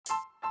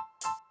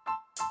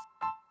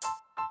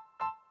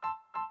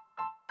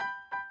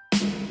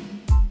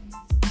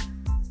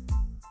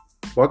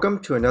Welcome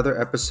to another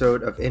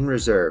episode of In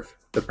Reserve,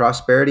 the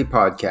Prosperity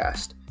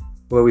Podcast,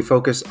 where we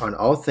focus on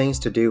all things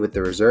to do with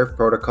the Reserve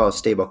Protocol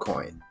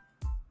stablecoin.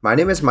 My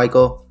name is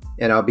Michael,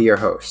 and I'll be your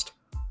host.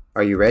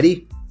 Are you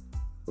ready?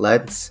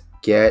 Let's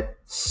get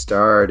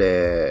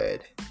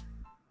started.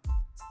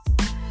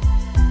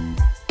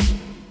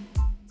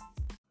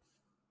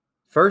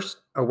 First,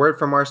 a word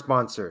from our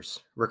sponsors,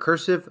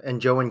 Recursive and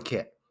Joe and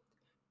Kit.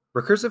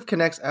 Recursive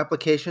connects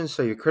applications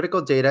so your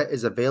critical data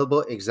is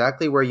available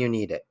exactly where you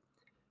need it.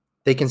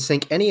 They can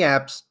sync any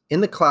apps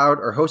in the cloud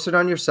or hosted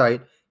on your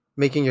site,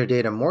 making your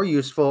data more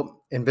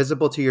useful and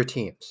visible to your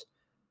teams.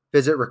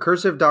 Visit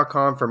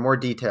recursive.com for more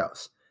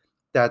details.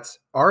 That's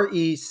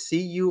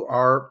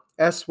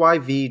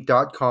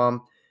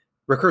recursyv.com.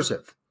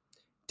 Recursive.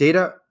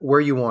 Data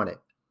where you want it.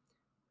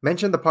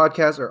 Mention the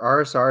podcast or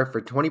RSR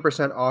for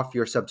 20% off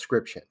your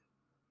subscription.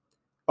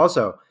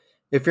 Also,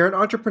 if you're an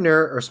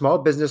entrepreneur or small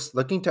business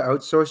looking to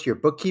outsource your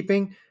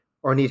bookkeeping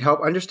or need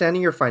help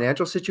understanding your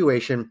financial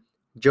situation,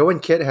 Joe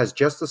and Kit has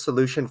just the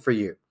solution for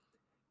you.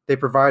 They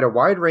provide a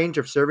wide range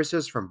of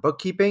services from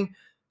bookkeeping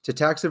to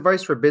tax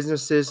advice for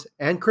businesses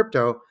and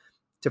crypto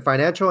to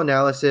financial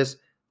analysis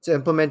to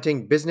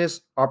implementing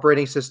business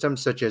operating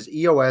systems such as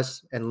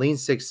EOS and Lean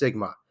Six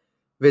Sigma.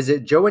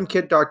 Visit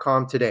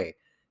joeandkit.com today,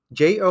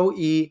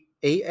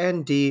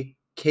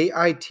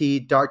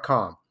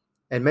 joeandkit.com,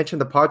 and mention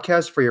the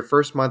podcast for your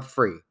first month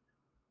free.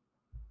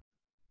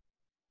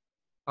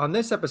 On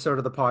this episode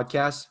of the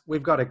podcast,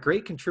 we've got a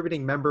great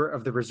contributing member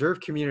of the Reserve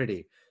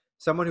community,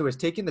 someone who has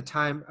taken the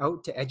time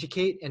out to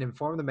educate and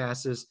inform the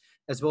masses,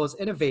 as well as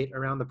innovate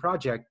around the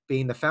project,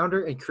 being the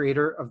founder and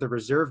creator of the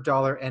Reserve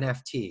Dollar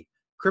NFT.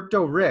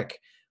 Crypto Rick,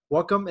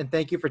 welcome and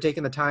thank you for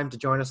taking the time to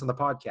join us on the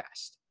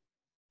podcast.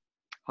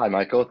 Hi,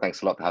 Michael.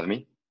 Thanks a lot for having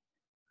me.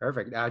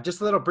 Perfect. Just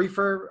a little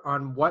briefer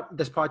on what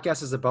this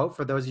podcast is about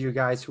for those of you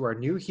guys who are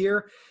new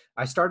here.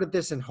 I started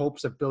this in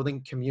hopes of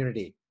building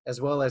community, as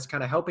well as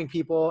kind of helping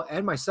people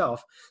and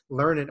myself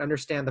learn and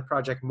understand the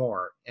project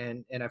more.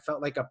 And I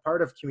felt like a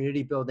part of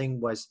community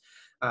building was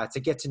to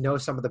get to know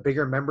some of the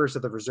bigger members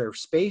of the Reserve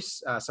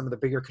space, some of the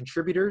bigger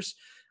contributors,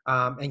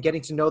 and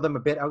getting to know them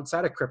a bit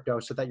outside of crypto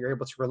so that you're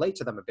able to relate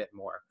to them a bit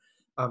more.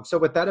 So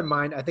with that in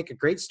mind, I think a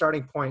great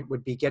starting point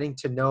would be getting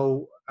to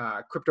know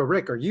Crypto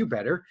Rick or you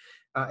better.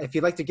 If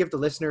you'd like to give the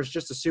listeners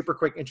just a super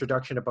quick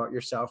introduction about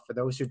yourself for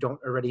those who don't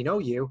already know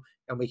you,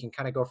 and we can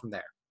kind of go from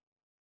there.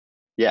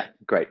 Yeah,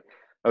 great.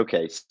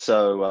 Okay,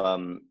 so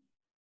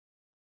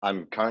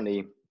I'm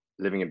currently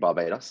living in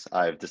Barbados.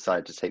 I've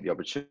decided to take the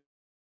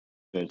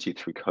opportunity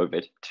through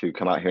COVID to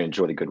come out here and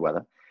enjoy the good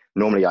weather.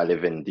 Normally, I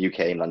live in the UK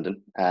in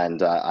London,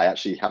 and I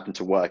actually happen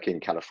to work in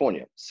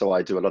California. So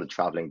I do a lot of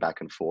traveling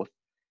back and forth,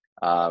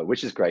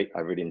 which is great.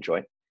 I really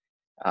enjoy.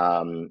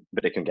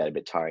 But it can get a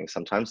bit tiring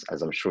sometimes,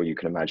 as I'm sure you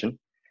can imagine.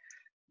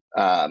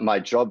 My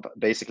job,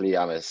 basically,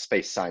 I'm a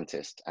space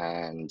scientist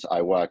and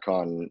I work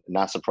on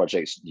NASA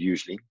projects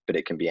usually, but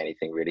it can be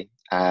anything really.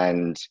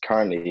 And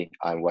currently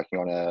I'm working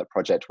on a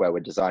project where we're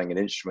designing an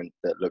instrument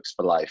that looks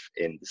for life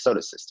in the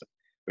solar system,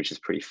 which is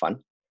pretty fun.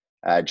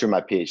 During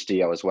my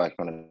PhD, I was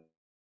working on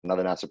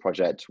another NASA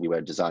project. We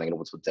were designing an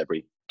orbital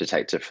debris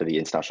detector for the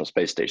International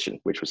Space Station,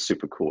 which was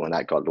super cool. And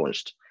that got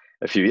launched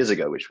a few years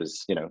ago, which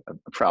was, a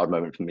proud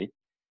moment for me.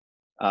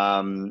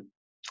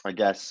 I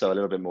guess so. A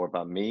little bit more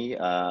about me.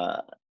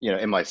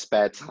 In my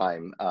spare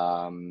time,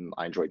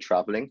 I enjoy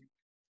traveling.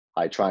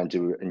 I try and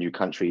do a new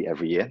country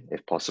every year,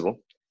 if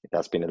possible.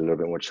 That's been a little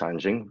bit more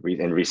challenging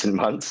in recent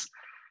months.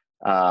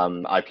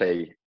 I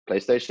play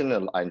PlayStation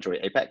and I enjoy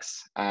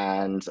Apex.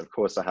 And of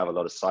course, I have a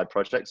lot of side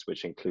projects,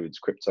 which includes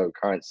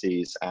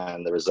cryptocurrencies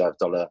and the Reserve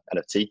Dollar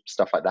NFT,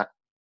 stuff like that.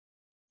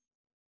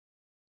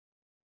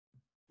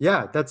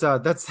 Yeah, that's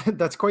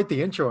quite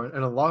the intro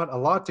and a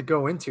lot to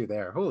go into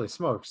there. Holy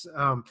smokes.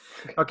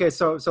 Okay,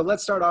 so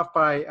let's start off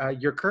by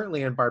you're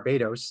currently in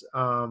Barbados.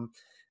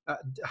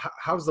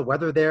 How's the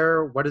weather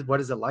there? What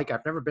is it like?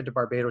 I've never been to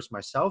Barbados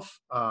myself.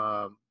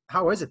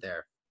 How is it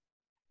there?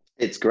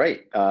 It's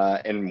great.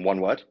 In one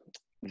word,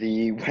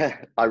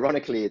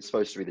 ironically, it's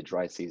supposed to be the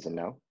dry season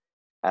now,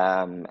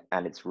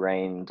 and it's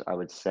rained, I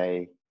would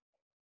say,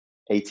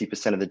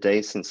 80% of the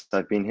days since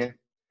I've been here,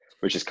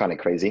 which is kind of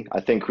crazy. I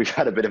think we've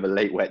had a bit of a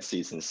late wet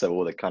season, so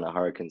all the kind of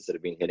hurricanes that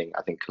have been hitting,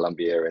 I think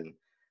Colombia and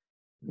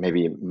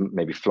maybe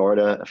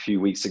Florida a few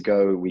weeks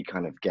ago, we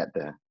kind of get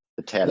the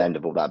tail end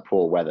of all that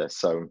poor weather.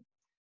 So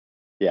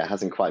yeah, it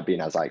hasn't quite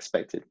been as I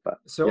expected. But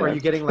so are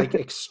you getting like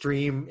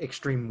extreme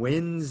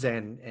winds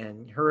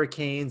and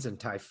hurricanes and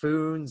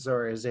typhoons,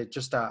 or is it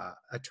just a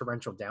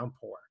torrential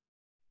downpour?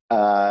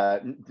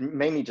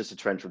 Mainly just a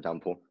torrential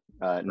downpour.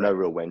 Right. No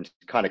real wind,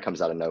 kind of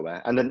comes out of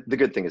nowhere. And then the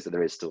good thing is that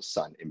there is still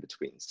sun in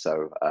between.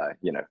 So,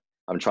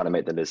 I'm trying to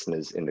make the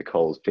listeners in the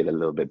cold feel a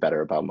little bit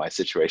better about my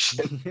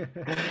situation.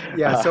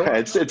 Yeah, so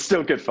it's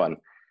still good fun.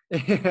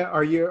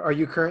 Are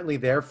you currently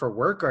there for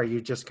work, or are you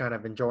just kind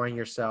of enjoying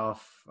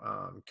yourself?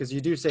 Because you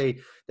do say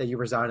that you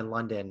reside in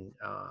London,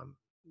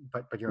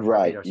 but you're in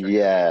Right. Barbados right now.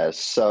 Yeah.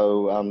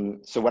 So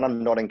when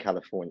I'm not in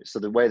California, so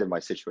the way that my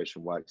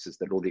situation works is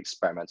that all the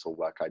experimental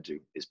work I do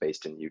is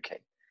based in the UK.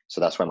 So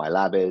that's where my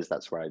lab is.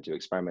 That's where I do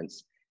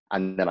experiments.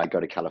 And then I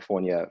go to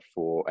California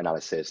for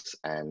analysis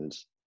and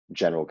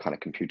general kind of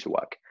computer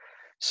work.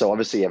 So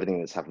obviously everything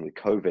that's happened with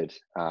COVID,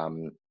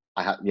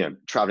 I had,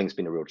 traveling's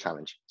been a real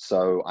challenge.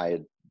 So I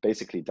had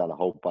basically done a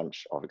whole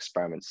bunch of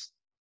experiments,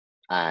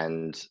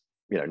 and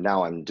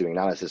now I'm doing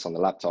analysis on the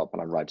laptop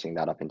and I'm writing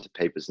that up into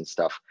papers and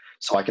stuff.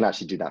 So I can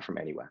actually do that from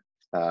anywhere,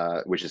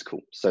 which is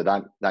cool. So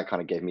that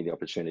kind of gave me the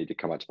opportunity to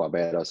come out to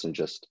Barbados and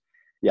just,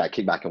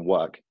 kick back and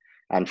work.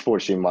 And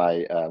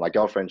fortunately, my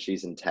girlfriend,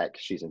 she's in tech,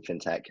 she's in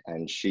fintech,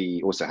 and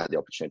she also had the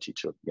opportunity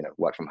to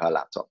work from her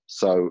laptop.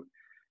 So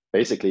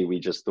basically, we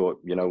just thought,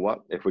 you know what,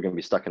 if we're going to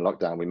be stuck in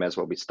lockdown, we may as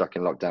well be stuck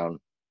in lockdown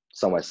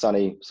somewhere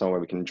sunny, somewhere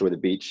we can enjoy the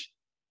beach.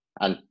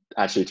 And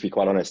actually, to be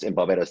quite honest, in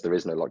Barbados, there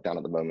is no lockdown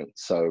at the moment.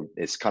 So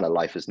it's kind of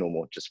life as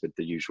normal, just with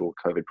the usual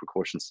COVID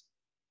precautions.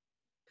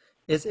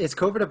 Is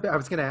COVID I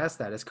was going to ask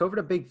that. Is COVID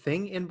a big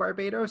thing in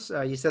Barbados?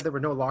 You said there were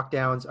no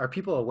lockdowns. Are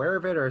people aware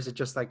of it, or is it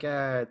just like,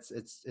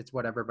 it's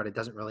whatever, but it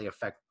doesn't really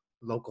affect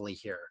locally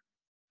here?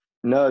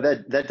 No,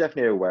 they're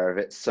definitely aware of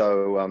it.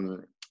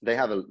 So they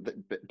have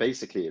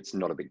basically, it's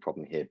not a big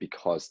problem here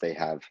because they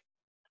have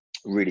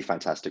really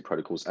fantastic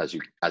protocols as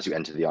you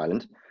enter the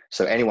island.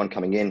 So anyone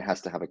coming in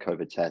has to have a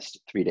COVID test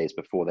 3 days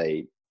before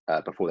they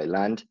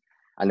land,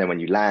 and then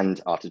when you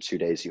land after 2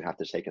 days, you have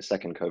to take a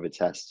second COVID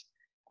test,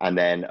 and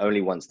then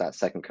only once that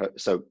second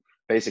so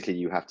basically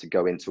you have to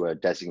go into a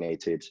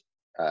designated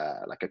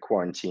like a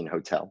quarantine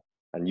hotel,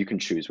 and you can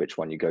choose which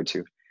one you go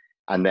to.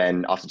 And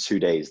then after 2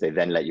 days, they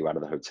then let you out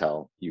of the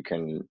hotel. You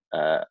can,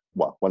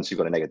 once you've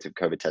got a negative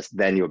COVID test,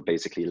 then you're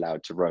basically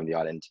allowed to roam the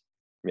island,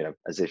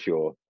 as if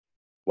you're,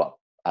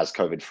 as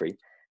COVID free.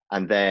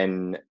 And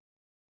then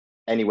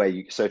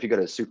anyway, so if you go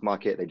to a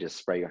supermarket, they just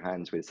spray your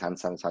hands with hand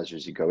sanitizer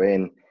as you go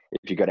in.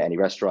 If you go to any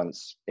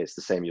restaurants, it's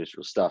the same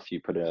usual stuff. You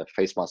put a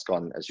face mask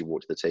on as you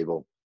walk to the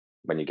table.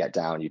 When you get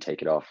down, you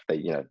take it off.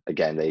 They,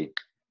 again, they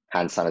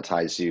hand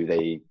sanitize you.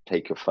 They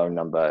take your phone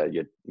number,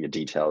 your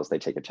details. They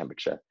take a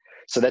temperature.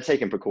 So they're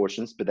taking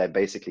precautions, but they're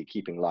basically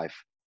keeping life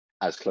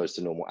as close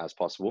to normal as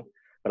possible.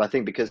 But I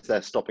think because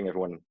they're stopping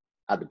everyone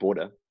at the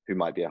border who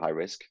might be at high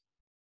risk,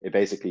 it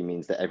basically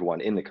means that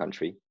everyone in the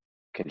country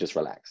can just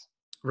relax.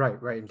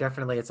 Right, right. And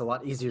definitely it's a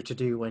lot easier to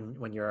do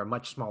when you're a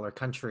much smaller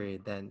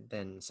country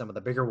than some of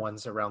the bigger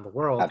ones around the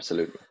world.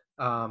 Absolutely.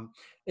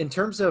 In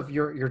terms of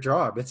your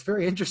job, it's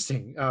very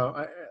interesting.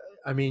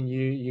 I mean,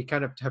 you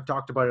kind of have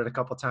talked about it a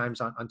couple of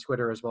times on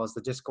Twitter as well as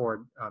the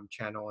Discord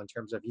channel in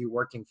terms of you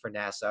working for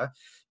NASA,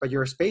 but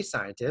you're a space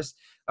scientist.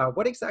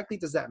 What exactly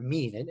does that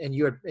mean? And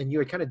you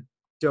had kind of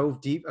dove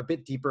a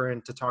bit deeper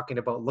into talking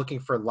about looking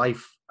for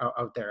life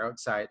out there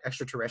outside,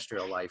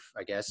 extraterrestrial life,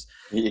 I guess.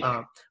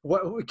 Yeah.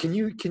 What can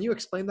you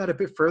explain that a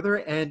bit further,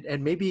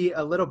 and maybe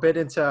a little bit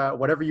into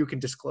whatever you can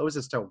disclose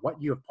as to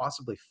what you have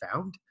possibly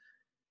found?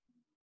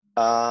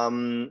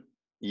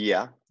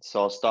 Yeah. So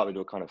I'll start with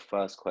your kind of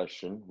first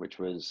question, which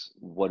was,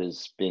 what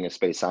does being a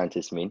space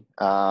scientist mean?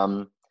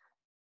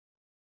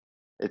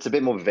 It's a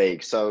bit more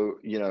vague. So,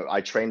 I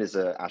trained as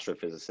an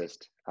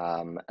astrophysicist,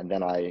 and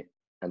then I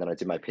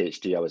did my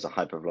PhD. I was a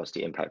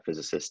hypervelocity impact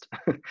physicist,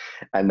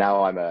 and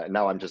now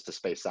I'm just a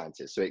space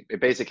scientist. So it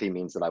basically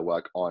means that I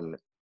work on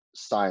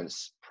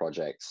science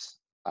projects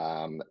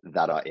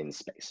that are in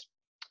space.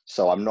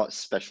 So I'm not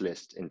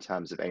specialist in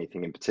terms of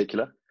anything in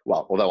particular.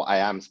 Well, although I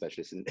am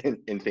specialist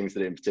in things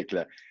that are in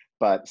particular,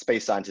 but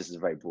space scientist is a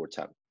very broad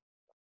term.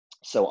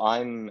 So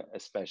I'm a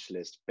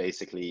specialist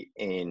basically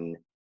in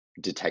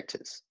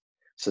detectors.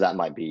 So that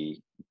might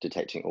be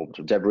detecting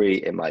orbital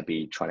debris. It might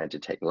be trying to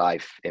detect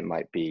life. It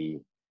might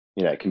be,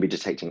 it can be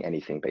detecting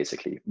anything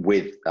basically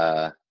with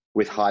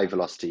high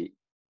velocity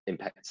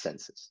impact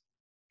sensors.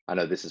 I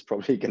know this is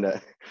probably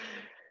gonna,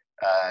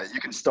 you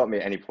can stop me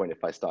at any point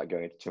if I start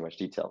going into too much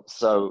detail.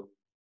 So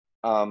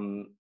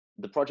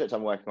the project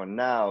I'm working on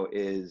now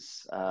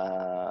is,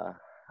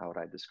 how would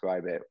I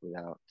describe it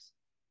without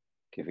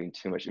giving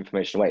too much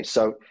information away?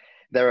 So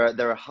there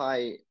are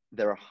high,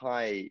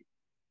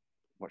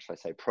 what should I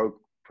say,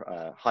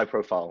 high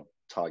profile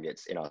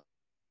targets in our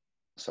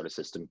solar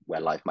system where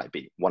life might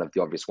be. One of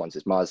the obvious ones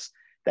is Mars.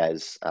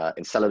 There's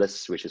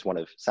Enceladus, which is one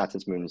of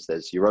Saturn's moons.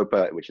 There's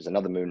Europa, which is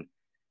another moon.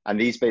 And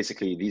these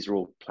are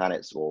all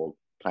planets or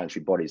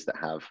planetary bodies that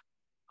have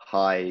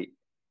high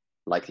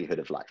likelihood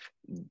of life.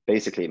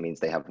 Basically, it means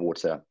they have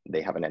water,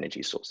 they have an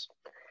energy source.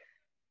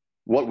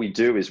 What we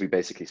do is we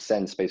basically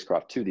send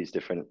spacecraft to these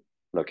different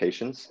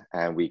locations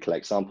and we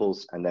collect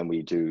samples, and then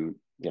we do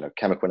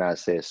chemical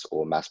analysis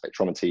or mass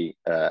spectrometry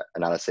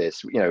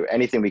analysis,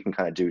 anything we can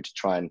kind of do to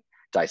try and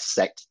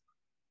dissect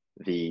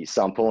the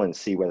sample and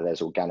see whether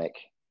there's organic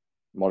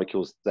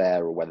molecules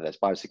there or whether there's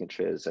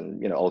biosignatures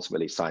and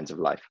ultimately signs of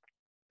life.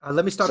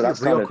 Let me stop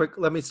you real quick.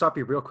 Let me stop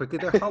you real quickly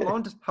there. How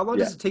long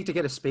Yeah. does it take to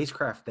get a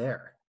spacecraft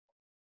there?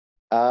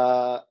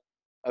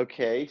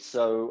 Okay,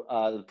 so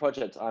the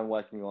project I'm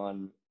working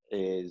on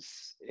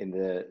is in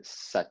the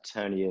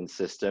Saturnian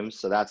system,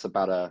 so that's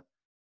about a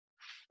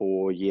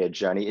 4-year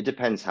journey. It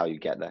depends how you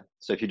get there.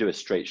 So if you do a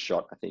straight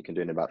shot, I think you can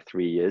do it in about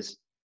 3 years.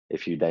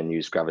 If you then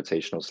use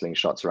gravitational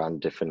slingshots around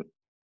different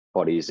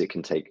bodies, it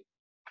can take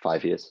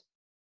 5 years.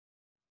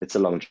 It's a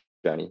long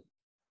journey.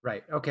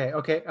 Right. Okay.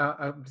 Okay.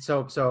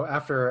 So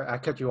after I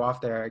cut you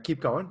off there,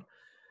 keep going.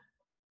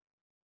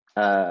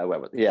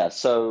 Yeah.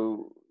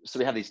 So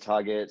we have these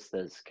targets.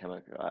 There's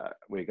chemical.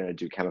 We're going to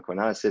do chemical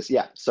analysis.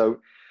 Yeah. So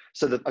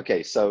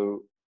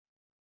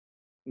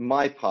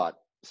my part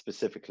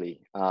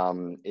specifically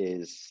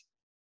is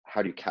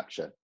how do you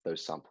capture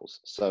those samples?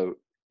 So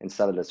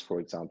Enceladus, for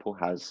example,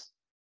 has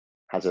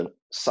a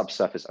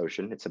subsurface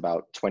ocean. It's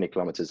about 20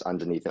 kilometers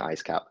underneath an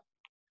ice cap,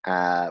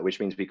 which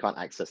means we can't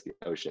access the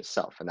ocean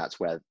itself. And that's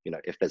where,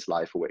 if there's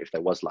life or if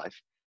there was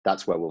life,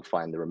 that's where we'll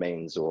find the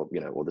remains or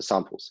the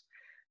samples.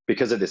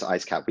 Because of this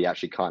ice cap, we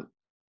actually can't,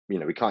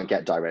 we can't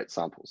get direct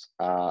samples.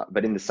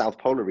 But in the South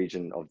Polar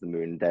region of the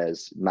moon,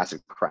 there's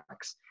massive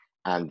cracks,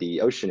 and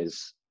the ocean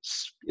is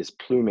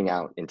pluming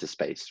out into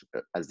space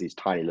as these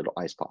tiny little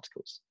ice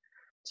particles.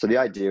 So the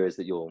idea is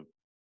that you'll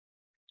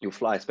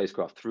fly a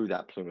spacecraft through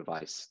that plume of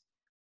ice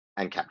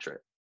and capture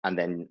it. And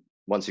then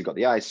once you've got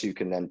the ice, you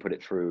can then put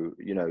it through,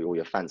 all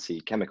your fancy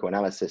chemical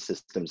analysis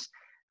systems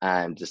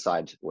and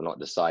determine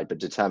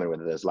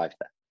whether there's life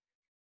there.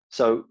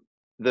 So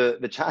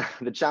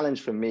the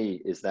challenge for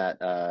me is that,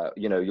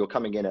 you're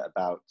coming in at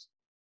about,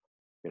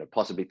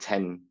 possibly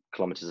 10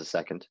 kilometers a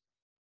second.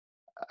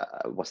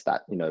 What's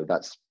that?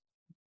 That's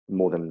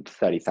more than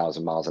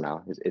 30,000 miles an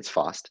hour. It's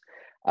fast.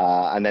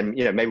 And then,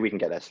 maybe we can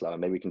get there slower.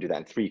 Maybe we can do that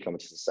in 3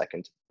 kilometers a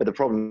second. But the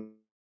problem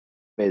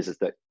is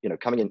that,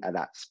 coming in at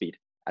that speed,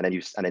 and then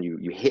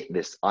you hit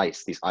these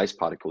ice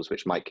particles,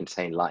 which might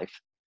contain life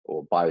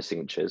or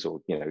biosignatures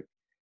or,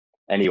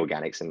 any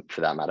organics, and for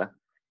that matter,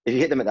 if you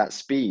hit them at that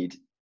speed,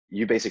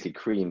 you basically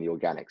cream the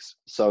organics.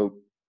 So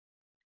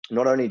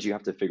not only do you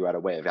have to figure out a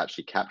way of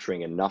actually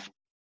capturing enough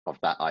of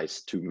that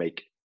ice to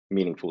make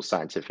meaningful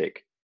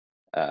scientific,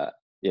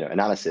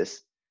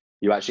 analysis,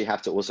 you actually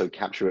have to also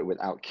capture it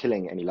without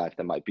killing any life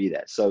that might be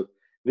there. So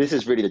this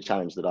is really the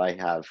challenge that I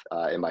have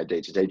in my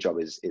day-to-day job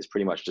is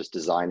pretty much just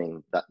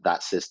designing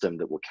that system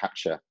that will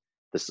capture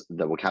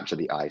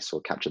the ice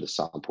or capture the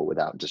sample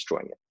without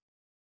destroying it.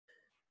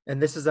 And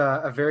this is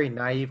a very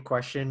naive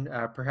question,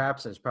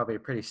 perhaps, and it's probably a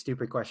pretty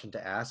stupid question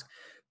to ask.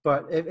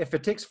 But if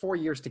it takes 4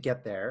 years to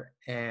get there,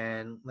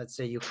 and let's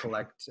say you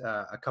collect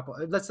a couple,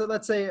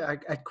 let's say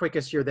at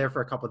quickest you're there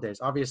for a couple of days.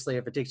 Obviously,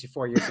 if it takes you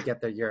 4 years to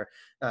get there,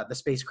 the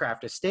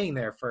spacecraft is staying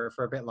there for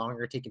a bit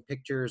longer, taking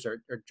pictures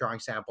or drawing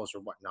samples or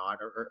whatnot,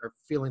 or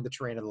feeling the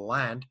terrain of the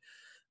land.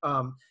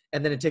 And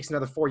then it takes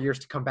another 4 years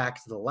to come back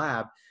to the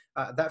lab.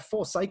 That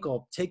full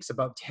cycle takes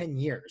about 10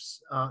 years.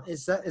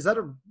 Is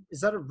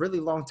that a really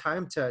long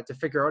time to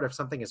figure out if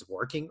something is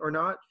working or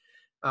not?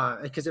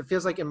 Because it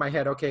feels like in my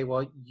head, okay,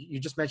 well, you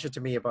just mentioned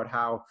to me about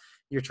how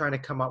you're trying to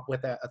come up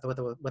with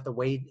a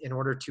way in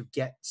order to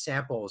get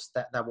samples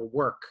that will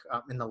work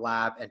in the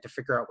lab and to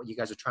figure out what you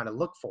guys are trying to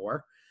look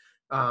for.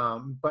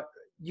 But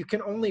you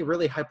can only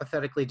really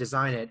hypothetically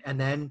design it, and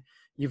then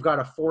you've got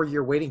a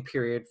 4-year waiting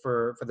period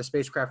for the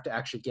spacecraft to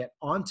actually get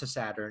onto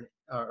Saturn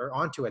or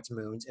onto its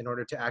moons in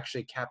order to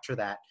actually capture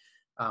that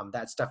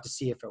stuff to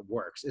see if it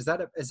works. Is that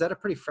a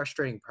pretty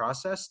frustrating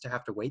process to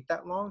have to wait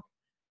that long?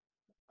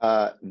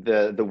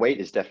 The wait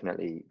is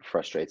definitely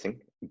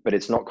frustrating, but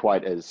it's not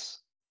quite as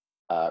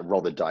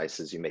roll the dice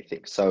as you may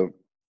think. So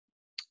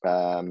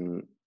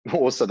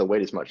also the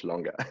wait is much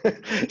longer.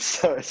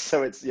 so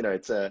it's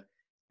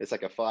it's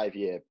like a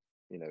 5-year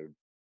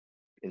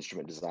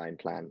instrument design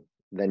plan.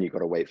 Then you've got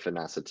to wait for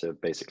NASA to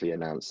basically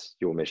announce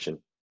your mission.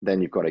 Then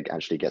you've got to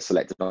actually get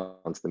selected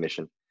onto the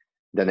mission.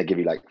 Then they give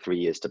you like 3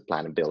 years to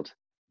plan and build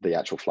the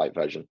actual flight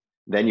version.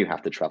 Then you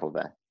have to travel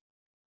there.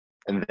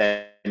 And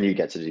then you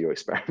get to do your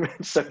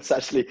experiment. So it's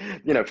actually,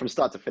 from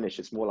start to finish,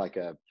 it's more like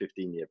a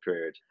 15-year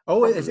period.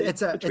 Oh,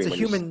 it's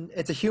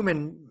a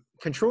human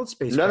controlled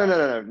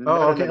spacecraft. No.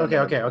 Oh,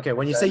 okay.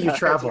 When you say you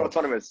travel, it's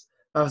autonomous.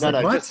 I was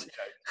like, what? Just,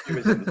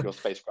 your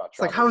spacecraft. It's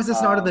like, how is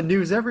this not in the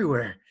news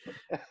everywhere?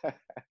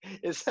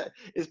 It's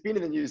been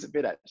in the news a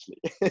bit, actually.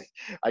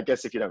 I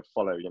guess if you don't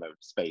follow,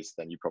 space,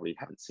 then you probably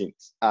haven't seen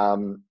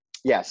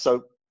it.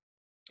 So,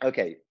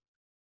 okay.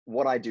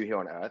 What I do here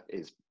on Earth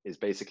is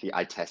basically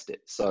I test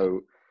it.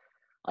 So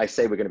I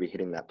say we're going to be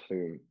hitting that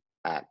plume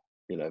at,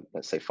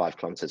 let's say 5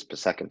 kilometers per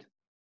second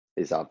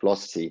is our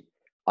velocity.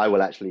 I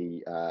will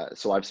actually,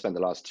 so I've spent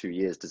the last 2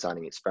 years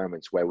designing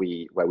experiments where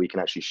we can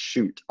actually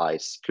shoot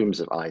plumes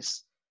of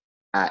ice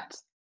at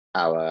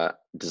our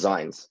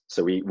designs.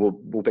 So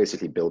we'll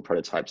basically build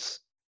prototypes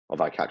of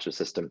our capture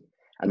system,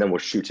 and then we'll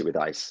shoot it with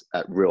ice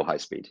at real high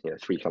speed,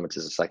 3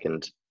 kilometers a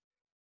second.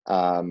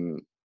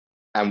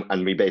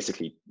 And we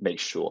basically make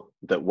sure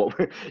that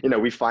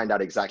we find out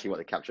exactly what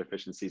the capture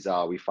efficiencies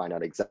are. We find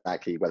out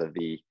exactly whether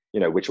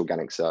which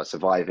organics are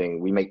surviving.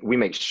 We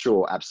make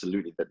sure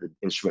absolutely that the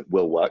instrument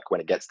will work when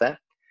it gets there.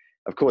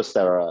 Of course,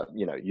 there are,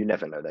 you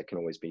never know. There can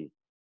always be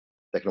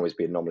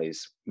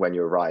anomalies when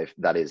you arrive.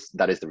 That is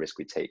the risk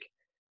we take.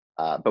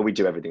 But we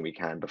do everything we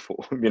can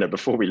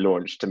before we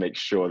launch to make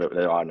sure that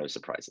there are no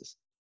surprises.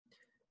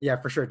 Yeah,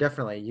 for sure.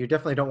 Definitely. You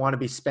definitely don't want to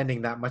be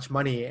spending that much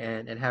money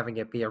and having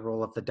it be a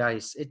roll of the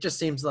dice. It just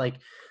seems like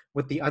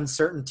with the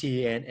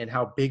uncertainty and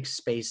how big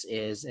space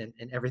is and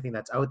everything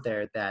that's out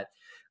there, that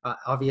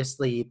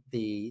obviously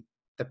the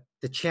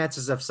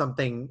chances of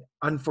something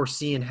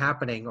unforeseen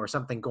happening or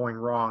something going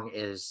wrong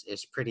is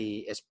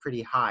pretty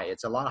high.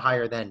 It's a lot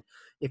higher than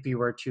if you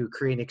were to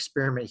create an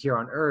experiment here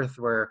on Earth,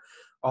 where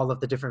all of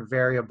the different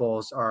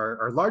variables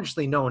are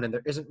largely known and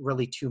there isn't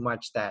really too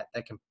much that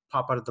can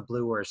pop out of the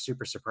blue or is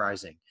super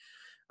surprising.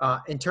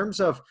 In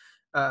terms of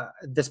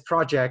this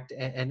project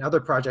and other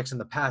projects in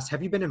the past,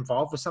 have you been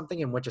involved with something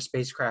in which a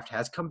spacecraft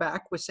has come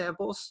back with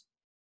samples?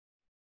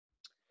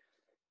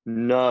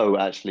 No,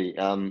 actually,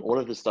 all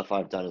of the stuff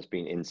I've done has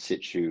been in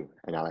situ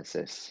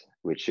analysis,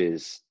 which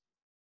is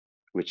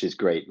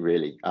great,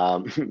 really.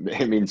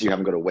 It means you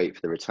haven't got to wait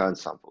for the return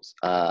samples.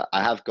 I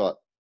have got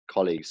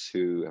colleagues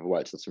who have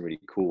worked on some really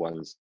cool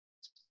ones.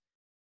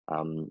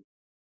 Um,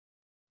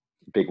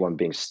 Big one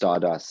being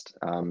Stardust.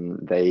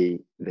 They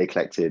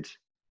collected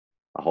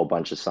a whole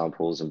bunch of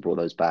samples and brought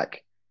those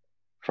back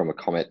from a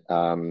comet.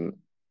 And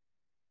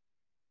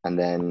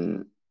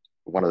then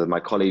one of my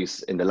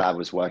colleagues in the lab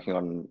was working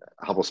on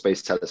Hubble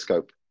Space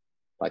Telescope,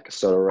 like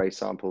solar array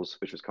samples,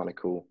 which was kind of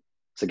cool.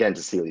 So again,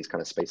 to see all these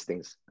kind of space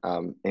things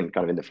in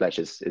the flesh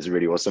is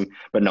really awesome.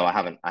 But no, I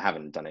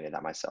haven't done any of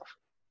that myself.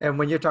 And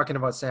when you're talking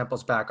about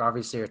samples back,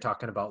 obviously you're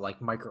talking about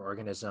like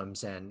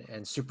microorganisms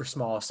and super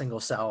small single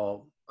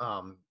cell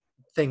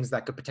things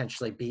that could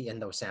potentially be in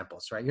those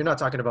samples, right? You're not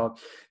talking about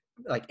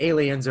like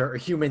aliens or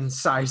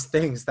human-sized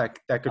things that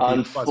could be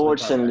possibly part of that.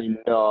 Unfortunately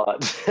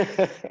not.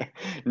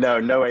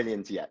 No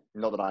aliens yet.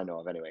 Not that I know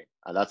of anyway.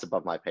 That's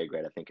above my pay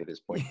grade, I think, at this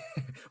point.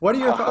 What are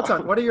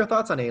your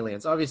thoughts on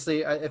aliens?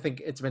 Obviously, I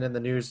think it's been in the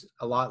news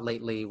a lot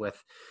lately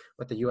with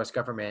the US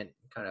government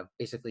kind of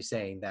basically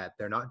saying that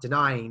they're not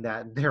denying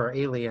that there are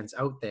aliens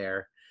out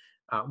there.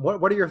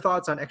 What are your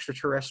thoughts on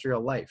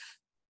extraterrestrial life?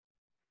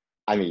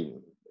 I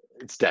mean,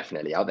 it's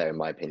definitely out there, in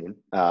my opinion.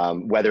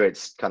 Whether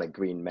it's kind of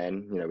green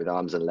men, with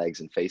arms and legs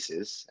and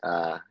faces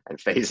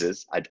and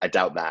phases, I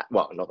doubt that.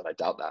 Well, not that I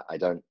doubt that. I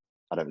don't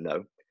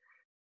know,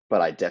 but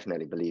I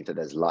definitely believe that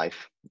there's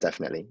life.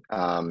 Definitely.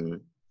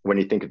 When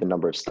you think of the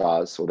number of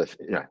stars, or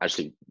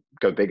actually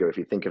go bigger, if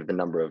you think of the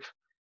number of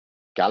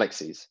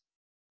galaxies,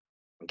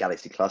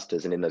 galaxy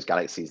clusters, and in those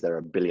galaxies there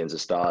are billions of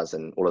stars,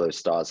 and all of those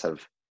stars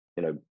have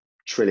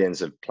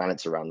trillions of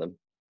planets around them.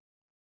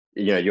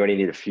 You only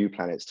need a few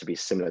planets to be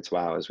similar to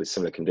ours with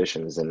similar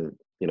conditions, and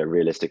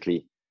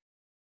realistically,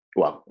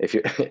 well, if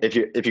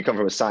you come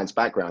from a science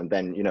background,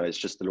 then it's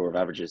just the law of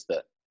averages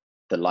that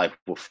life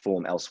will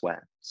form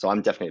elsewhere. So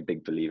I'm definitely a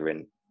big believer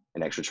in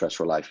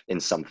extraterrestrial life in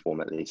some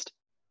form, at least.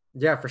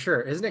 Yeah, for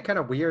sure. Isn't it kind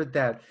of weird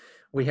that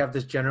we have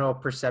this general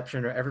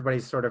perception, or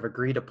everybody's sort of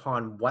agreed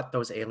upon what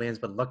those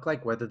aliens would look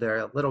like, whether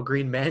they're little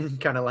green men,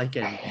 kind of like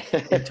in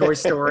Toy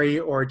Story,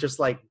 or just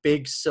like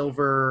big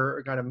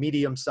silver, kind of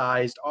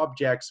medium-sized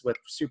objects with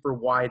super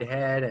wide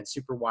head and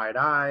super wide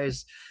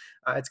eyes.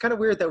 It's kind of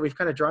weird that we've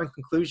kind of drawn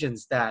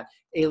conclusions that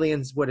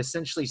aliens would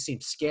essentially seem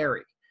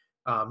scary.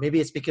 Maybe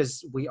it's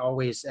because we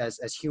always,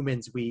 as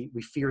humans, we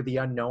fear the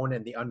unknown,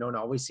 and the unknown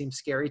always seems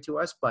scary to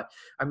us. But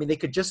I mean, they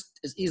could just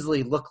as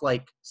easily look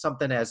like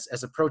something as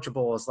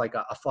approachable as like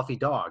a fluffy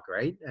dog,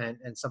 right? And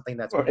something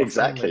that's more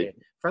Exactly.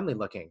 friendly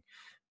looking.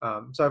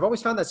 So I've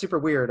always found that super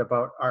weird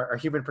about our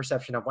human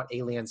perception of what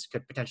aliens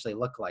could potentially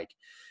look like.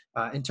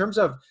 In terms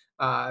of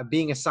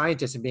being a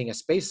scientist and being a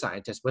space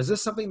scientist, was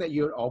this something that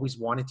you had always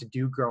wanted to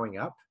do growing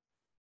up?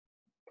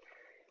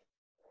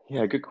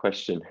 Yeah, good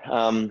question.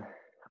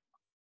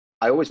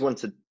 I always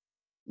wanted,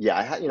 yeah,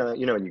 I had,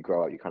 when you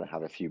grow up, you kind of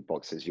have a few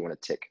boxes you want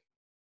to tick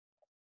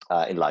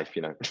in life,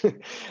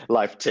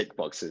 life tick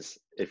boxes,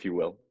 if you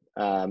will.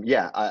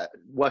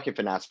 Working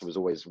for NASA was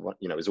always,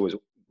 was always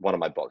one of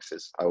my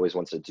boxes. I always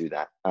wanted to do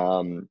that.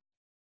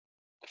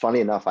 Funny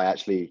enough, I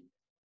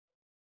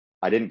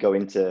didn't go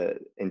into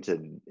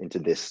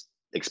this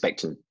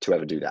expecting to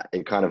ever do that.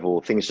 It kind of all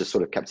things just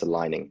sort of kept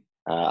aligning,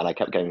 and I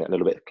kept getting a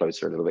little bit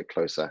closer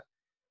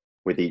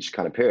with each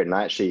kind of period. And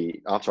I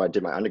actually, after I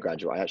did my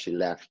undergraduate, I actually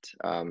left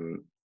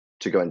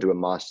to go and do a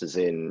master's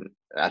in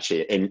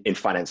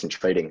finance and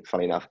trading,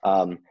 funny enough.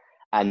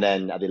 And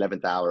then at the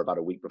 11th hour, about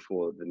a week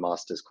before the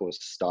master's course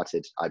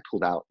started, I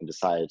pulled out and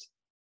decided,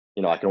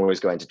 I can always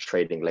go into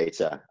trading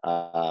later.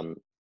 I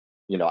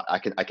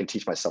can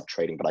teach myself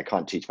trading, but I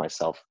can't teach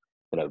myself,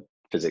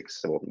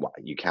 physics. Or well,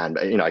 you can,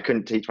 but I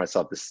couldn't teach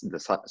myself this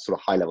sort of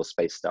high level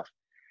space stuff.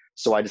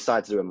 So I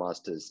decided to do a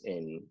master's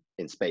in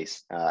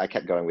space. I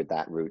kept going with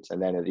that route,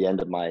 and then at the end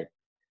of my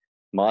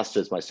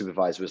master's, my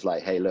supervisor was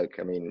like, "Hey, look,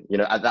 I mean,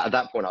 at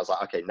that point, I was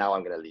like, okay, now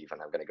I'm going to leave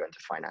and I'm going to go into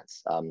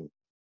finance."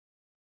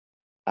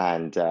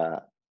 And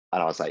I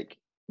was like,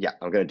 "Yeah,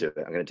 I'm going to do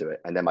it. I'm going to do it."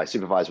 And then my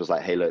supervisor was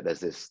like, "Hey, look, there's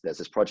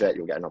this project.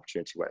 You'll get an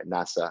opportunity to work at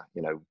NASA.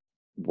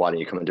 Why don't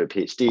you come and do a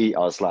PhD?" I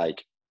was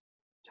like,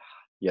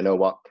 "You know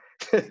what?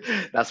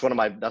 That's one of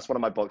my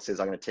boxes.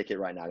 I'm going to tick it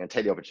right now. I'm going to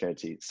take the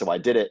opportunity." So I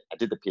did it. I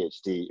did the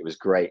PhD. It was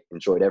great.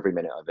 Enjoyed every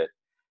minute of it.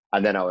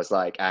 And then I was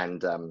like,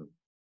 and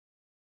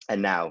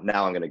now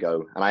I'm going to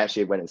go. And I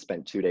actually went and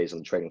spent 2 days on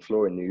the trading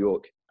floor in New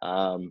York.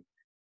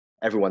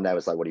 everyone there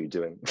was like, "What are you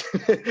doing?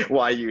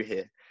 Why are you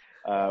here?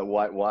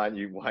 Why aren't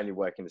you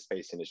working in the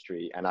space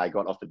industry?" And I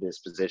got offered this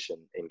position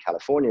in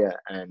California,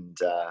 and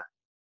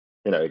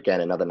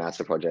again, another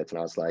NASA project, and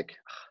I was like,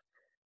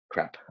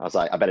 crap. I was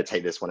like, I better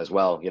take this one as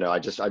well. I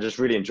just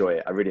really enjoy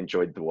it. I really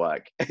enjoyed the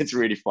work. It's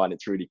really fun.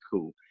 It's really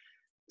cool.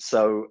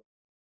 So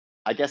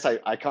I guess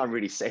I can't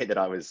really say that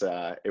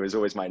it was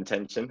always my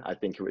intention. I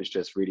think it was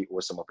just really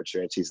awesome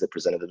opportunities that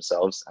presented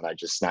themselves, and I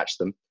just snatched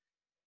them.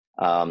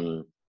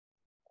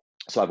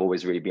 So I've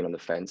always really been on the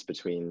fence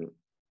between,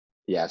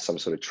 some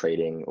sort of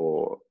trading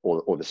or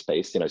the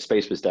space.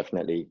 Space was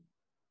definitely,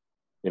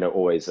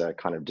 always a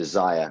kind of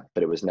desire,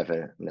 but it was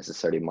never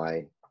necessarily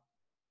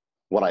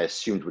what I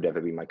assumed would ever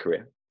be my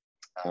career.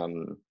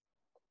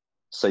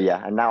 So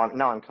yeah, and now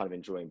I'm kind of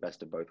enjoying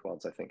best of both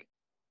worlds, I think.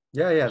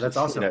 Yeah, Which that's is,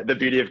 awesome. the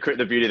beauty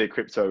that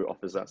crypto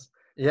offers us.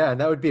 Yeah,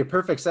 and that would be a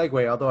perfect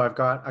segue. Although I've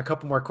got a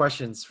couple more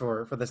questions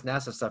for this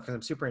NASA stuff because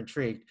I'm super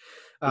intrigued.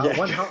 Yeah.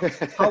 One,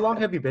 how long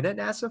have you been at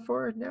NASA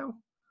for now?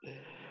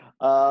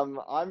 I'm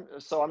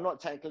not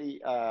technically.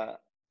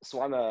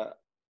 So I'm a.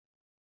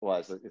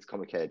 Well, it's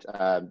complicated.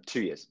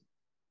 2 years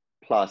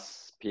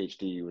plus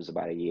PhD was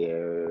about a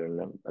year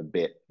and a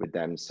bit with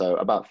them, so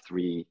about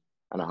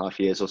 3.5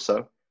 years or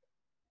so.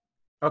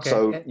 Okay.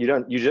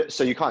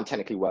 So you can't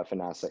technically work for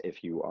NASA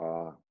if you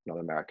are not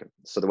American.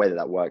 So the way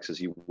that works is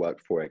you work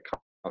for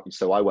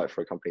so I work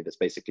for a company that's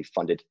basically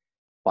funded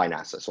by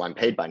NASA. So I'm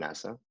paid by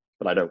NASA,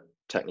 but I don't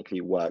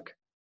technically work.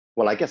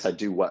 Well, I guess I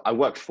do work. I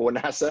work for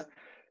NASA,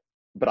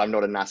 but I'm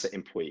not a NASA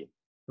employee.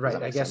 Does that Right. I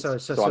make guess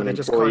sense? so. So I'm an they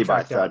just employee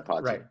by a contract out. third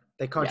party. Right.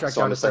 They Yeah. contract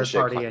So I'm out a third essentially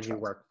a party, and you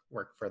contract.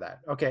 work for that.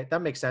 Okay,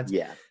 that makes sense.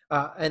 Yeah.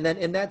 And then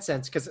in that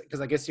sense,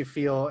 because I guess you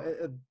feel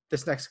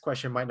this next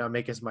question might not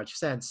make as much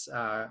sense,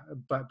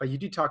 but you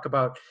do talk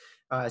about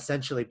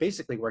essentially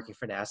basically working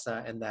for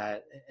NASA, and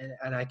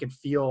I can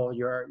feel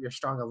your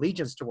strong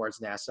allegiance towards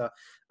NASA.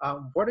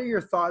 What are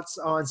your thoughts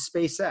on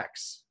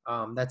SpaceX?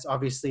 That's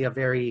obviously a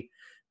very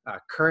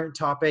current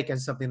topic and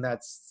something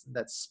that's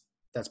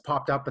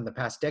popped up in the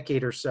past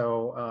decade or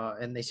so,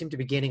 and they seem to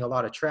be gaining a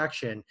lot of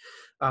traction.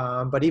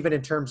 But even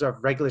in terms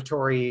of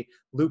regulatory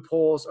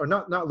loopholes, or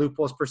not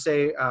loopholes per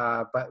se,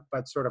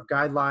 but sort of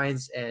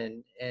guidelines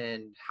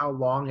and how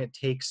long it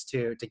takes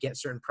to get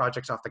certain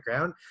projects off the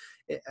ground,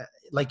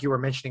 like you were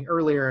mentioning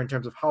earlier, in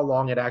terms of how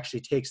long it actually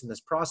takes in this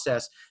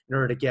process in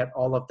order to get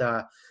all of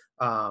the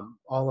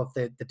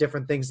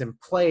different things in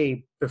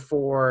play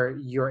before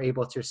you're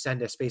able to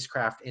send a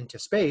spacecraft into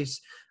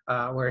space,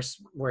 where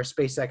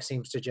SpaceX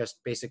seems to just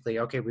basically,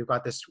 okay, we've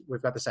got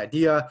this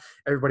idea,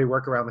 everybody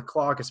work around the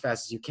clock as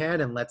fast as you can,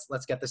 and let's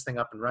get this thing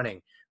up and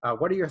running.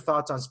 What are your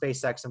thoughts on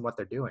SpaceX and what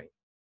they're doing?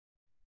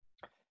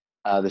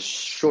 The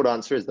short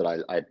answer is that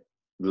I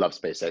love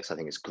SpaceX. I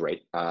think it's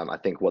great. I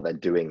think what they're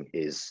doing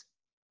is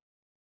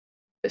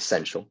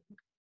essential.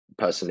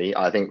 Personally,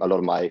 I think a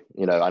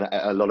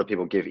lot of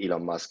people give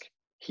Elon Musk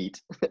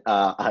heat.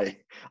 I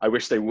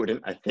wish they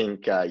wouldn't. I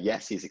think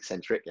yes, he's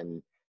eccentric,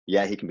 and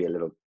yeah, he can be a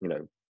little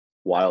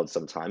wild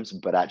sometimes,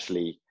 but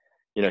actually,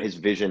 his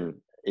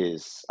vision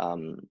is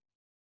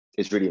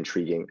really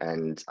intriguing,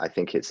 and I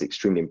think it's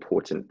extremely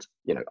important.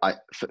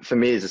 For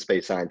me as a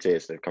space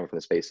scientist, I've come from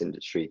the space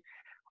industry.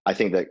 I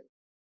think that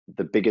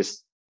the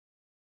biggest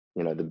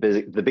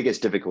the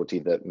biggest difficulty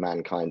that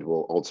mankind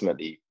will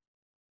ultimately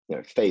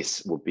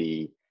face will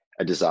be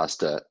a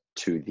disaster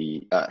to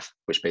the Earth,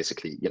 which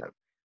basically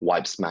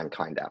wipes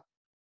mankind out.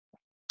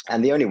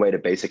 And the only way to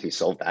basically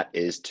solve that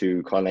is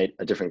to colonize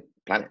a different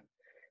planet,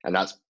 and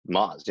that's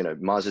Mars.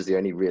 Mars is the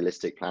only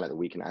realistic planet that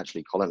we can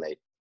actually colonize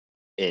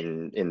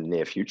in the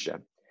near future.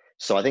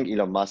 So I think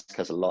Elon Musk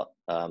has a lot.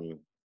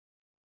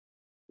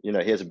 He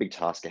has a big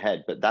task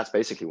ahead, but that's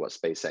basically what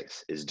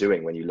SpaceX is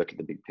doing when you look at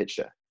the big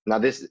picture. Now,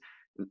 this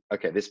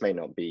may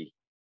not be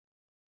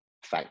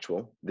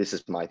factual. This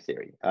is my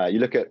theory.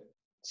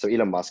 So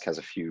Elon Musk has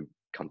a few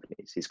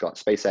companies. He's got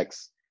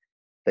SpaceX.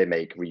 They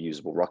make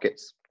reusable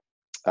rockets.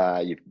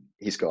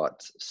 He's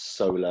got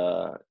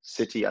Solar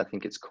City, I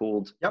think it's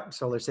called. Yep,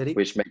 Solar City,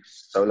 which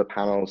makes solar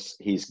panels.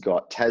 He's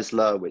got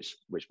Tesla, which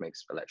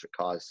makes electric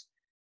cars,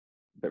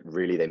 but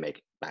really they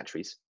make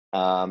batteries.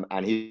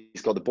 And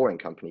he's got the Boring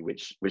Company,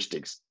 which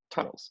digs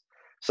tunnels.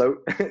 So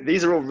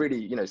these are all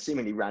really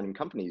seemingly random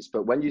companies.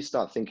 But when you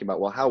start thinking about,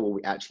 well, how will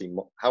we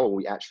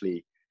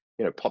actually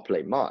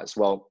populate Mars?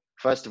 Well,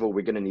 first of all,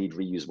 we're going to need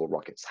reusable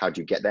rockets. How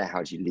do you get there?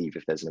 How do you leave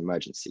if there's an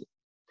emergency?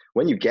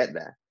 When you get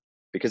there,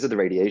 because of the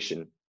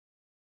radiation,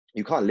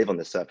 you can't live on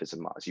the surface of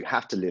Mars. You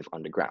have to live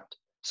underground.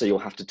 So you'll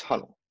have to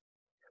tunnel.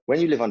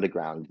 When you live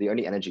underground, the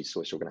only energy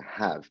source you're going to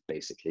have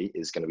basically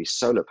is going to be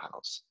solar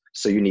panels.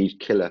 So you need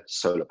killer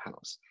solar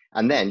panels.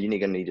 And then you're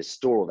going to need to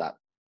store all that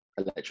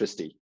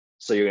electricity.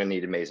 So you're going to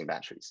need amazing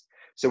batteries.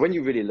 So when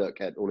you really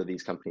look at all of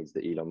these companies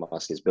that Elon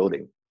Musk is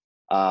building,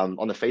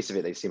 on the face of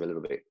it, they seem a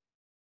little bit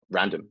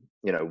random.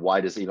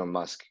 Why does Elon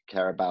Musk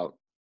care about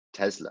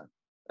Tesla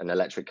and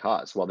electric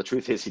cars? Well, the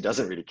truth is he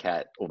doesn't really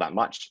care all that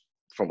much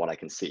from what I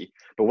can see.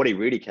 But what he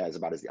really cares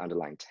about is the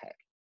underlying tech.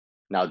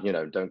 Now,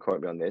 don't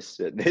quote me on this.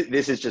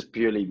 This is just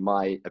purely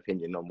my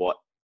opinion on what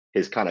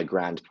his kind of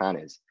grand plan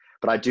is.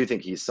 But I do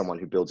think he's someone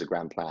who builds a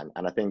grand plan.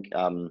 And I think,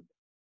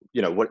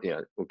 we'll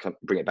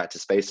bring it back to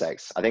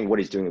SpaceX. I think what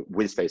he's doing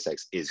with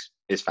SpaceX is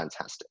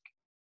fantastic.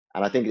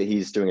 And I think that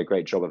he's doing a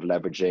great job of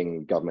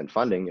leveraging government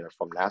funding,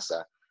 from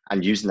NASA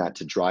and using that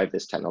to drive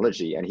this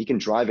technology. And he can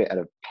drive it at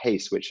a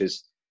pace which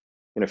is,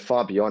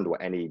 far beyond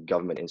what any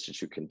government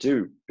institute can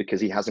do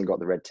because he hasn't got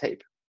the red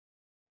tape.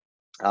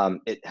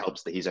 It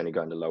helps that he's only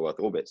going to low Earth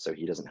orbit, so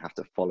he doesn't have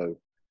to follow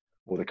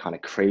all the kind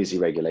of crazy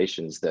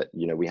regulations that,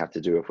 we have to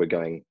do if we're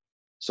going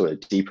sort of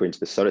deeper into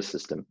the solar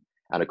system.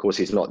 And of course,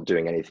 he's not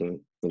doing anything,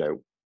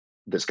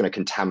 that's going to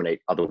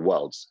contaminate other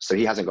worlds. So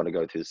he hasn't got to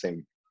go through the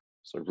same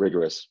sort of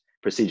rigorous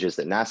procedures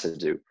that NASA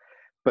do.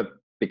 But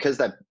because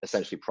they're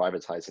essentially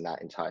privatizing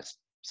that entire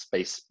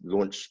space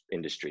launch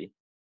industry,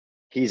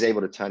 he's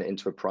able to turn it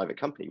into a private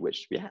company,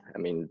 which,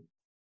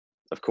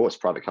 of course,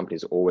 private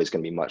companies are always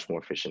going to be much more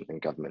efficient than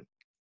government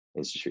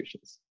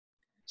institutions.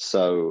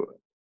 So,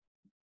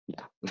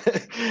 yeah,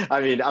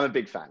 I'm a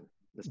big fan.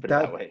 Let's put it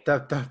that way.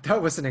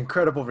 That was an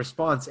incredible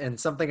response and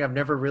something I've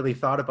never really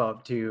thought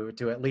about to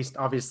at least,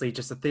 obviously,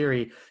 just a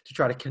theory to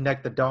try to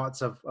connect the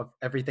dots of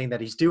everything that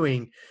he's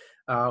doing.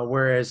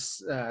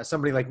 Whereas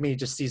somebody like me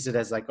just sees it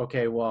as like,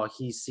 okay, well,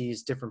 he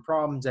sees different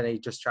problems and he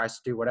just tries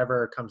to do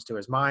whatever comes to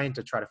his mind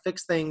to try to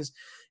fix things.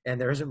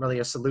 And there isn't really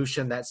a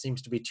solution that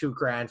seems to be too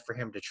grand for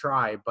him to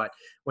try. But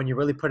when you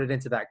really put it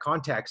into that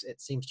context,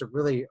 it seems to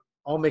really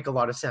all make a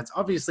lot of sense.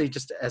 Obviously,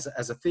 just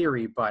as a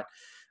theory, but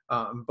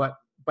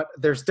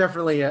there's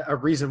definitely a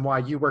reason why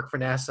you work for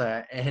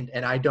NASA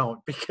and I don't,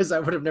 because I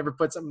would have never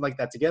put something like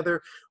that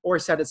together or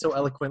said it so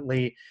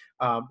eloquently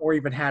or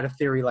even had a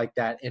theory like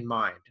that in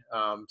mind.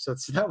 So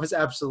that was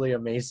absolutely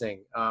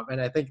amazing.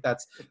 And I think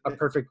that's a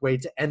perfect way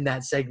to end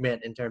that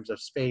segment in terms of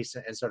space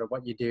and sort of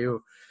what you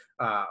do,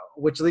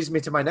 which leads me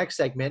to my next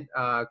segment,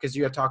 because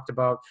you had talked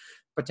about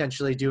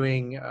potentially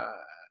doing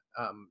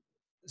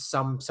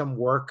some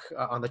work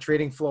on the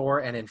trading floor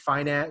and in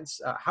finance.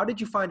 How did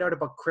you find out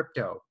about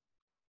crypto?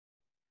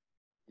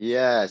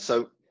 Yeah,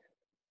 so,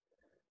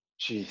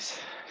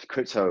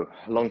 crypto,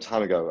 a long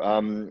time ago.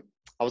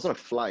 I was on a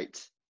flight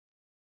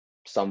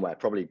somewhere,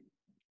 probably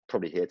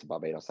here to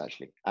Barbados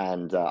actually,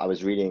 and I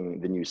was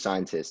reading The New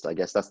Scientist. I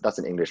guess that's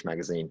an English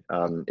magazine.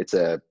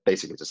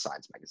 Basically it's a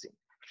science magazine,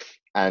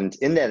 and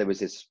in there was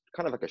this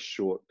kind of like a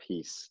short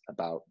piece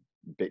about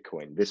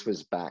Bitcoin. This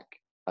was back.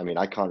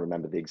 I can't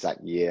remember the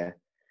exact year.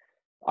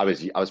 I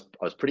was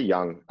pretty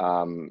young.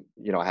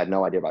 I had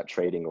no idea about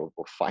trading or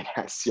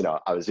finance.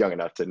 I was young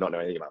enough to not know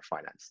anything about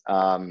finance.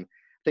 I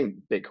think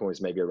Bitcoin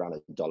was maybe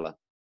around $1.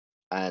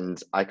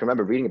 And I can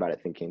remember reading about it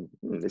thinking,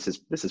 this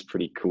is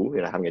pretty cool,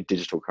 having a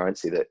digital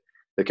currency that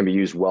can be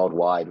used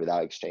worldwide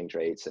without exchange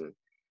rates and,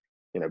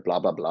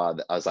 blah, blah, blah.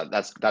 I was like,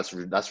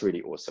 that's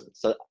really awesome.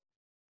 So,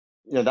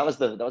 that was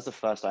the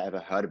first I ever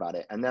heard about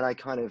it. And then I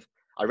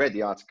read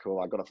the article,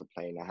 I got off the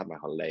plane, I had my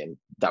holiday, and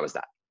that was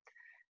that.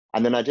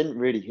 And then I didn't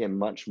really hear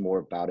much more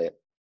about it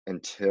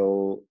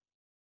until,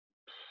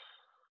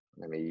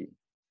 let me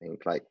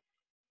think, like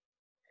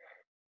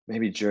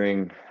maybe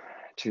during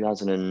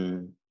 2000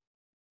 and,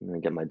 let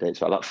me get my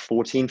dates right, like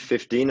 14,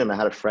 15. And I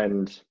had a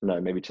friend, no,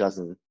 maybe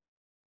 2000,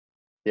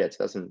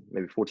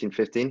 maybe 14,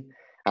 15.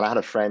 And I had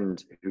a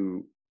friend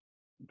who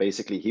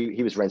basically,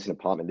 he was renting an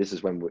apartment. This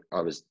is when I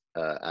was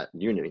at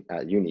uni,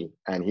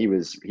 and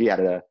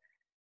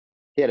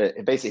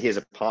basically his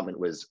apartment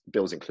was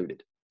bills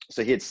included.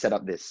 So he had set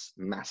up this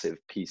massive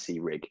PC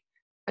rig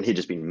and he'd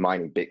just been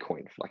mining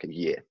Bitcoin for like a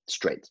year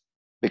straight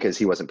because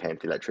he wasn't paying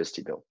for the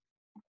electricity bill.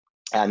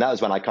 And that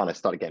was when I kind of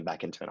started getting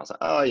back into it. I was like,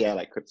 oh yeah,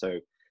 like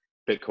crypto,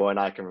 Bitcoin.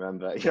 I can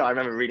remember, I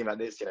remember reading about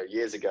this,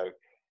 years ago.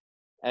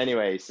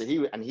 Anyway, so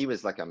he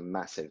was like a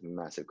massive,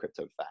 massive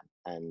crypto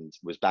fan and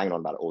was banging on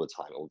about it all the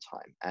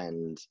time.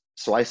 And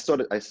so I sort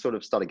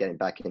of started getting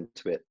back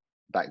into it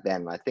back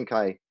then. I think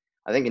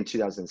in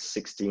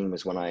 2016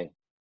 was when I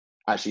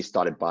actually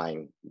started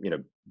buying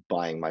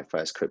my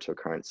first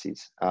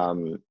cryptocurrencies.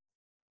 That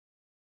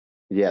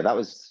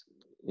was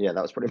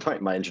probably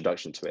my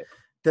introduction to it.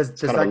 Does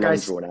that guy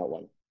drawn out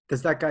one?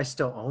 Does that guy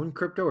still own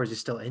crypto, or is he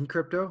still in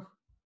crypto?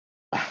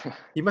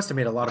 He must have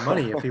made a lot of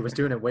money if he was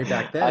doing it way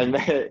back then.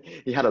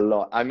 He had a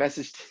lot.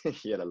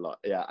 He had a lot.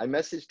 Yeah, I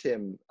messaged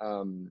him.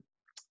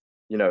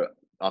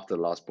 After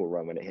the last bull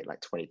run when it hit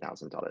like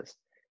 $20,000,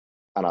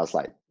 and I was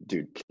like,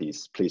 dude,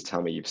 please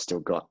tell me you've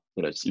still got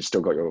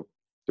your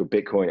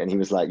Bitcoin. And he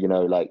was like,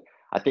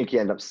 I think he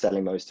ended up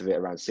selling most of it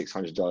around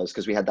 $600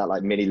 because we had that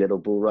like mini little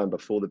bull run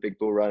before the big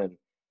bull run, and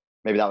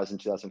maybe that was in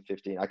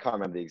 2015. I can't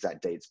remember the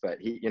exact dates, but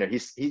he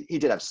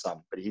did have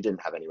some, but he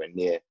didn't have anywhere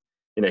near.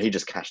 He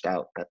just cashed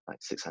out at like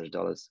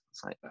 $600. It's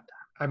like,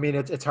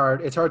 it's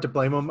hard to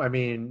blame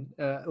him.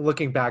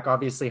 Looking back,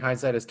 obviously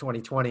hindsight is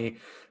 2020,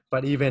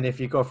 but even if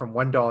you go from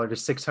 $1 to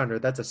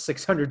 600, that's a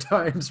 600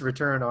 times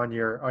return on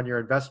your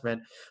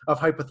investment of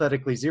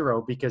hypothetically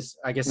zero, because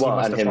I guess it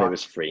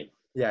was free.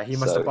 Yeah, he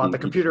must have So bought the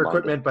he computer just mined it.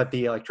 equipment, but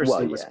the Well,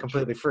 electricity was yeah, true.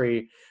 completely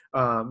free.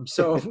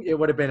 So it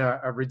would have been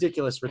a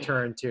ridiculous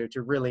return to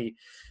really,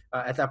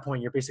 at that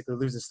point, you're basically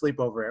losing sleep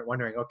over it,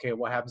 wondering, okay,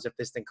 what happens if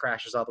this thing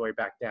crashes all the way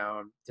back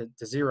down to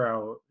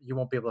zero? You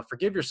won't be able to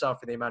forgive yourself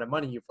for the amount of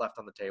money you've left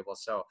on the table.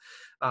 So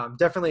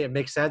definitely it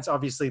makes sense.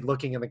 Obviously,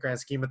 looking in the grand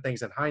scheme of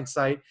things in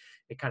hindsight,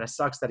 it kind of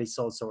sucks that he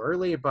sold so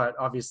early, but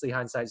obviously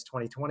hindsight is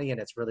 2020,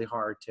 and it's really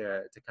hard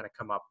to kind of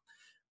come up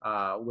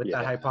with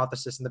that Yeah.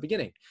 hypothesis in the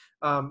beginning.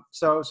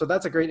 So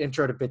that's a great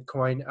intro to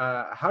Bitcoin.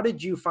 How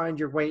did you find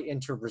your way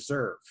into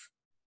Reserve?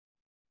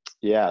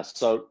 Yeah.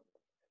 So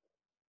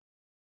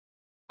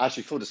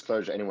actually, full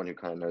disclosure, anyone who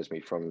kind of knows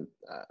me from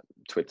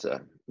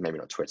Twitter, maybe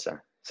not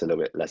Twitter, it's a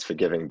little bit less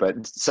forgiving,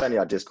 but certainly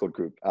our Discord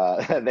group,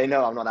 they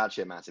know I'm not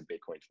actually a massive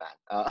Bitcoin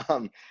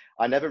fan.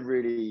 I never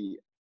really,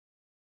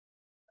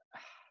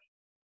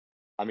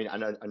 I mean, I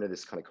know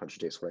this kind of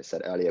contradicts what I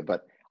said earlier,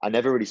 but I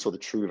never really saw the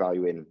true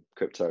value in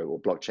crypto or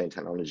blockchain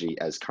technology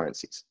as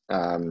currencies.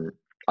 I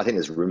think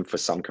there's room for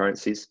some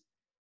currencies,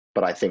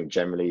 but I think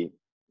generally,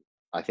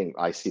 I think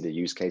I see the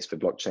use case for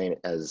blockchain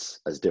as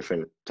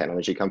different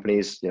technology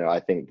companies. You know, I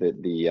think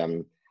that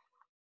the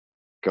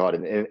God,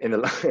 in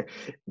the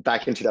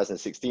back in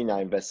 2016,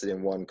 I invested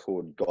in one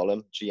called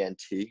Golem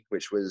GNT,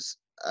 which was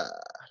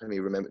let me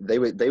remember.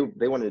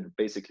 They wanted to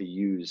basically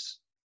use,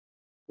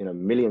 you know,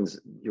 millions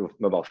your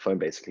mobile phone,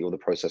 basically all the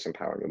processing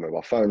power on your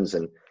mobile phones,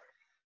 and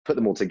put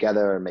them all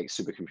together and make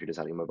supercomputers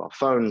out of your mobile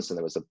phones. And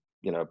there was a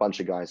bunch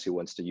of guys who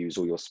wanted to use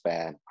all your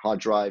spare hard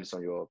drives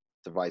on your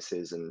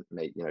devices and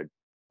make,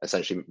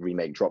 essentially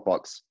remake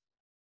Dropbox.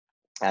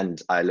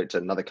 And I looked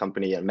at another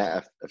company and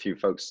met a few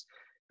folks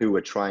who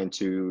were trying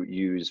to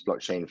use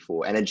blockchain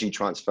for energy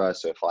transfer.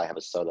 So if I have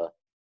a solar,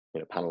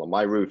 panel on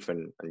my roof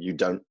and you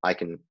don't, I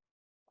can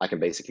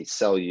basically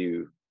sell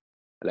you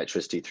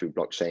electricity through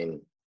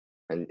blockchain,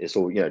 and it's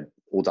all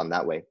done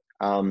that way.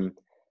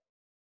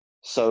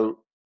 So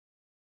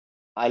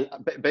I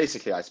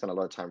basically I spent a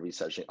lot of time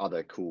researching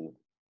other cool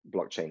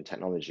blockchain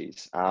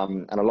technologies,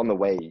 and along the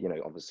way,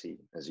 obviously,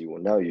 as you all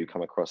know, you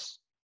come across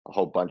a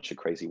whole bunch of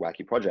crazy,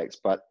 wacky projects.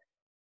 But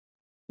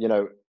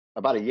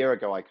about a year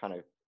ago, I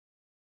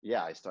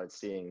started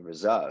seeing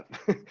Reserve,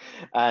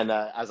 and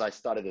as I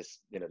started this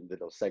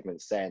little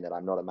segment saying that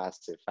I'm not a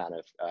massive fan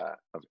of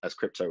as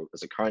crypto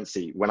as a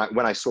currency, when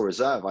I saw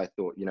Reserve, I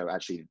thought,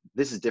 actually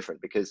this is different,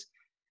 because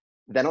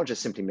they're not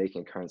just simply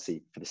making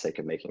currency for the sake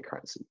of making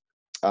currency.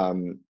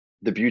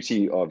 The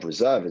beauty of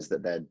Reserve is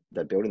that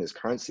they're building this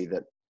currency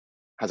that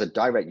has a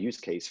direct use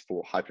case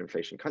for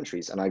hyperinflation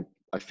countries. And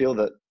I feel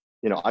that,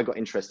 I got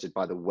interested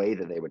by the way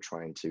that they were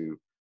trying to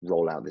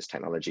roll out this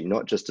technology,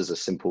 not just as a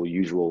simple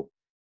usual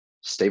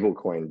stable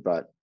coin,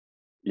 but,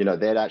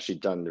 they'd actually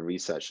done the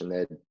research, and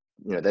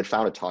they'd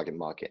found a target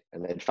market,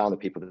 and they'd found the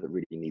people that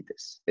really need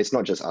this. It's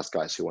not just us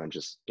guys who want to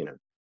just,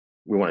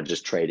 we want to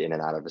just trade in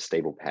and out of a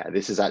stable pair.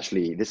 This is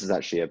actually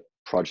a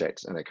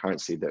project and a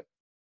currency that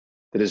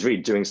is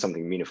really doing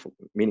something meaningful.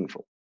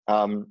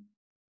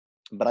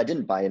 But I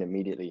didn't buy in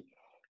immediately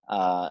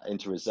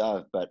into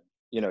Reserve. But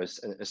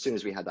as soon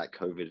as we had that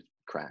COVID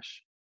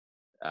crash,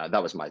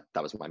 that was my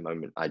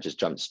moment. I just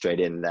jumped straight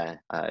in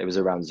there. It was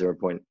around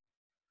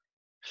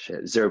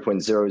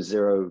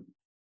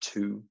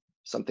 0.002,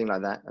 something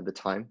like that at the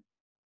time,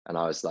 and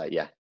I was like,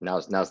 yeah,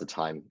 now's the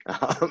time.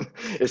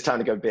 It's time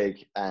to go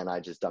big, and I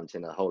just dumped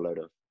in a whole load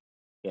of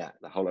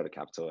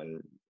capital,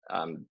 and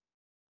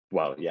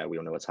well, yeah, we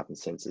all know what's happened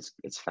since. It's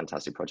a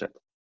fantastic project.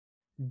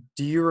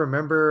 Do you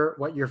remember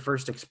what your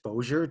first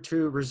exposure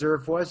to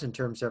Reserve was, in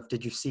terms of,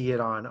 did you see it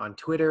on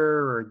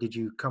Twitter, or did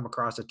you come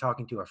across it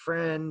talking to a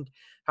friend?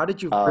 How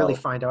did you really Oh,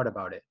 find out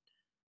about it?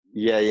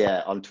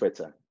 yeah, on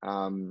Twitter.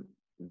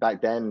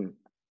 Back then,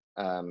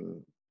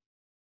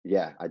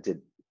 yeah, I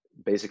did.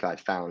 Basically, I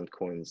found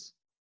coins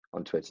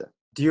on Twitter.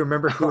 Do you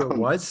remember who it Um,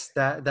 was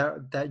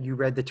that you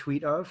read the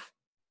tweet of?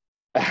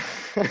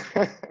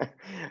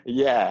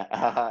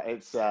 yeah,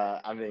 it's.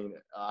 I mean,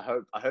 I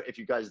hope if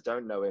you guys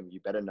don't know him,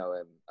 you better know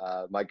him.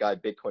 My guy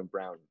Bitcoin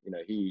Brown.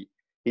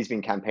 He's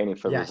been campaigning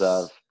for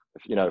Reserve,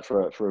 Yes,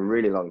 for a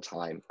really long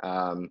time.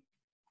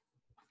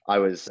 I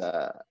was,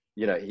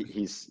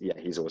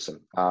 he's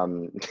awesome.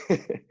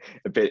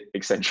 A bit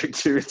eccentric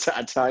too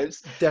at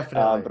times, but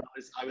definitely.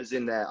 I was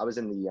in there. I was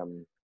in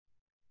the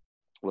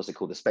what's it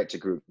called, the Spectre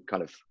group,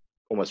 kind of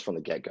almost from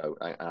the get go.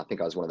 I think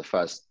I was one of the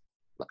first,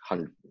 like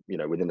 100,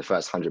 within the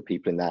first 100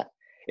 people in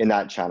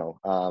that channel,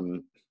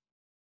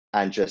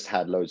 and just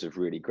had loads of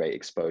really great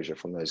exposure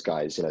from those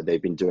guys.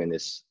 They've been doing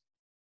this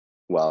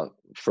well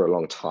for a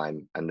long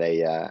time, and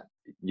they, a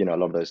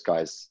lot of those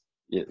guys,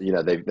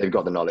 they've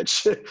got the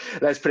knowledge.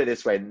 Let's put it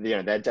this way.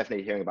 They're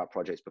definitely hearing about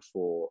projects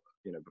before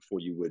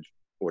you would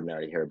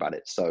ordinarily hear about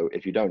it. So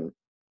if you don't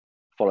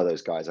follow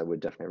those guys, I would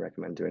definitely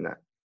recommend doing that.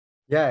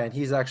 Yeah, and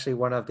he's actually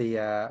one of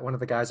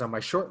the guys on my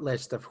short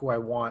list of who I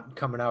want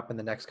coming up in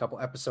the next couple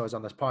episodes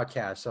on this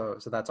podcast.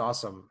 So that's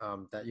awesome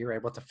that you're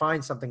able to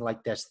find something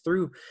like this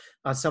through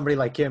somebody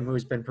like him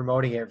who's been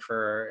promoting it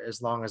for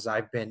as long as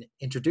I've been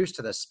introduced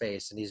to this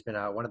space, and he's been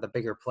one of the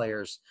bigger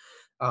players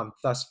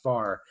thus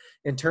far.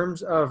 In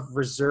terms of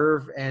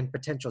reserve and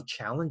potential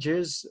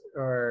challenges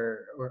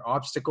or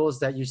obstacles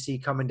that you see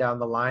coming down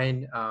the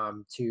line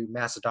to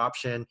mass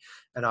adoption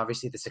and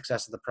obviously the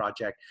success of the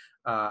project.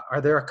 Are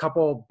there a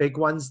couple big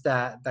ones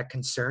that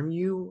concern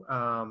you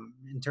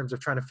in terms of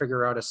trying to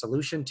figure out a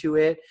solution to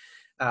it,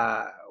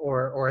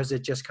 or is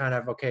it just kind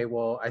of okay?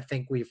 Well, I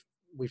think we've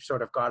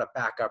sort of got a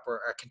backup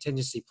or a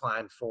contingency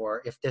plan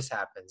for if this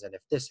happens and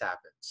if this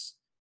happens.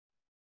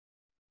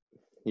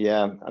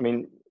 Yeah, I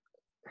mean,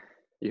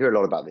 you hear a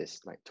lot about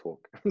this like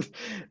talk.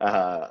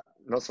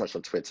 Not so much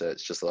on Twitter.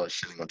 It's just a lot of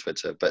shilling on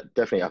Twitter, but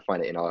definitely I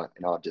find it in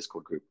our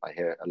Discord group. I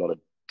hear a lot of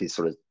these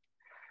sort of,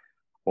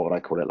 what would I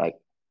call it, like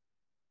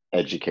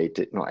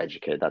not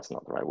educated, that's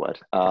not the right word.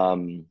 I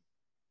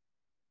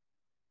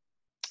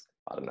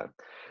don't know,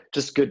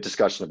 just good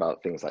discussion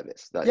about things like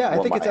this. Yeah, I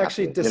What think might it's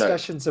actually happen,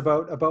 discussions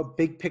about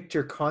big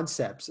picture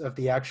concepts of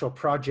the actual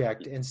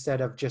project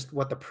instead of just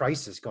what the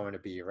price is going to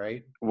be,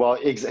 right? Well,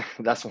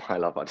 that's why I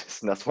love our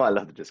that's why I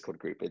love the Discord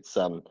group. It's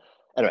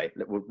anyway,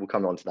 we'll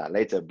come on to that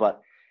later.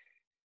 But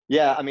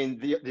yeah, I mean,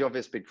 the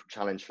obvious big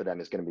challenge for them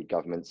is going to be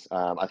governments.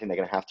 I think they're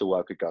going to have to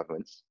work with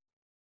governments.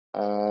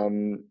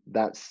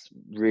 That's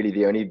really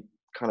the only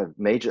kind of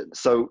major.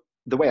 So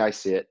the way I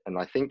see it, and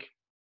I think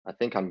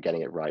I'm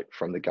getting it right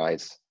from the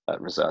guys at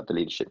Reserve, the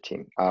leadership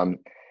team.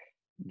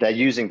 They're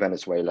using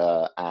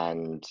Venezuela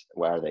and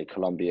where are they?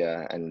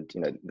 Colombia and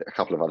a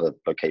couple of other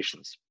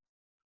locations.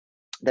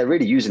 They're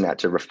really using that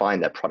to refine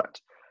their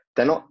product.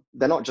 They're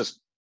not just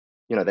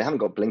they haven't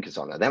got blinkers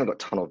on there. They haven't got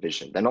tunnel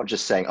vision. They're not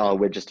just saying, oh,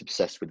 we're just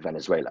obsessed with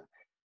Venezuela.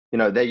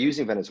 They're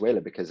using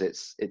Venezuela because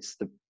it's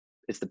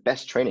the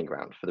best training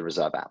ground for the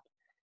Reserve app.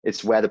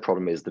 It's where the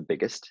problem is the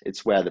biggest.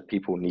 It's where the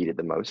people need it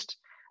the most.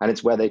 And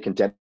it's where they can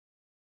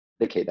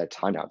dedicate their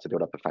time out to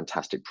build up a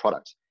fantastic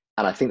product.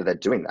 And I think that they're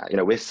doing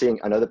that. We're seeing,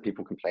 I know that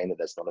people complain that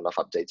there's not enough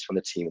updates from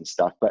the team and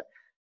stuff, but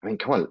I mean,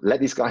 come on, let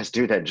these guys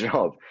do their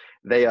job.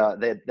 They're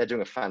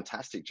doing a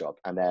fantastic job,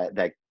 and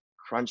they're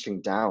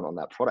crunching down on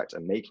that product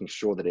and making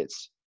sure that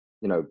it's,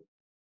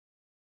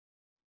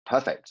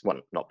 perfect.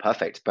 Well, not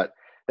perfect, but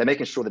they're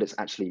making sure that it's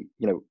actually,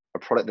 a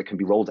product that can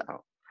be rolled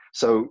out.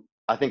 So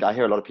I think I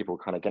hear a lot of people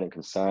kind of getting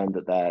concerned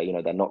that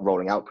they're not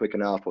rolling out quick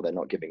enough, or they're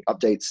not giving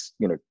updates,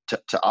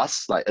 to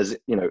us, like, as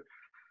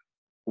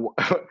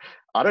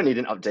I don't need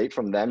an update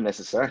from them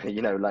necessarily,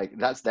 like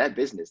that's their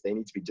business. They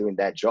need to be doing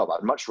their job.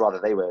 I'd much rather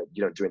they were,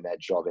 doing their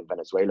job in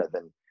Venezuela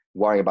than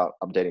worrying about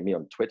updating me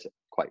on Twitter,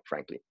 quite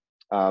frankly.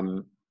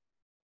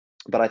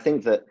 But I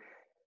think that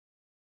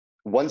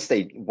once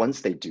they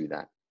do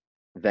that,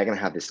 they're going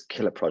to have this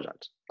killer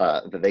project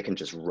that they can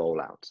just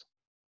roll out.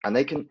 And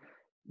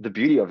the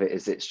beauty of it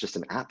is it's just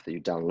an app that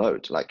you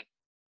download. Like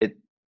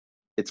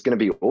it's going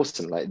to be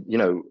awesome. Like,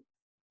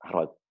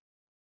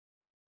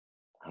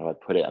 how do I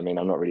put it? I mean,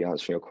 I'm not really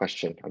answering your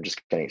question. I'm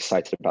just getting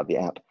excited about the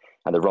app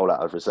and the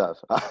rollout of Reserve.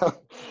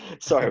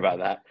 Sorry about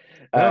that.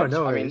 No I mean,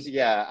 worries.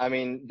 yeah, I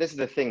mean, this is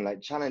the thing,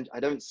 like I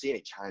don't see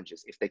any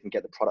challenges if they can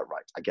get the product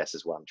right, I guess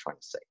is what I'm trying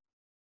to say.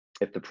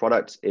 If the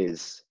product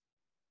is,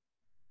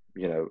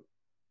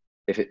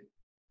 if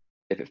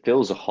it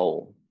fills a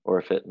hole, or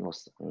if it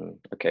was,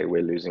 okay,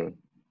 we're losing,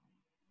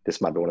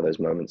 this might be one of those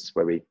moments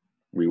where we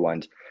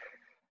rewind.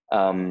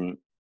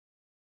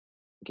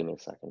 Give me a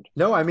second.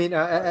 No, I mean,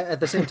 at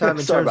the same time,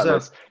 Sorry about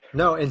this.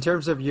 in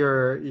terms of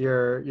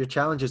your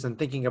challenges and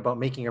thinking about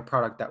making a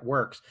product that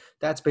works,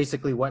 that's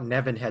basically what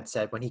Nevin had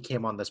said when he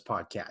came on this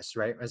podcast,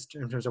 right? As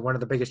in terms of one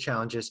of the biggest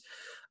challenges,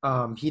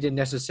 he didn't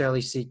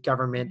necessarily seek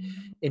government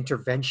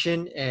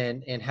intervention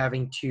and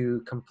having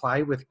to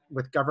comply with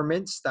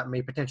governments that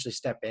may potentially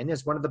step in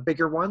as one of the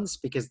bigger ones,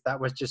 because that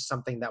was just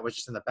something that was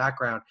just in the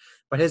background.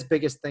 But his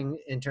biggest thing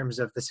in terms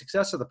of the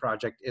success of the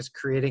project is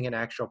creating an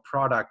actual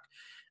product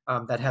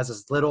that has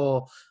as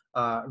little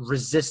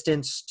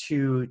resistance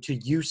to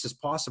use as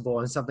possible,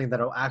 and something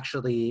that will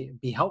actually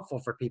be helpful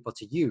for people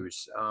to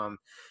use.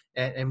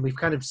 And we've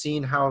kind of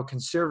seen how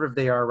conservative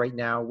they are right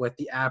now with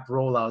the app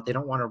rollout. They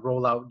don't want to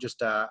roll out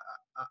just a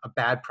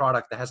bad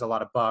product that has a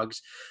lot of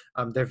bugs.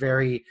 They're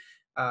very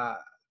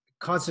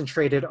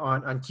concentrated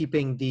on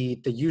keeping the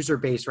user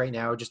base right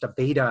now, just a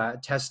beta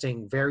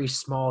testing, very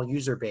small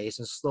user base,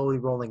 and slowly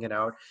rolling it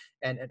out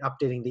and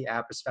updating the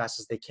app as fast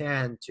as they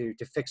can to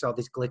fix all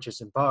these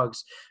glitches and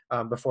bugs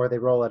before they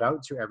roll it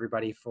out to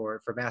everybody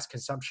for mass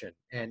consumption.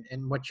 And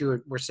what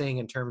you were saying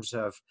in terms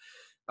of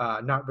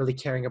not really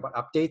caring about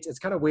updates, it's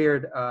kind of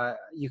weird.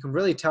 You can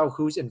really tell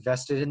who's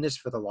invested in this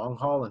for the long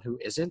haul and who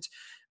isn't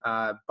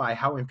by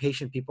how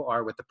impatient people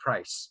are with the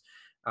price.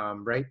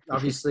 right?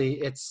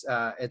 Obviously,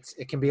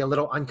 it can be a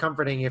little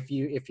uncomforting if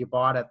you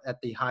bought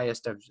at the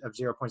highest of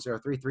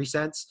 0.033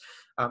 cents,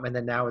 and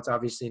then now it's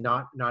obviously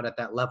not at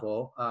that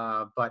level.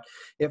 But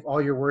if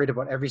all you're worried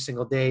about every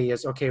single day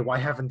is, okay, why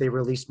haven't they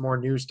released more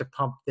news to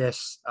pump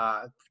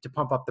to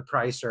pump up the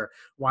price, or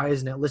why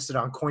isn't it listed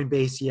on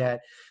Coinbase yet?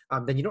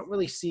 Then you don't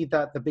really see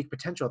the big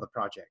potential of the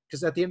project.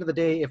 Because at the end of the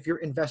day, if you're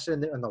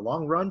invested in the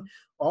long run,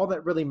 all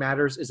that really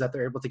matters is that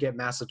they're able to get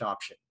mass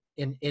adoption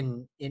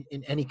in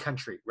any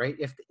country, right?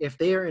 If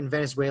they are in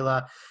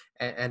Venezuela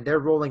and they're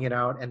rolling it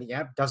out and the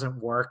app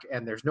doesn't work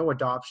and there's no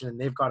adoption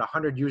and they've got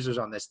 100 users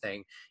on this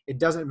thing, it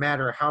doesn't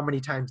matter how many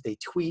times they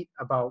tweet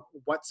about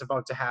what's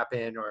about to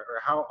happen, or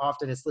how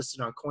often it's listed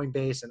on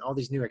Coinbase and all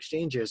these new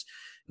exchanges.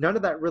 None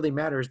of that really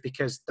matters,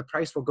 because the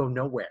price will go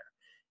nowhere.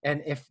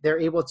 And if they're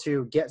able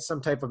to get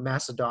some type of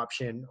mass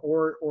adoption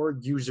or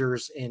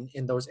users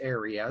in those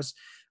areas,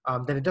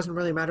 then it doesn't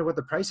really matter what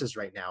the price is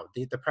right now.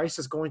 The price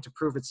is going to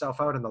prove itself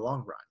out in the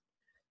long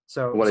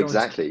run. Well,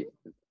 exactly.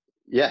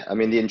 Yeah, I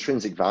mean, the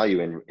intrinsic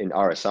value in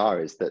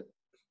RSR is that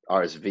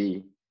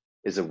RSV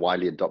is a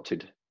widely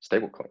adopted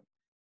stablecoin.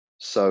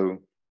 So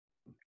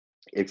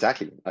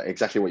exactly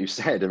what you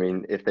said. I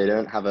mean, if they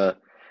don't have and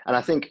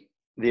I think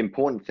the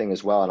important thing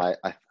as well, and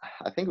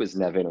I think it was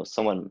Nevin or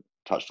someone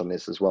touched on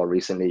this as well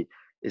recently,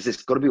 is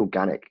this got to be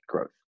organic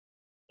growth.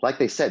 Like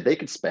they said, they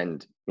could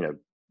spend, $1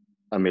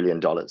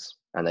 million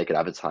and they could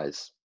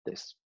advertise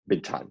this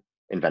big time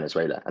in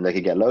Venezuela, and they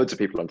could get loads of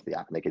people onto the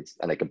app,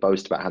 and they could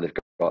boast about how they've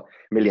got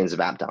millions of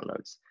app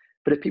downloads.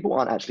 But if people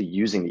aren't actually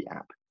using the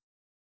app,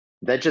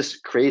 they're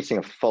just creating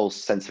a false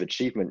sense of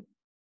achievement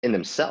in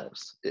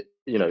themselves.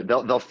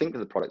 They'll think that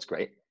the product's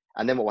great,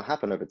 and then what will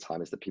happen over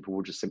time is that people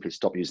will just simply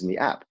stop using the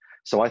app.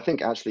 So I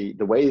think actually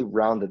the way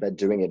around that they're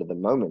doing it at the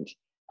moment,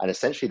 and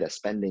essentially they're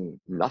spending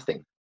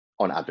nothing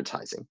on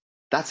advertising,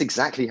 that's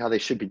exactly how they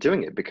should be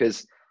doing it.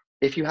 Because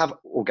if you have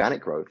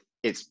organic growth,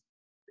 it's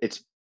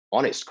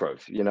honest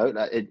growth.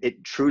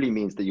 It truly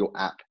means that your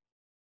app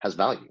has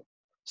value.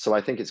 So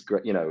I think it's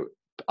great.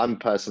 I'm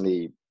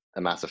personally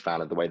a massive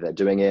fan of the way they're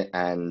doing it,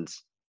 and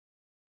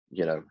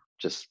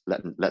just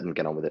let them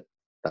get on with it.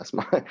 That's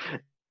my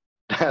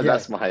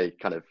that's my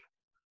kind of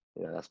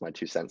that's my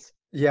 2 cents.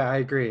 Yeah, I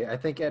agree. I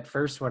think at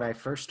first, when I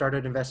first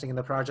started investing in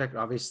the project,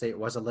 obviously it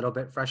was a little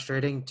bit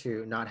frustrating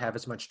to not have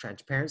as much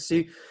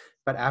transparency.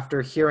 But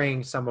after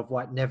hearing some of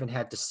what Nevin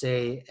had to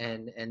say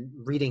and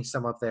reading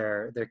some of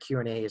their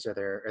Q&As or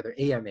their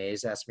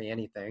AMAs, Ask Me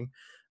Anything,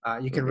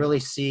 you can really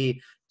see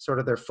sort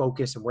of their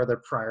focus and where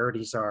their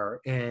priorities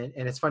are. And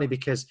it's funny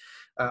because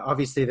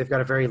obviously they've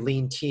got a very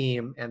lean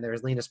team and they're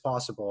as lean as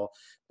possible,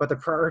 but the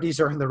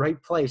priorities are in the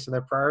right place, and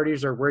their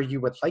priorities are where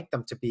you would like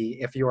them to be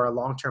if you are a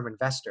long-term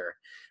investor.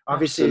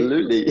 Obviously,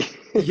 absolutely.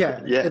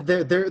 yeah.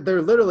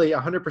 They're literally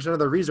 100% of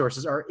the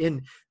resources are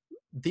in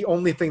the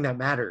only thing that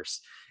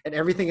matters, and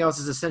everything else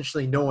is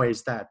essentially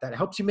noise that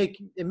helps you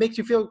makes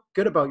you feel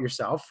good about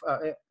yourself.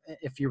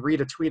 If you read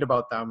a tweet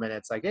about them and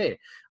it's like, hey,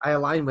 I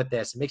align with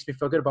this, it makes me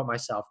feel good about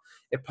myself,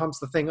 it pumps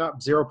the thing up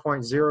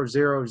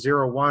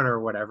 0.0001 or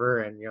whatever,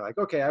 and you're like,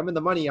 okay, I'm in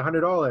the money,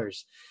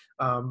 $100.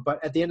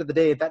 But at the end of the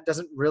day, that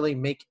doesn't really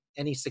make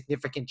any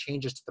significant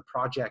changes to the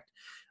project,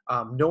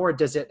 nor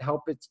does it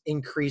help it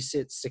increase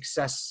its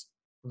success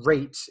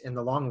rate in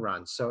the long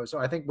run. So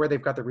I think where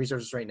they've got the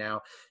resources right now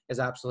is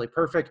absolutely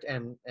perfect,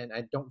 and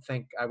I don't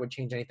think I would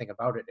change anything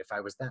about it if I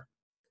was them.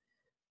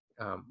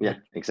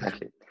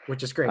 Exactly.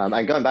 Which is great.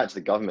 And going back to the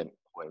government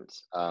point,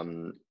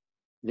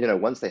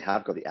 once they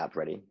have got the app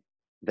ready,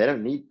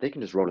 they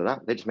can just roll it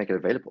out. They just make it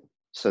available.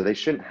 So they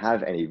shouldn't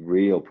have any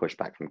real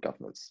pushback from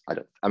governments.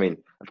 I mean,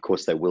 of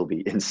course there will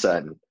be in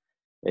certain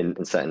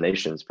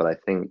nations, but I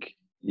think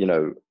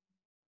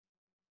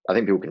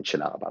people can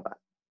chill out about that,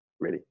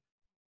 really.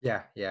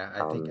 Yeah.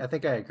 I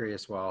think I agree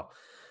as well.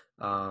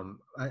 I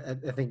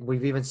think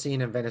we've even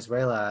seen in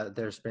Venezuela,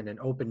 there's been an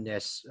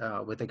openness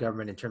with the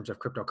government in terms of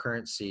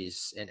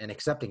cryptocurrencies and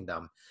accepting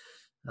them.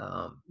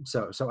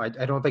 So I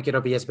don't think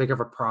it'll be as big of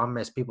a problem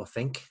as people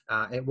think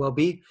it will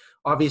be.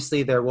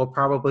 Obviously, there will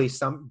probably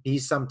be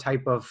some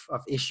type of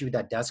issue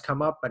that does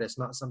come up, but it's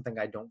not something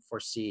I don't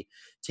foresee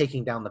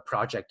taking down the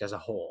project as a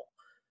whole.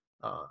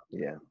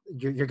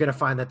 You're going to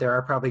find that there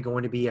are probably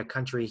going to be a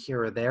country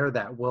here or there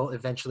that will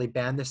eventually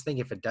ban this thing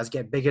if it does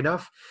get big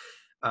enough.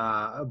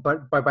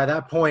 But by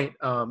that point,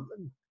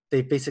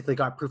 they basically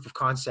got proof of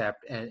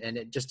concept, and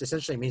it just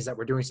essentially means that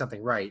we're doing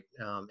something right,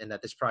 and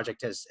that this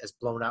project has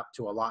blown up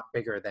to a lot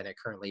bigger than it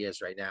currently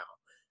is right now,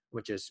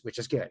 which is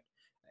good.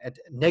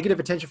 Negative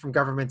attention from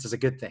governments is a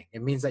good thing.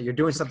 It means that you're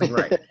doing something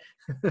right.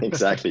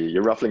 Exactly.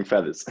 You're ruffling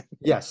feathers.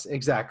 Yes,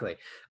 exactly.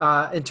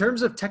 In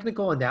terms of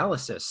technical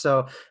analysis,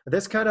 so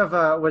this kind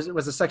of was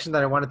a section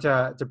that I wanted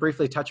to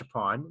briefly touch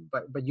upon,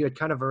 but you had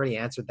kind of already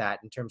answered that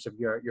in terms of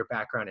your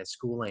background in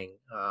schooling,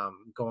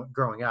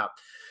 growing up.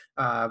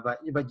 But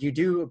you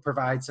do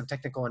provide some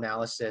technical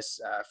analysis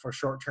for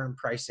short-term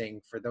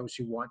pricing for those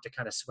who want to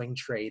kind of swing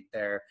trade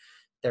their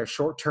they're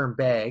short-term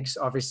bags.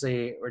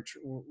 Obviously,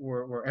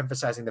 we're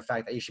emphasizing the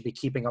fact that you should be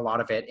keeping a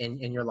lot of it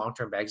in your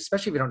long-term bags,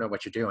 especially if you don't know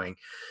what you're doing.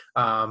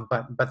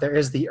 But there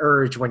is the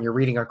urge when you're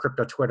reading on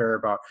crypto Twitter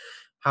about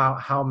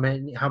how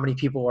many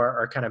people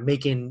are kind of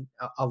making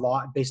a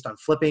lot based on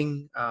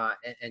flipping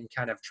and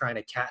kind of trying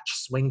to catch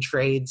swing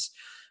trades.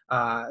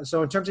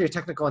 So in terms of your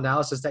technical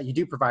analysis that you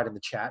do provide in the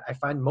chat, I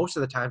find most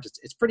of the times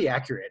it's pretty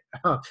accurate.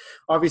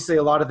 Obviously,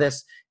 a lot of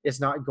this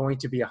is not going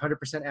to be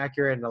 100%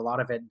 accurate, and a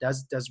lot of it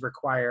does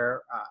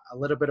require a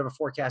little bit of a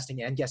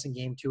forecasting and guessing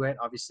game to it.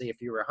 Obviously,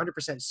 if you were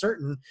 100%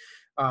 certain,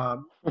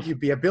 you'd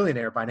be a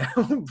billionaire by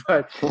now.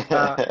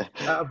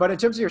 But in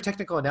terms of your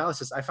technical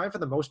analysis, I find for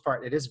the most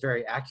part it is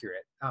very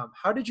accurate.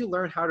 How did you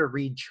learn how to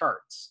read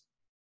charts?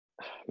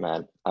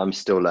 Man, I'm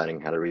still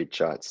learning how to read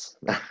charts.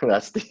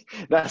 That's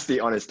the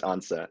honest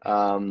answer.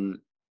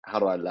 How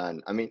do I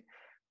learn? I mean,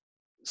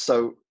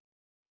 so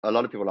a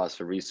lot of people ask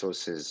for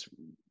resources.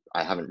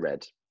 I haven't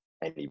read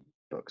any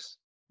books.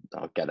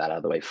 I'll get that out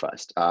of the way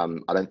first. I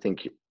don't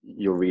think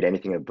you'll read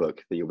anything in a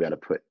book that you'll be able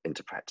to put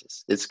into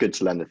practice. It's good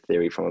to learn the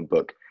theory from a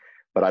book,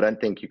 but I don't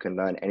think you can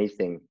learn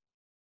anything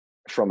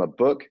from a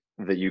book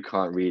that you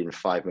can't read in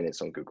 5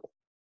 minutes on Google.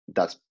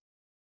 That's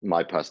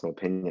my personal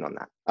opinion on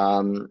that.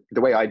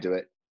 The way I do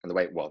it, and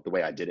the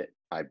way I did it,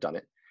 I've done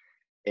it,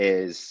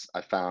 is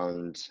I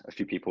found a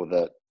few people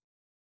that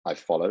I've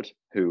followed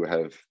who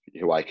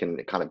I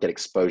can kind of get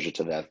exposure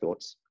to their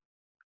thoughts.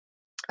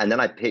 And then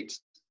I picked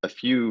a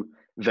few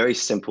very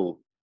simple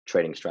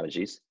trading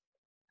strategies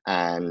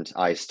and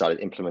I started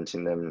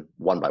implementing them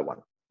one by one.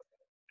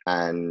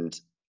 And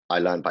I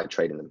learned by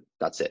trading them.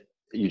 That's it.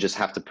 You just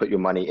have to put your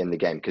money in the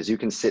game, because you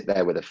can sit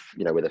there with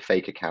a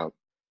fake account,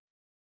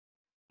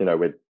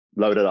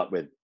 loaded up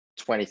with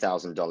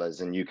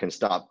 $20,000, and you can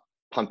start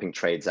pumping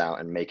trades out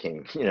and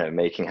making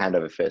hand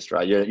over fist,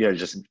 right? You're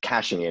just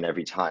cashing in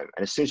every time.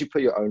 And as soon as you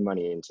put your own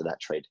money into that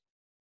trade,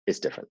 it's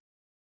different.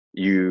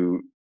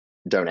 You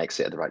don't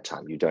exit at the right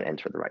time. You don't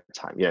enter at the right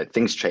time.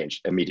 Things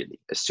change immediately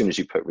as soon as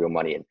you put real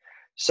money in.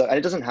 So, and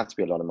it doesn't have to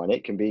be a lot of money.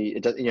 It can be,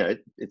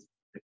 it's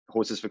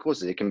horses for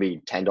courses. It can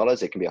be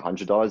 $10. It can be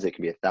 $100. It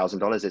can be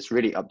 $1,000. It's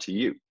really up to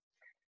you.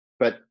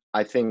 But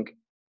I think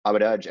I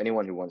would urge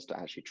anyone who wants to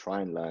actually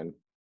try and learn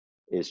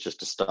is just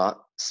to start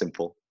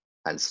simple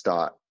and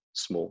start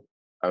small.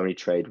 Only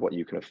trade what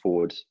you can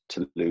afford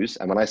to lose.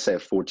 And when I say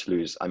afford to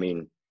lose, I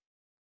mean,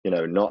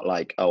 not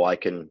like, oh, I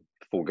can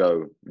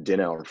forego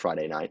dinner on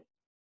Friday night.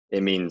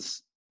 It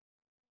means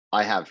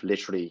I have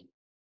literally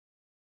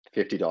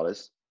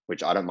 $50,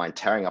 which I don't mind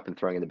tearing up and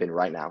throwing in the bin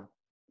right now.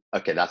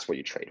 Okay, that's what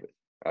you trade with.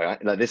 All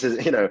right. Now, this is,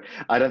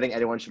 I don't think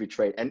anyone should be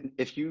trading. And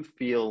if you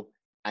feel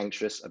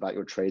anxious about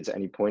your trades at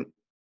any point,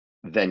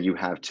 then you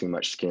have too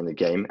much skin in the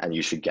game and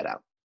you should get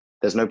out.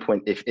 There's no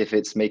point. If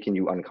it's making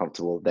you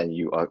uncomfortable, then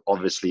you are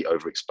obviously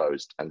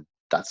overexposed, and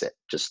that's it.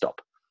 Just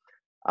stop.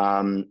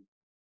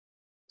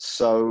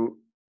 So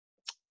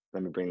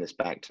let me bring this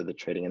back to the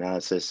trading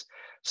analysis.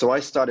 So I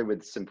started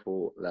with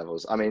simple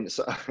levels. I mean,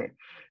 so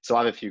I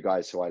have a few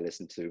guys who I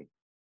listen to,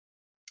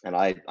 and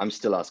I'm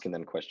still asking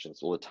them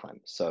questions all the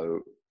time. So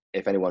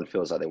if anyone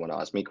feels like they want to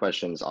ask me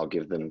questions, I'll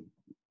give them,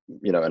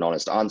 an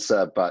honest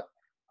answer, but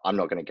I'm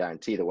not going to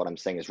guarantee that what I'm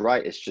saying is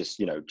right. It's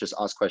just, just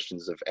ask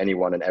questions of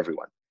anyone and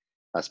everyone.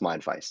 That's my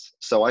advice.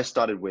 So I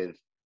started with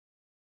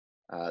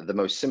the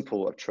most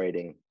simple of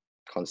trading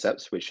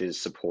concepts, which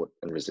is support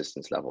and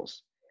resistance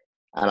levels.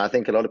 And I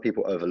think a lot of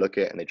people overlook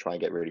it and they try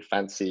and get really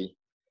fancy.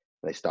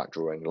 They start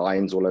drawing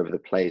lines all over the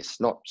place,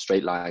 not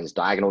straight lines,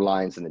 diagonal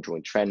lines, and they're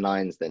drawing trend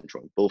lines, then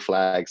drawing bull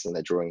flags, and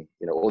they're drawing,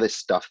 all this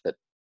stuff that,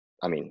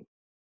 I mean,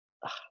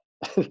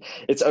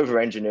 it's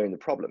over-engineering the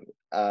problem.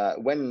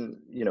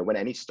 When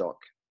any stock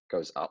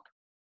goes up,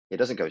 it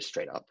doesn't go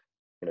straight up.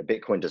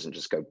 Bitcoin doesn't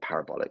just go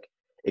parabolic.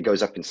 It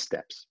goes up in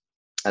steps.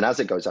 And as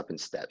it goes up in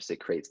steps, it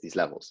creates these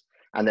levels.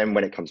 And then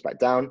when it comes back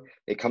down,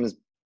 it comes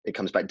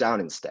back down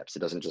in steps. It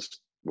doesn't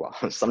just,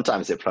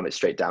 sometimes it plummets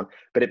straight down,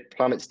 but it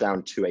plummets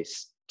down to a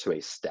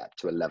step,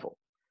 to a level.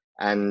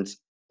 And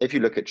if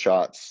you look at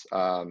charts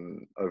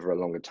over a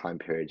longer time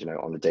period,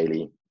 on the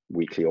daily,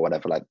 weekly, or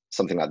whatever, like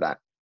something like that,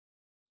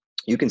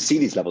 you can see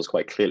these levels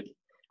quite clearly.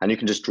 And you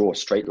can just draw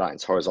straight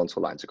lines,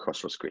 horizontal lines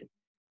across your screen.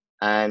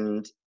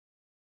 And,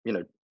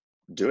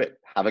 do it,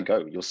 have a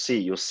go. You'll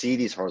see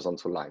these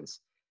horizontal lines.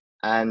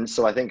 And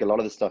so I think a lot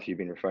of the stuff you've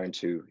been referring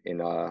to in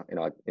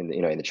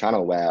the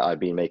channel, where I've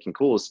been making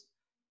calls,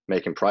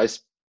 making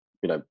price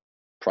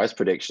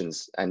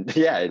predictions, and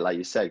yeah, like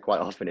you said,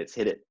 quite often it's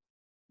hit it,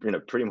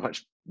 pretty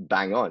much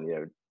bang on,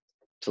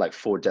 to like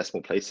 4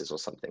 decimal places or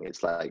something.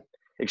 It's like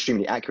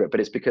extremely accurate, but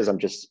it's because I'm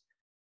just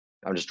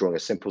drawing a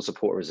simple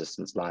support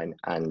resistance line,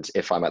 and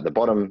if I'm at the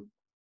bottom,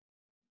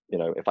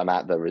 if I'm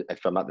at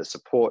the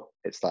support,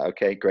 it's like,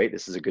 okay, great,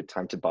 this is a good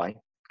time to buy,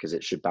 because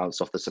it should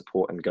bounce off the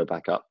support and go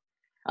back up.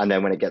 And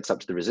then when it gets up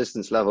to the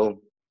resistance level,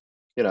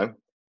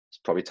 it's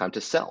probably time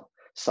to sell.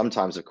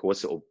 Sometimes, of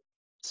course, it'll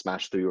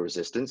smash through your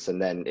resistance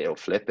and then it'll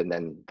flip, and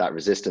then that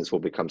resistance will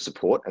become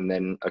support. And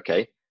then,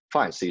 okay,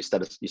 fine. So you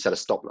set a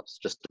stop loss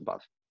just above.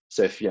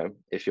 So if you're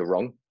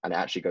wrong and it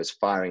actually goes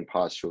firing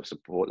past your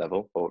support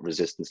level or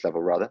resistance level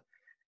rather,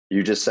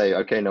 you just say,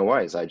 okay, no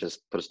worries. I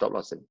just put a stop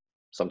loss in.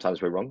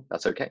 Sometimes we're wrong.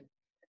 That's okay.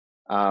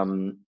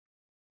 So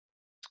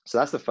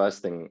that's the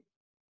first thing.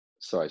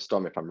 Sorry,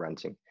 stop me if I'm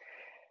ranting.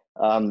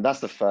 That's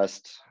the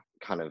first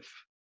kind of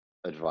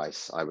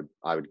advice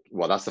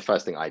well, that's the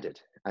first thing I did.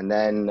 And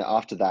then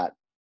after that,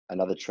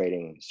 another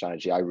trading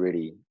strategy I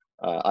really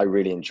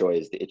enjoy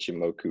is the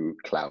Ichimoku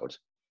cloud.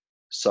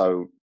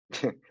 So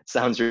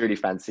sounds really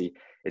fancy.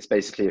 It's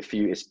basically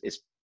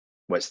it's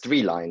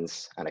 3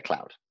 lines and a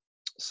cloud.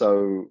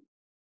 So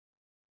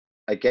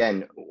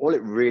again, all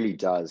it really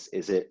does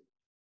is it's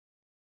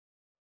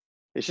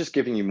just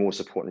giving you more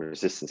support and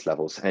resistance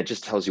levels, and it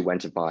just tells you when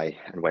to buy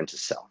and when to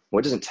sell. Well,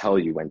 it doesn't tell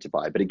you when to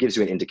buy, but it gives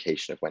you an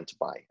indication of when to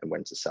buy and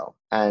when to sell.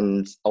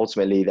 And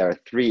ultimately, there are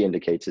 3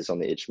 indicators on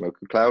the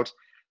Ichimoku cloud.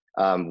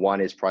 One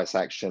is price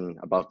action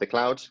above the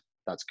cloud.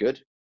 That's good.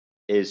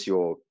 Is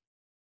your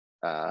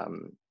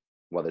actually,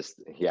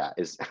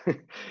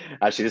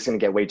 this is going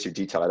to get way too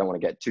detailed. I don't want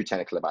to get too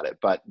technical about it,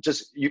 but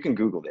just, you can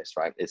Google this,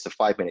 right? It's a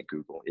 5-minute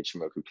Google,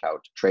 Ichimoku cloud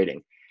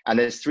trading. And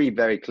there's 3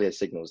 very clear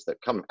signals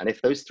that come. And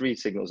if those 3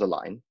 signals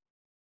align,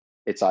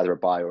 it's either a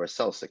buy or a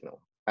sell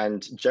signal.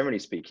 And generally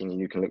speaking, and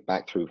you can look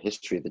back through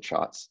history of the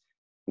charts,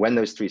 when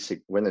those three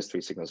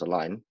signals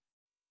align,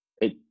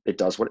 it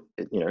does what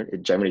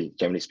it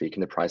generally speaking,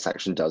 the price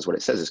action does what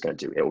it says it's going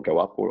to do. It will go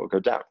up or it will go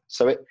down.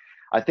 So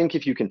I think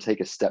if you can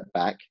take a step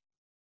back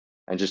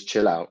and just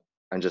chill out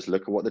and just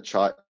look at what the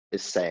chart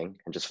is saying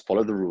and just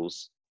follow the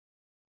rules,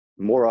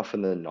 more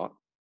often than not,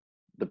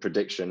 the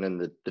prediction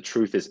and the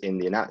truth is in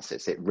the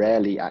analysis. It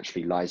rarely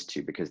actually lies to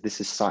you, because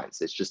this is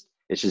science. It's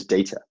just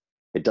data.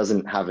 It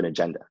doesn't have an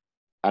agenda.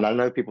 And I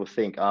know people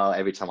think, oh,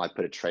 every time I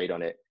put a trade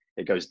on it,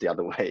 it goes the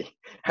other way.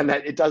 And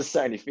that it does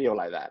certainly feel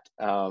like that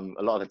a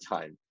lot of the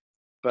time.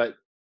 But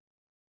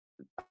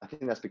I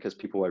think that's because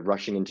people are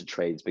rushing into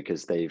trades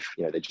because they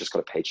just got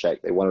a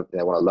paycheck. They want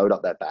to load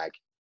up their bag.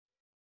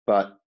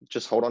 But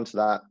just hold on to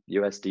that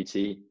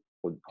USDT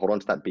or hold on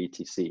to that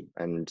BTC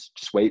and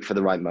just wait for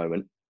the right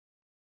moment.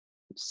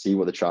 See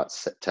what the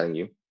chart's telling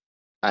you,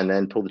 and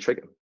then pull the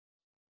trigger.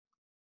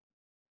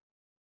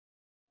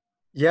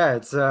 Yeah,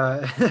 it's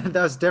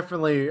that's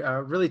definitely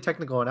really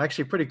technical and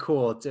actually pretty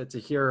cool to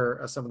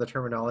hear some of the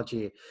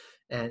terminology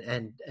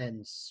and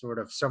sort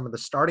of some of the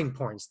starting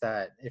points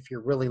that if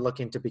you're really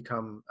looking to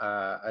become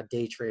a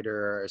day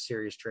trader or a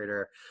serious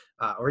trader,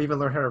 or even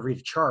learn how to read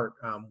a chart,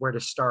 where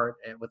to start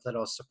and with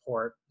little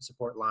support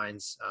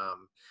lines.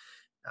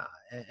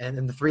 And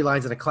then the 3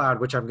 lines in a cloud,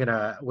 which I'm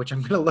gonna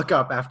look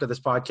up after this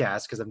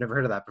podcast because I've never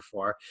heard of that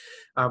before.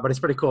 But it's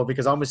pretty cool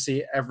because almost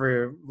see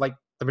like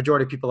the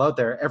majority of people out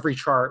there, every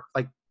chart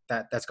like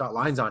that's got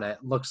lines on it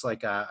looks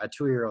like a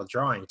 2-year-old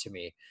drawing to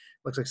me.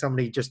 Looks like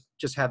somebody just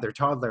had their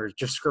toddler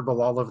just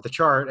scribble all over the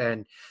chart,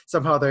 and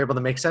somehow they're able to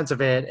make sense of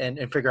it and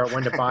figure out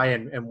when to buy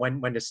and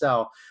when to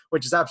sell,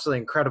 which is absolutely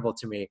incredible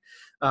to me.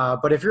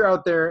 But if you're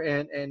out there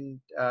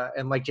and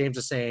like James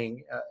is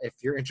saying, if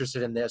you're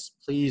interested in this,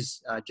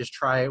 please just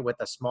try it with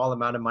a small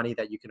amount of money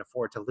that you can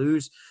afford to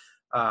lose.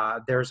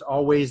 There's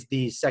always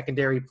the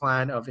secondary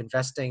plan of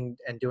investing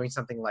and doing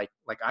something like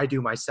I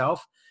do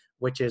myself,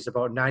 which is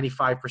about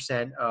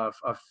 95% of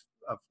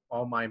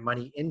all my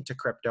money into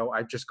crypto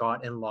I've just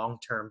got in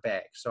long-term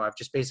bags. So I've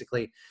just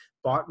basically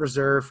bought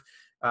reserve.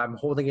 I'm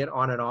holding it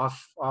on an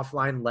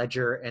offline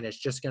ledger, and it's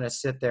just going to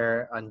sit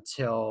there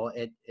until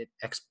it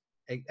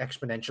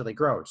exponentially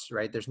grows,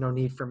 right? There's no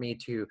need for me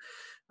to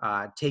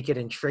take it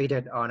and trade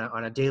it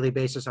on a daily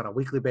basis, on a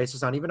weekly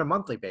basis, on even a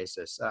monthly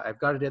basis. I've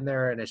got it in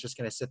there, and it's just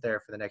going to sit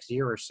there for the next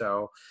year or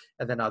so.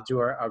 And then I'll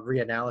do a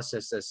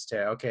reanalysis as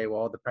to, okay,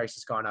 well, the price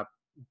has gone up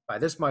by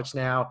this much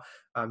now.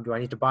 Do I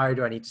need to buy or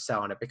do I need to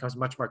sell? And it becomes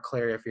much more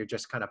clear if you're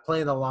just kind of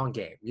playing the long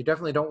game. You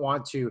definitely don't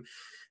want to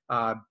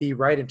be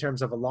right in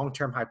terms of a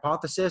long-term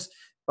hypothesis,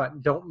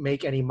 but don't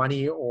make any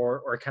money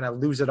or kind of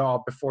lose it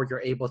all before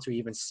you're able to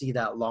even see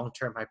that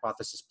long-term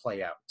hypothesis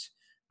play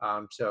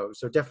out. So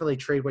definitely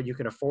trade what you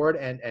can afford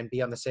and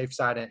be on the safe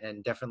side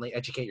and definitely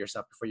educate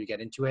yourself before you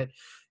get into it.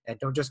 And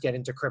don't just get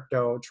into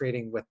crypto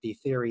trading with the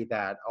theory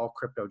that all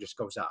crypto just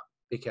goes up,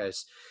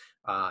 because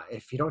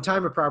if you don't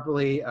time it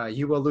properly,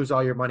 you will lose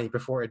all your money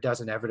before it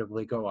does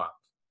inevitably go up.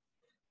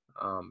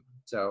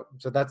 So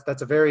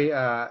that's a very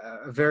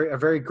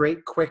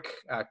great quick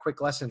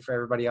lesson for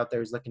everybody out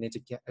there who's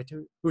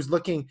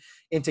looking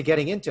into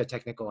getting into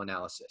technical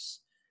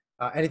analysis.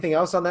 Anything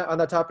else on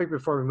that topic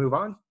before we move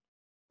on?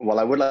 Well,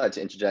 I would like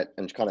to interject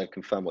and kind of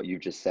confirm what you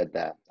just said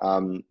there.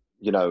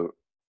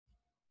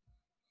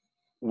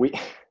 We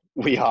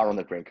are on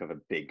the brink of a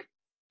big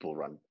bull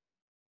run.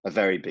 A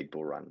very big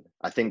bull run.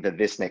 I think that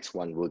this next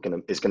one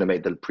is gonna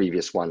make the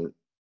previous one,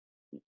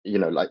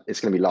 it's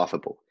gonna be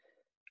laughable.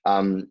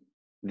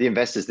 The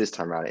investors this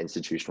time around are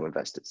institutional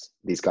investors.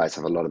 These guys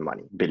have a lot of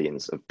money,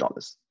 billions of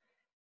dollars.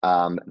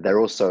 They're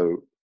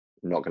also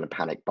not going to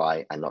panic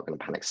buy and not going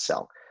to panic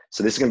sell.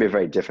 So this is going to be a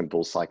very different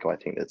bull cycle, I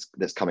think,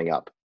 that's coming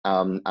up.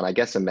 And I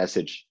guess a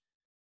message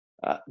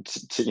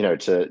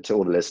to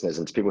all the listeners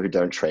and to people who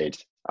don't trade.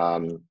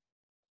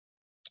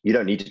 you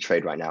don't need to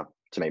trade right now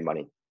to make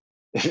money.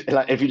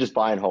 Like if you just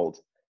buy and hold,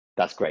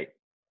 that's great.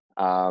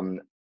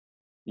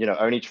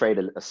 Only trade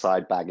a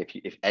side bag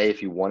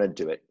if you want to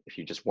do it, if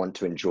you just want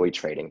to enjoy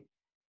trading.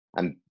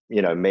 And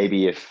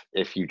maybe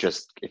if you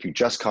just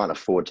can't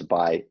afford to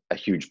buy a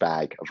huge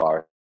bag of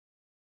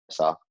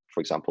RSR, for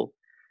example,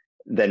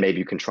 then maybe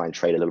you can try and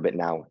trade a little bit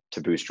now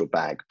to boost your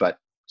bag. But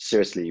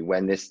seriously,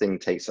 when this thing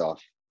takes off,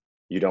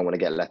 you don't want to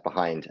get left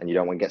behind, and you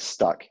don't want to get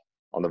stuck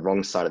on the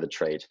wrong side of the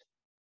trade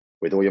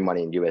with all your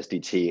money in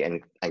USDT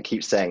and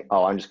keep saying,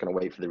 oh, I'm just going to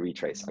wait for the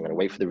retrace. I'm going to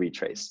wait for the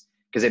retrace,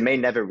 because it may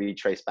never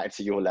retrace back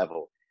to your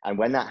level. And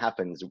when that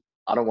happens,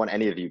 I don't want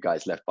any of you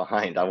guys left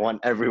behind. I want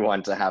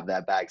everyone to have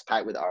their bags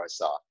packed with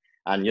RSR.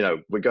 And,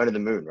 we're going to the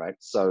moon, right?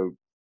 So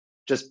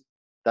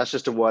that's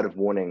just a word of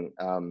warning.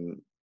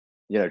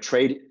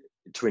 Trade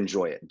to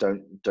enjoy it.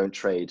 Don't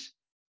trade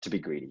to be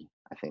greedy,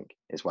 I think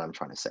is what I'm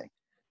trying to say.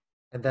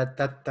 And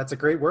that's a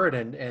great word,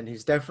 and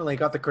he's definitely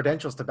got the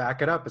credentials to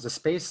back it up as a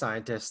space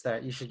scientist.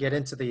 That you should get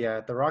into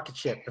the rocket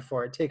ship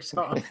before it takes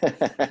off.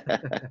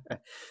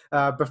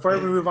 Before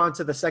we move on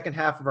to the second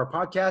half of our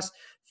podcast,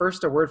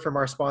 first a word from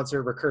our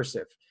sponsor,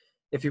 Recursive.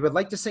 If you would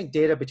like to sync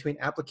data between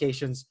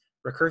applications,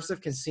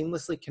 Recursive can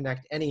seamlessly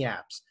connect any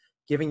apps,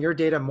 giving your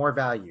data more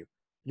value.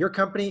 Your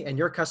company and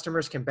your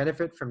customers can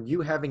benefit from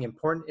you having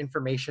important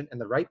information in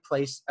the right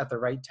place at the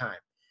right time.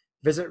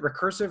 Visit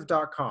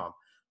recursive.com.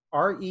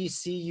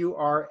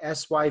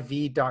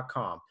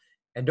 recursyv.com.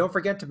 And don't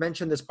forget to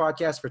mention this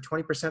podcast for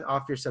 20%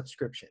 off your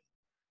subscription.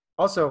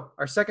 Also,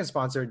 our second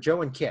sponsor,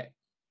 Joe and Kit.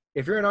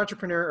 If you're an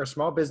entrepreneur or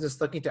small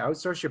business looking to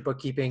outsource your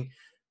bookkeeping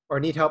or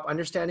need help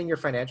understanding your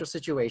financial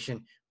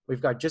situation,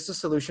 we've got just a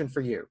solution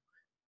for you.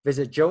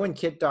 Visit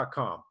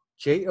joeandkit.com,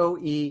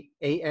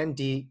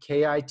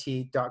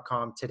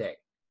 joeandkit.com today.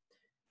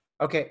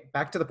 Okay,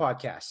 back to the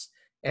podcast.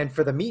 And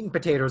for the meat and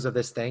potatoes of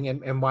this thing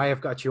and why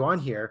I've got you on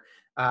here,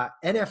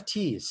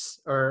 NFTs,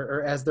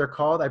 or as they're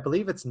called, I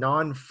believe it's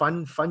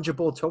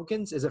non-fungible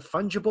tokens. Is it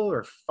fungible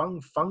or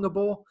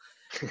fungible?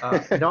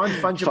 Non-fungible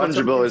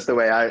fungible tokens? Is the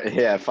way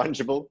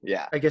fungible.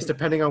 Yeah. I guess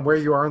depending on where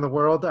you are in the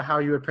world, how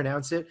you would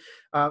pronounce it.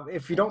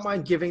 If you don't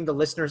mind giving the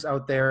listeners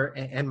out there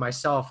and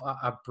myself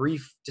a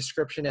brief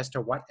description as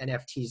to what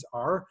NFTs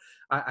are.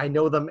 I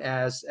know them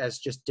as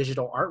just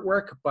digital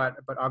artwork, but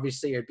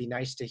obviously it'd be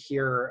nice to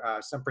hear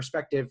some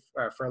perspective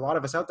for a lot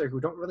of us out there who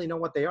don't really know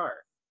what they are.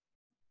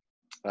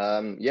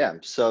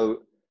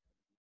 So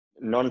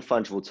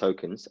non-fungible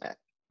tokens,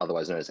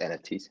 otherwise known as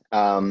NFTs.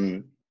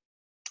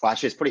 Well,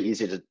 actually, it's pretty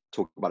easy to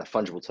talk about a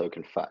fungible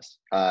token first,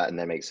 and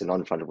then makes a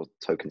non-fungible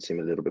token seem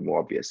a little bit more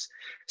obvious.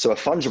 So a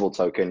fungible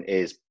token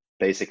is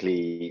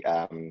basically,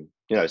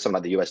 something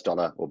like the US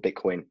dollar or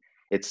Bitcoin.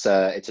 It's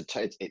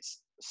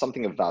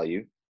something of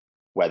value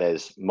where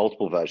there's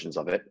multiple versions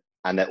of it,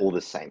 and they're all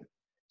the same.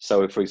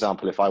 So, for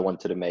example, if I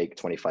wanted to make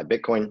 25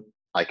 Bitcoin,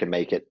 I can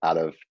make it out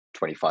of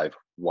 25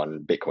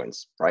 1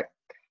 Bitcoins, right?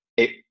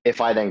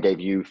 If I then gave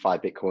you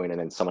 5 Bitcoin and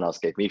then someone else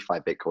gave me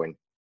 5 Bitcoin,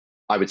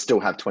 I would still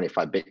have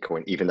 25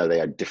 Bitcoin, even though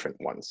they are different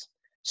ones.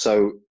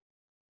 So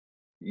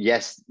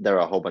yes, there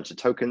are a whole bunch of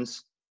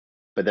tokens,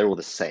 but they're all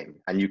the same.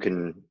 And you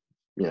can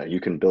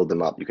build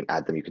them up, you can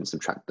add them, you can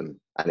subtract them,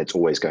 and it's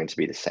always going to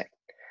be the same.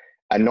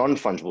 A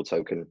non-fungible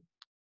token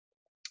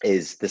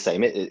is the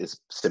same. It is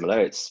similar.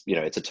 It's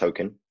a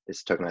token,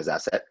 it's a tokenized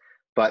asset,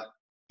 but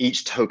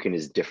each token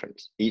is different.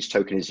 Each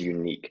token is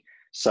unique.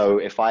 So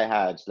if I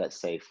had, let's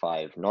say,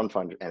 5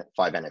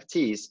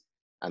 NFTs,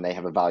 and they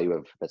have a value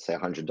of, let's say,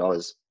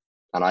 $100,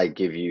 and I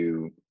give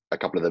you a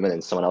couple of them, and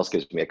then someone else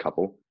gives me a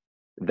couple,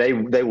 they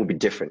will be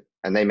different,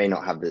 and they may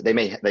not have they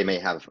may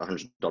have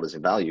 $100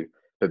 in value,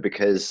 but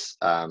because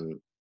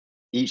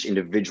each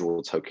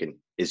individual token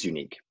is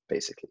unique,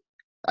 basically.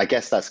 I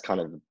guess that's kind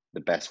of the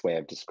best way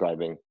of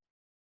describing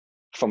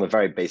from a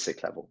very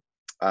basic level.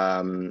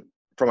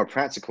 From a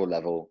practical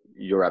level,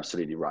 you're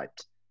absolutely right.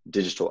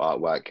 Digital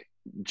artwork,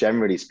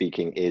 generally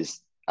speaking,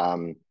 is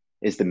the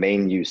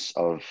main use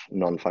of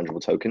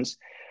non-fungible tokens,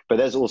 but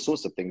there's all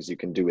sorts of things you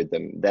can do with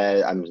them.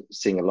 I'm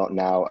seeing a lot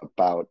now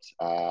about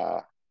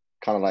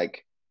kind of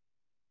like,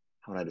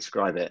 how would I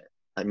describe it?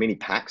 Like mini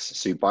packs.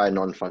 So you buy a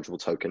non-fungible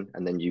token,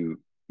 and then you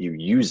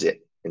use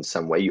it in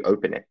some way. You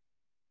open it,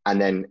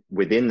 and then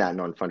within that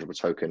non-fungible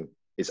token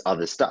is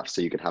other stuff.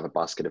 So you could have a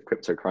basket of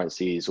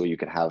cryptocurrencies, or you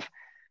could have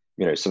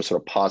some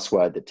sort of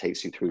password that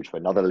takes you through to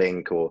another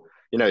link, or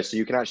so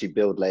you can actually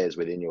build layers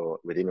within your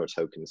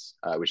tokens,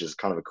 which is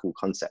kind of a cool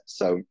concept.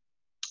 So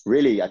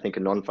really, I think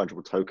a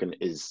non-fungible token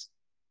is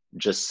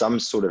just some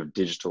sort of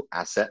digital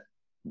asset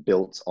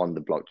built on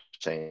the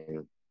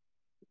blockchain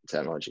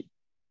technology,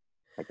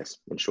 I guess,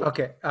 in short.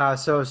 Okay,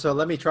 so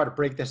let me try to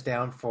break this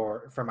down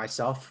for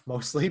myself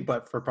mostly,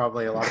 but for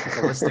probably a lot of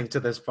people listening to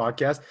this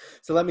podcast.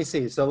 So let me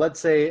see. So let's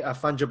say a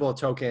fungible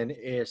token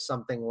is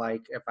something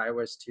like, if I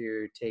was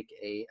to take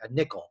a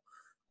nickel.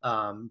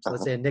 So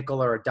let's say a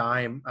nickel or a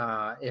dime.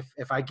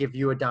 If I give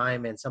you a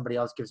dime and somebody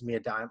else gives me a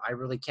dime, I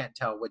really can't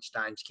tell which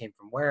dimes came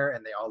from where,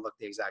 and they all look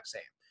the exact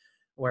same.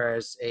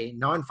 Whereas a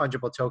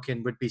non-fungible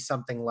token would be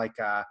something like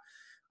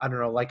I don't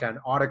know, like an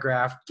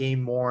autographed,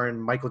 game worn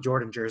Michael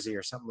Jordan jersey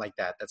or something like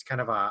that. That's kind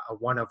of a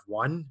one of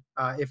one,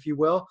 if you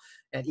will.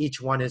 And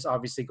each one is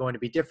obviously going to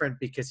be different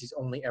because he's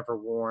only ever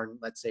worn,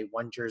 let's say,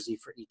 one jersey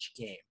for each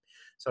game.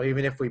 So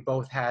even if we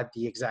both had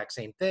the exact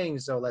same thing,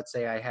 so let's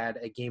say I had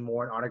a game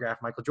worn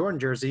autographed Michael Jordan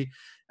jersey,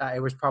 it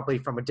was probably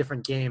from a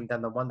different game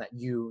than the one that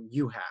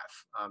you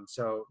have.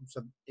 So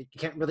it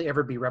can't really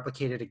ever be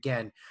replicated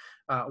again.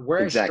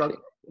 Exactly.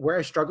 Where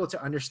I struggle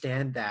to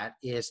understand that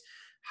is,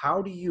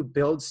 how do you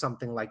build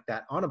something like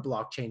that on a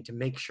blockchain to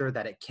make sure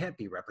that it can't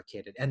be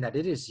replicated and that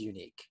it is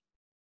unique?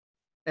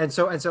 And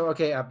so,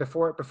 okay.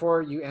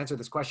 Before you answer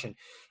this question,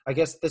 I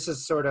guess this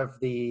is sort of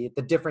the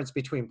difference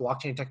between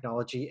blockchain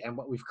technology and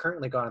what we've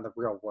currently got in the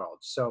real world.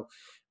 So,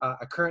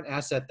 a current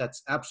asset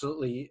that's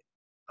absolutely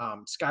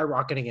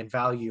skyrocketing in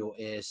value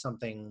is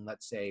something,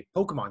 let's say,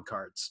 Pokemon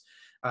cards,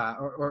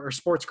 or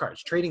sports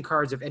cards, trading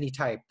cards of any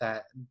type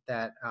that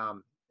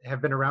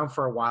have been around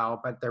for a while,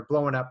 but they're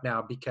blowing up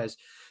now because,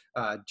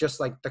 just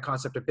like the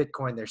concept of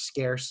Bitcoin, they're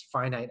scarce,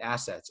 finite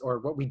assets, or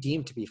what we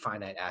deem to be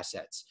finite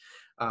assets.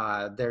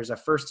 There's a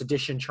first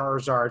edition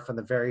Charizard from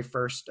the very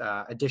first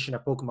edition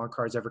of Pokemon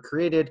cards ever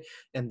created,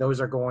 and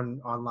those are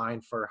going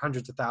online for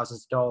hundreds of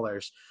thousands of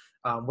dollars,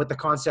 with the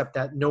concept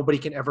that nobody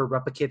can ever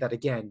replicate that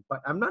again.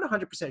 But I'm not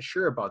 100%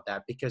 sure about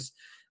that, because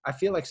I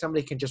feel like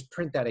somebody can just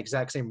print that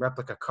exact same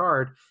replica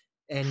card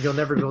and you'll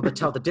never be able to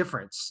tell the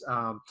difference.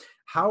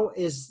 How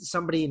is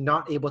somebody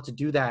not able to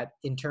do that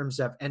in terms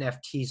of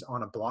NFTs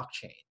on a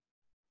blockchain?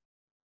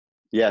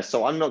 Yeah,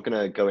 so I'm not going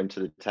to go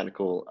into the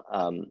technical,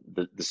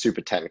 the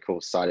super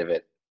technical side of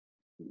it,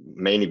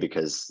 mainly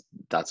because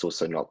that's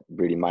also not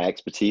really my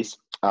expertise.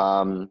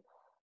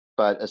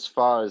 But as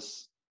far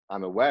as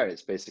I'm aware,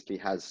 it's basically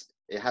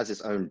it has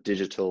its own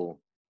digital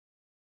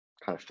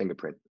kind of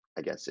fingerprint,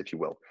 I guess, if you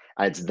will,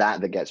 and it's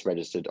that gets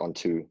registered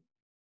onto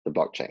the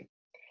blockchain.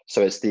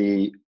 So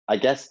I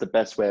guess the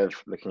best way of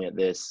looking at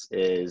this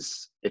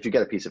is, if you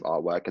get a piece of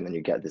artwork and then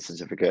you get the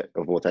certificate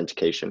of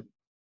authentication,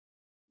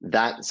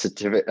 that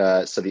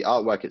certificate, so the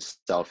artwork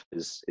itself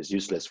is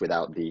useless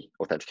without the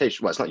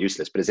authentication. Well, it's not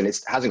useless, but it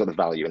hasn't got the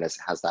value unless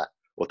it has that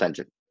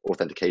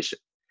authentication.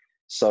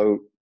 So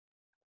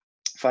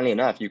funnily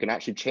enough, you can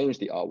actually change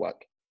the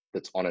artwork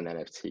that's on an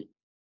NFT.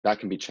 That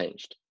can be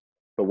changed.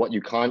 But what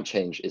you can't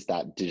change is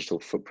that digital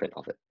footprint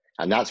of it.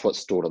 And that's what's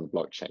stored on the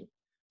blockchain.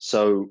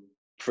 So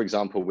for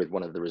example, with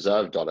one of the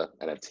reserve dollar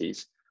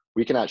NFTs,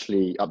 we can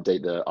actually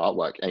update the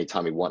artwork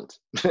anytime we want.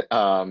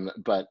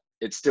 But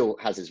it still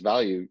has its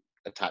value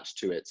attached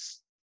to its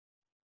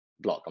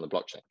block on the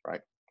blockchain, right?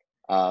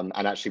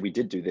 And actually, we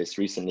did do this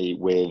recently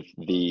with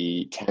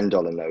the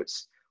 $10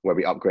 notes, where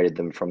we upgraded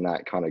them from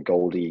that kind of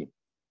goldy,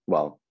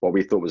 well, what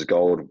we thought was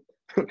gold,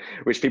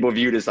 which people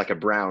viewed as like a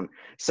brown.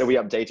 So we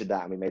updated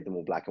that and we made them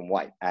all black and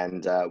white.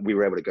 And we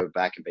were able to go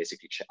back and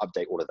basically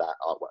update all of that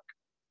artwork.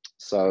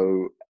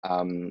 So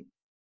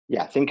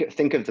yeah, think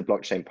of the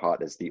blockchain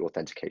part as the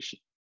authentication.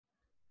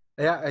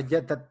 Yeah, I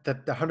get that.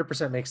 That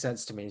 100% makes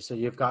sense to me. So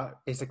you've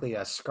got basically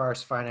a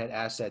scarce, finite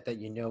asset that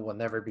you know will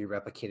never be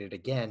replicated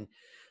again.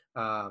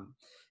 Um,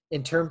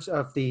 in terms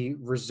of the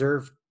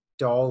reserve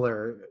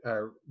dollar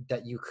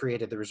that you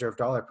created, the reserve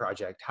dollar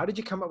project, how did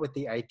you come up with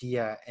the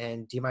idea?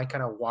 And do you mind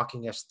kind of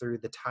walking us through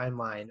the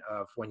timeline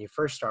of when you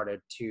first started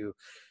to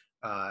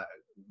uh,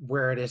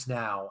 where it is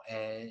now,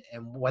 and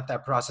what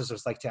that process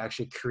was like to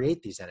actually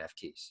create these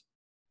NFTs?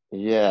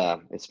 Yeah,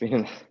 it's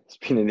been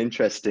an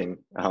interesting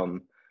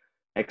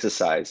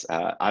exercise.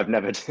 I've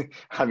never,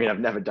 I mean, I've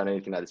never done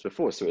anything like this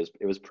before, so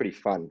it was pretty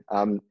fun.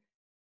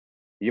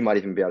 You might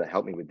even be able to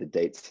help me with the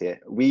dates here.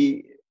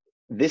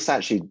 This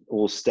actually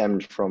all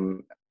stemmed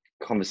from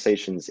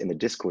conversations in the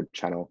Discord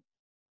channel,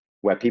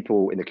 where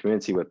people in the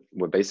community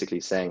were basically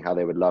saying how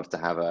they would love to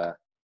have a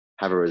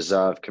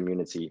reserve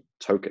community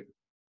token.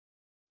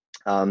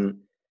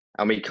 And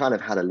we kind of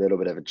had a little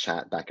bit of a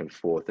chat back and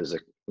forth as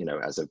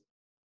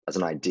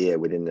an idea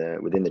within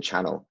the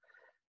channel.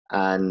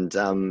 And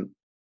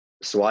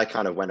so I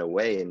kind of went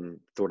away and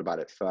thought about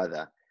it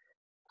further,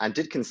 and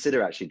did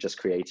consider actually just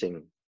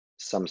creating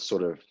some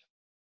sort of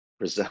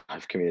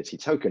reserve community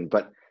token.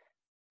 But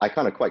I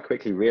kind of quite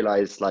quickly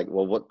realized, like,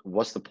 well,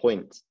 what's the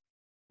point?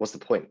 What's the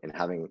point in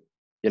having,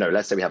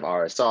 let's say we have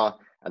RSR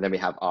and then we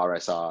have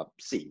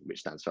RSRC,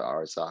 which stands for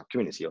RSR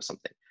community or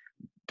something.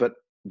 But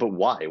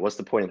why? What's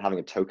the point in having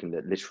a token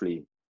that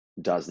literally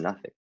does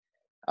nothing?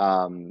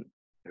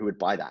 Who would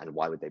buy that, and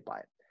why would they buy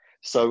it?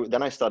 So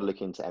then I started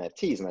looking into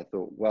NFTs, and I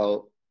thought,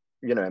 well,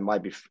 it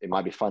might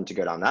be fun to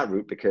go down that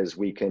route, because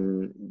we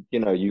can,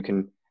 you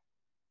can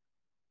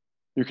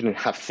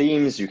have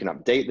themes, you can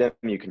update them,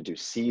 you can do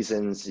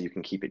seasons, you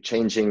can keep it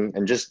changing,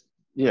 and just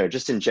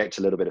inject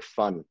a little bit of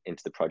fun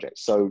into the project.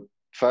 So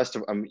first,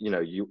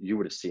 you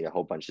would have seen a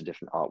whole bunch of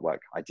different artwork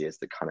ideas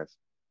that kind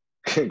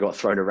of got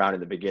thrown around in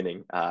the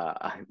beginning.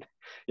 A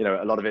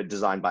lot of it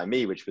designed by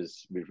me, which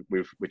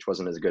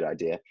wasn't as a good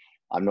idea.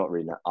 I'm not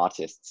really an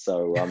artist,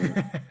 so and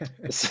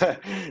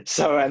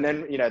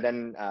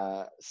then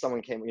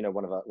someone came,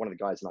 one of the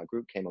guys in our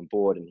group came on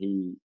board, and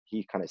he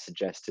kind of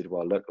suggested,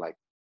 well, look, like,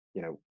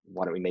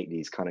 why don't we make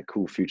these kind of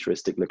cool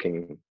futuristic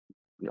looking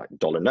like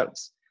dollar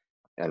notes?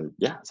 And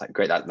yeah, it's like,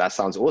 great, that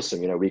sounds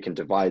awesome. We can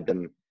divide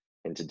them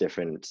into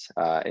different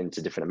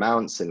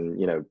amounts,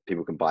 and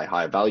people can buy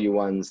higher value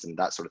ones and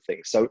that sort of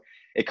thing. So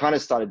it kind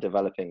of started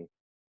developing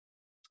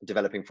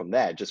from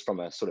there, just from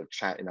a sort of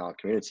chat in our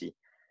community.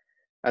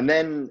 And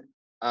then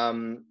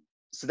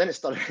so then it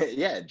started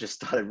yeah, it just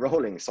started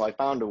rolling. So I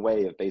found a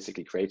way of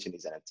basically creating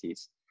these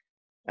NFTs,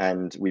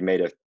 and we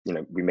minted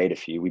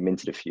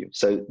a few.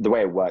 So the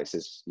way it works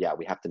is, yeah,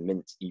 we have to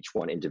mint each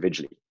one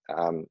individually.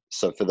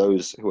 So for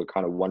those who are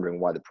kind of wondering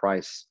why the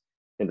price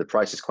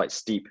is quite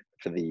steep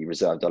for the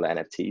reserve dollar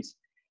NFTs,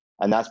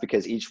 and that's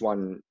because each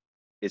one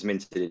is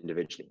minted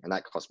individually, and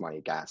that costs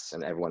money, gas,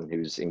 and everyone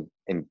who's in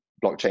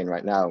blockchain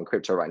right now and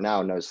crypto right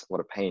now knows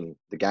what a pain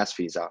the gas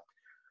fees are.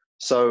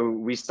 So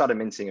we started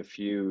minting a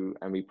few,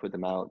 and we put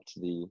them out to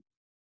the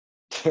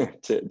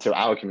to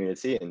our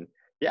community, and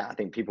yeah, I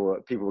think people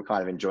were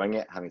kind of enjoying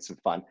it, having some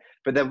fun.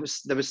 But there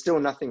was still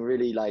nothing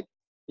really, like,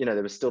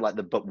 there was still like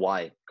the but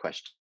why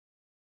question.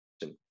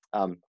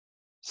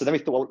 So then we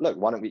thought, well, look,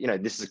 why don't we,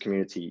 this is a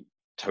community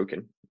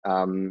token.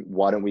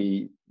 Why don't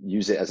we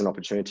use it as an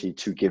opportunity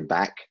to give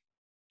back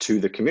to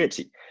the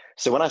community?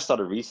 So when I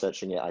started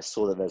researching it, I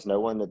saw that there's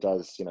no one that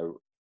does,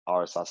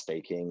 RSR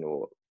staking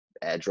or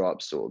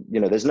airdrops, or,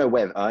 there's no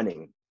way of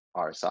earning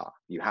RSR.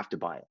 You have to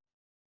buy it.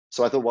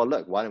 So I thought, well,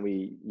 look, why don't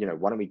we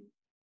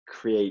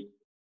create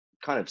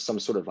kind of some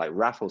sort of like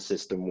raffle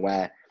system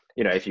where,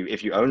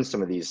 if you own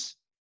some of these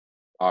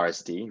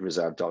RSD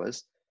reserve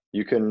dollars,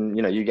 you can,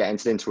 you get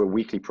entered into a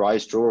weekly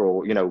prize draw,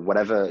 or,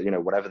 whatever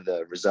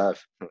the reserve,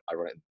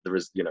 our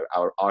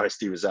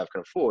RSD reserve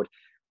can afford.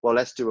 Well,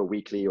 let's do a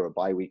weekly or a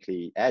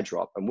bi-weekly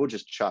airdrop, and we'll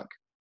just chuck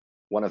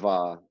one of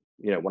our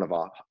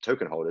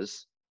token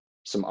holders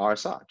some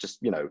RSR. Just,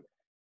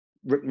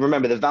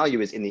 remember, the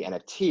value is in the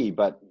NFT,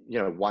 but,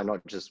 why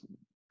not just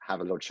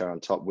have a little share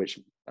on top, which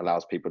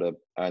allows people to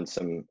earn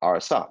some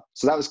RSR?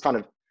 So that was kind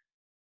of,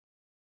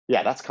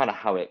 yeah, that's kind of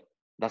how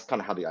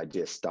the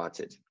idea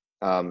started.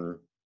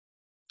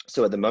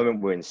 So at the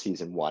moment we're in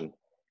season 1,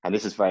 and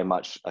this is very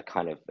much a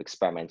kind of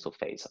experimental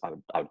phase, I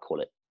would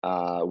call it.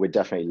 We're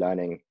definitely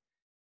learning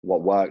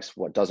what works,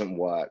 what doesn't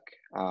work.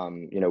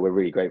 We're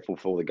really grateful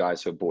for all the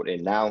guys who have bought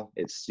in now.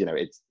 It's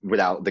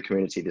without the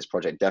community, this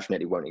project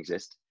definitely won't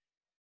exist.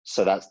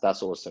 So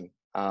that's awesome.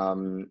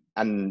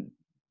 And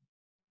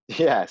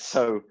yeah,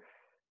 so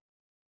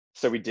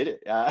we did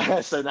it.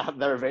 So now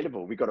they're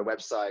available. We got a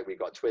website, we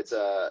got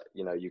Twitter.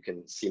 You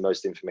can see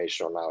most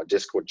information on our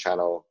Discord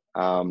channel.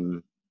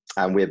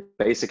 And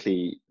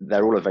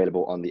they're all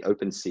available on the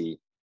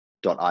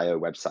OpenSea.io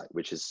website,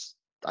 which is,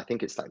 I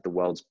think it's like the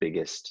world's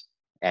biggest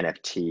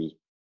NFT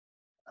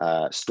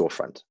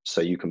storefront. So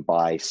you can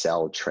buy,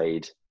 sell,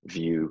 trade,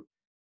 view,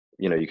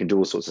 you can do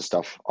all sorts of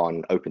stuff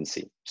on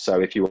OpenSea.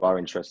 So if you are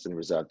interested in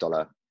reserve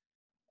dollar,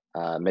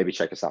 maybe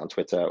check us out on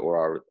Twitter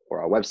or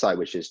our website,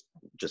 which is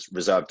just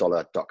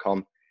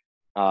reservedollar.com.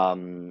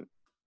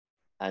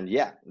 And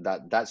yeah,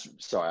 that's,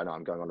 sorry, I know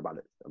I'm going on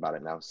about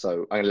it now.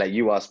 So I'm gonna let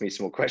you ask me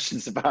some more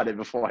questions about it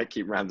before I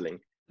keep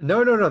rambling.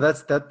 No,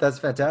 that's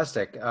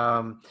fantastic.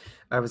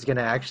 I was going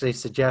to actually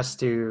suggest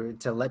to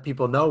let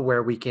people know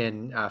where we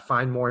can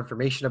find more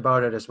information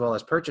about it, as well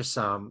as purchase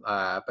some.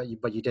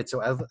 But you did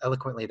so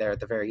eloquently there at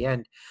the very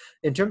end.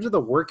 In terms of the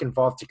work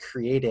involved to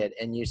create it,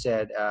 and you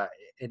said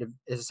it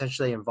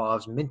essentially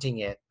involves minting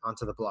it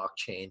onto the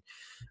blockchain.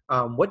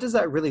 What does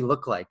that really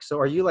look like? So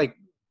are you like,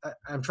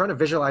 I'm trying to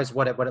visualize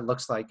what it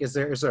looks like. Is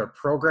there a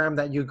program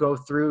that you go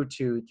through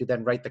to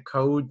then write the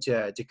code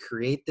to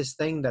create this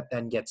thing that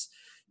then gets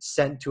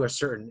sent to a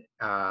certain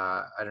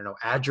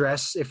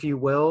address, if you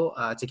will,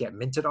 to get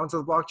minted onto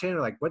the blockchain?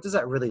 Or like, what does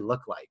that really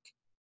look like?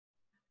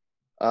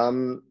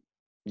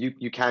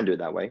 You can do it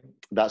that way.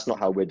 That's not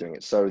how we're doing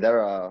it. So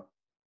OpenSea,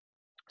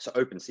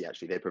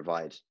 actually, they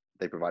provide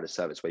a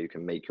service where you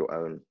can make your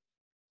own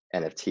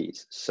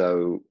NFTs.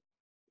 So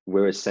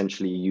we're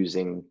essentially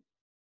using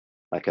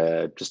like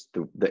just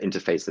the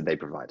interface that they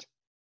provide.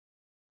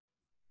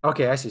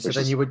 Okay, I see. So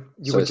then you would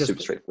just,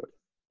 super straightforward.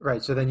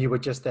 Right. So then you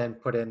would just then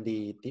put in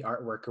the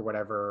artwork or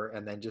whatever,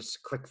 and then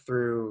just click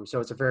through.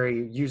 So it's a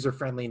very user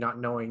friendly, not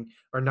knowing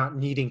or not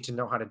needing to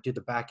know how to do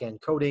the back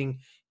end coding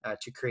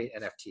to create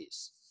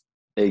NFTs.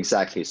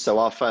 Exactly. So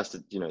our first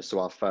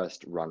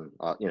run,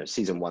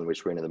 season 1,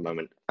 which we're in at the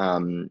moment,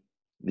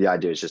 the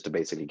idea is just to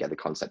basically get the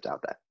concept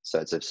out there. So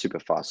it's a super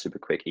fast, super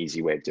quick,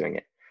 easy way of doing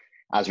it.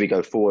 As we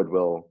go forward,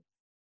 we'll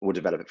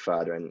develop it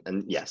further.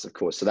 And yes, of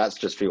course. So that's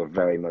just for your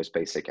very most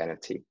basic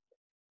NFT.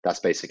 That's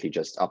basically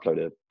just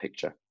upload a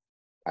picture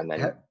and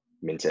then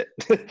mint it.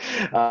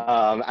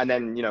 And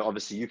then,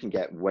 obviously you can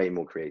get way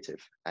more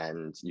creative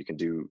and you can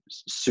do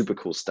super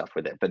cool stuff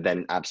with it. But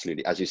then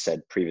absolutely, as you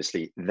said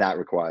previously, that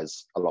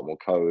requires a lot more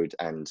code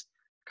and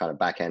kind of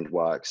back end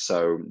work.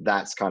 So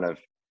that's kind of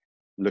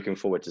looking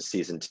forward to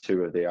season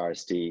 2 of the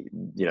RSD.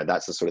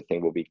 That's the sort of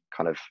thing we'll be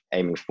kind of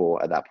aiming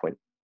for at that point.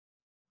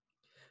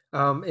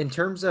 In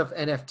terms of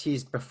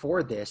NFTs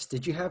before this,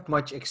 did you have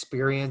much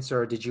experience,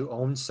 or did you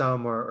own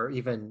some, or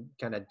even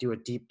kind of do a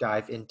deep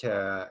dive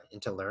into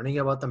learning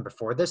about them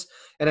before this?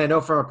 And I know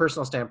from a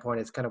personal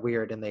standpoint, it's kind of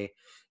weird.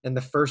 In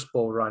the first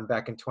bull run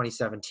back in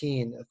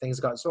 2017,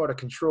 things got so out of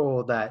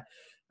control that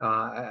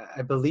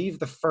I believe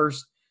the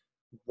first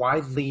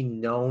widely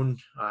known,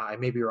 I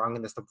may be wrong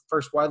in this, the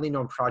first widely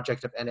known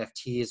project of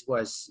NFTs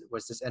was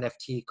this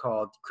NFT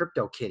called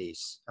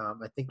CryptoKitties.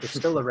 I think they're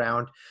still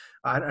around.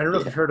 I don't know if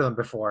you've Yeah. heard of them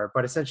before,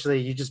 but essentially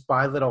you just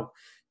buy little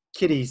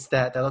kitties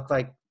that look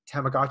like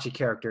Tamagotchi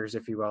characters,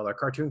 if you will, or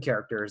cartoon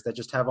characters that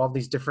just have all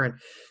these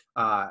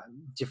uh,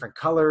 different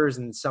colors,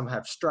 and some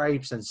have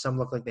stripes, and some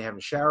look like they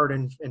haven't showered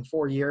in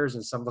 4 years,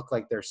 and some look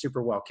like they're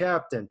super well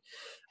kept, and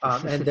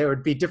there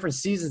would be different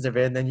seasons of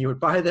it, and then you would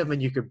buy them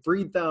and you could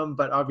breed them,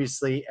 but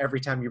obviously every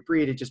time you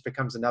breed, it just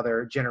becomes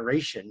another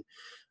generation.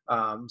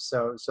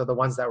 So the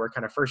ones that were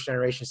kind of first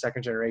generation,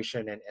 second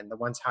generation, and the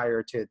ones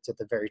higher to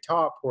the very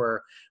top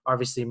were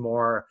obviously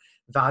more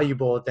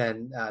valuable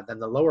than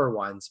the lower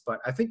ones. But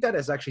I think that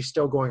is actually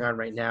still going on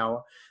right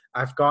now.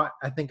 I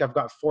think I've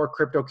got 4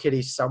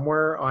 CryptoKitties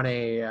somewhere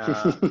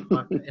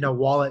in a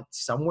wallet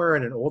somewhere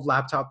in an old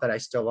laptop that I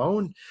still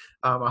own.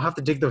 I'll have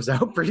to dig those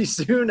out pretty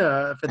soon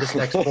for this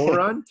next bull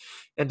run,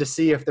 and to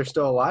see if they're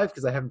still alive,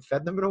 because I haven't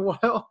fed them in a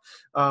while.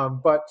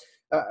 But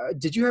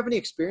did you have any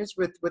experience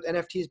with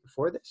NFTs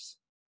before this?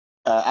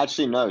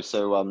 Actually, no.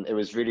 So it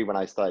was really when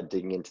I started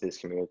digging into this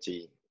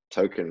community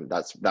token.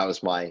 That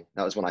was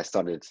when I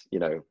started,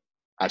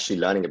 actually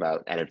learning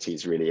about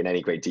NFTs really in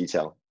any great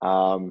detail.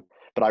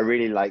 But I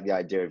really like the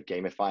idea of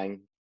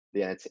gamifying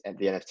the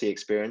NFT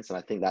experience, and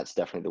I think that's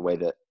definitely the way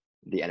that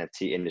the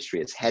NFT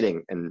industry is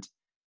heading. And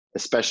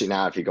especially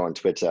now, if you go on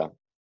Twitter,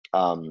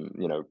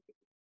 you know,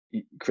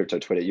 crypto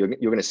Twitter, you're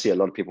going to see a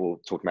lot of people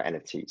talking about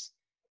NFTs.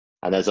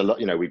 And there's a lot,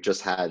 we've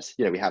just had,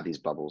 we have these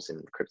bubbles in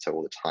crypto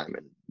all the time.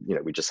 And,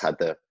 we just had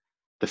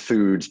the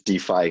food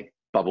DeFi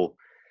bubble,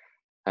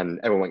 and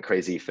everyone went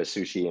crazy for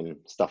sushi and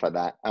stuff like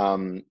that.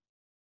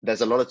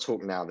 There's a lot of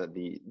talk now that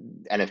the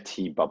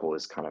NFT bubble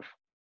is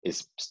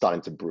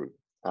starting to brew.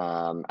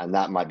 And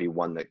that might be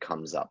one that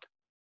comes up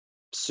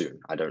soon.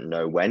 I don't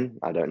know when,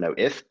 I don't know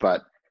if,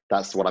 but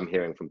that's what I'm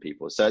hearing from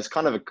people. So it's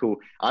kind of a cool,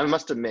 I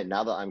must admit,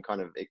 now that I'm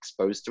kind of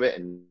exposed to it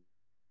and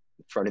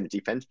thrown in the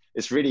deep end,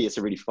 it's a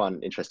really fun,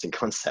 interesting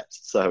concept.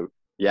 So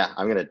yeah,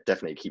 I'm gonna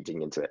definitely keep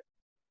digging into it.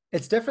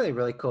 It's definitely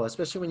really cool,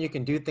 especially when you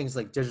can do things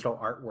like digital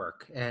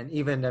artwork. And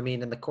even, I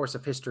mean, in the course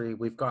of history,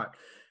 we've got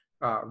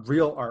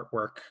real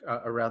artwork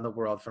around the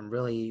world from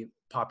really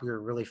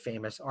popular, really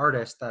famous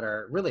artists that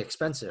are really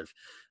expensive,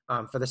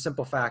 for the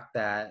simple fact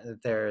that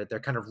they're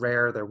kind of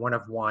rare, they're one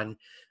of one.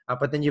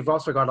 But then you've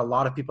also got a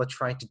lot of people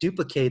trying to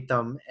duplicate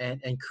them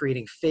and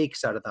creating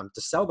fakes out of them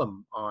to sell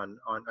them on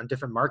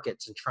different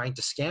markets, and trying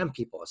to scam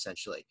people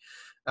essentially.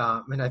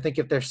 And I think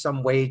if there's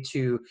some way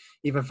to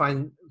even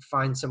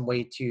find some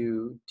way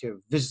to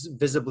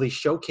visibly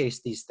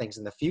showcase these things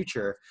in the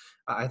future,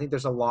 I think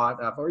there's a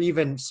lot of, or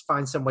even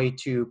find some way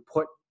to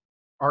put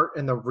art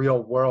in the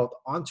real world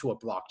onto a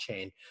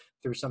blockchain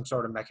through some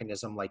sort of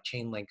mechanism like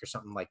Chainlink or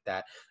something like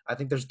that. I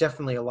think there's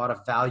definitely a lot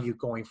of value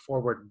going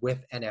forward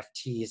with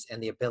NFTs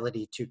and the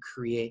ability to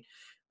create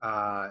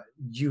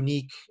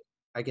unique,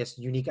 I guess,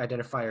 unique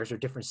identifiers or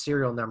different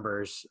serial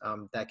numbers,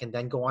 that can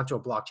then go onto a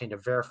blockchain to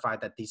verify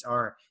that these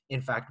are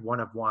in fact one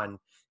of one,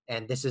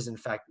 and this is in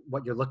fact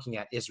what you're looking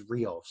at is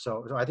real.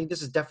 So I think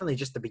this is definitely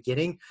just the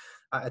beginning.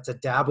 It's a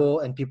dabble,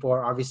 and people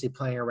are obviously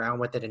playing around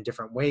with it in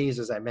different ways,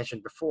 as I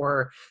mentioned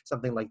before,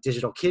 something like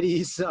digital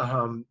kitties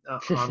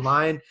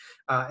online.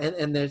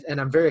 And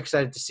I'm very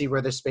excited to see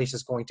where this space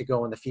is going to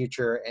go in the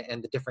future,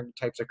 and the different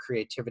types of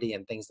creativity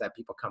and things that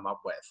people come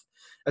up with,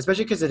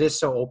 especially because it is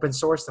so open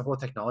source. The whole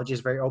technology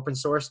is very open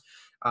source,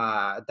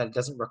 that it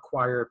doesn't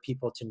require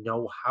people to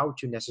know how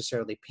to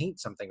necessarily paint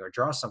something or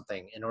draw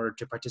something in order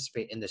to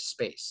participate in this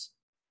space.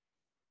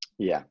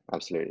 Yeah,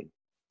 absolutely.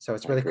 So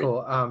it's I really agree.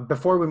 cool.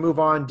 Before we move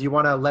on, do you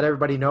want to let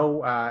everybody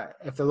know,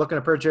 if they're looking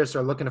to purchase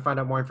or looking to find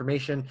out more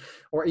information,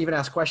 or even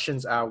ask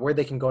questions, where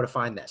they can go to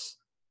find this?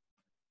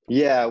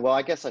 Yeah, well,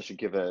 I guess I should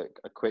give a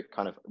quick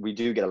kind of, we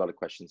do get a lot of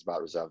questions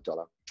about Reserve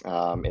Dollar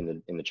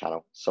in the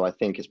channel. So I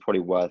think it's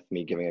probably worth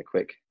me giving a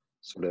quick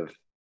sort of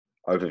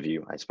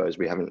overview. I suppose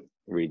we haven't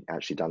really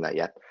actually done that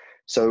yet.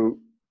 So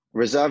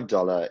Reserve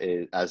Dollar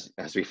is,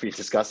 as we've been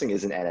discussing,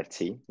 is an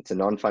NFT. It's a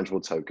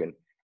non-fungible token,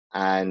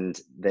 and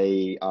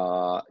they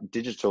are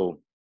digital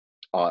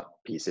art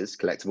pieces,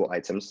 collectible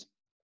items,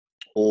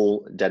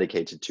 all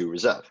dedicated to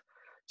Reserve.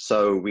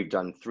 So we've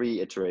done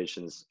 3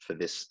 iterations for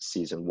this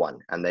season 1,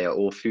 and they are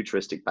all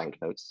futuristic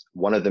banknotes.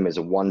 One of them is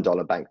a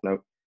 $1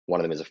 banknote, one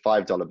of them is a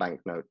 $5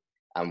 banknote,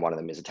 and one of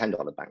them is a $10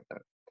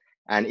 banknote.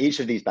 And each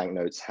of these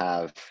banknotes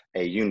have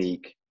a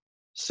unique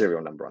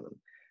serial number on them.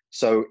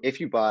 So if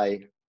you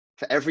buy,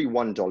 for every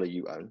 $1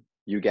 you own,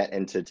 you get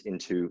entered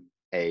into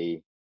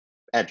an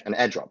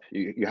airdrop.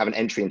 You have an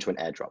entry into an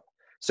airdrop.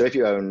 So if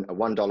you own a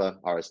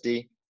 $1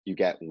 RSD, you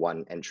get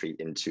 1 entry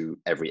into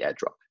every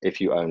airdrop.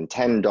 If you own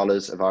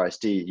 $10 of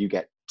RSD, you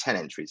get 10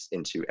 entries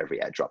into every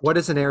airdrop. What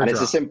is an And it's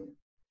airdrop?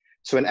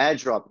 so an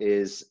airdrop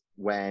is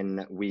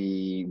when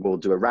we will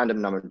do a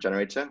random number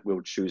generator.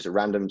 We'll choose a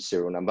random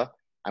serial number,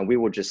 and we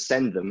will just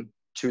send them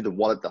to the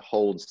wallet that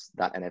holds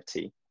that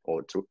NFT,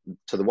 or to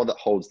the wallet that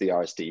holds the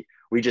RSD.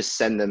 We just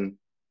send them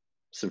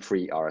some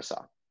free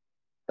RSR.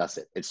 That's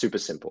it. It's super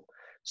simple.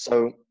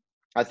 So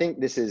I think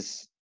this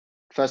is,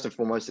 first and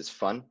foremost, it's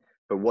fun.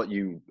 But what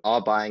you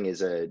are buying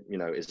is a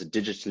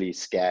digitally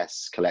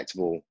scarce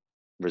collectible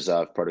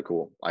Reserve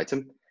protocol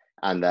item.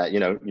 And that, you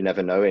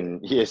never know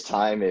in years'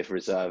 time if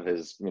Reserve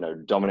has,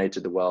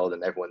 dominated the world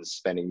and everyone's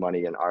spending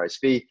money on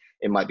RSV,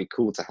 it might be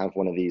cool to have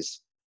one of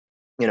these,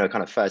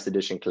 kind of first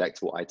edition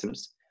collectible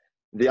items.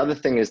 The other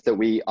thing is that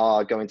we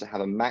are going to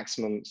have a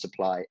maximum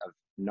supply of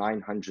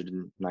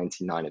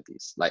 999 of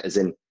these, like as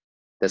in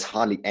there's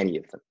hardly any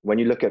of them. When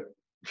you look at,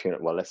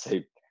 well, let's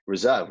say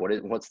Reserve,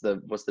 what's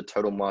the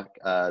total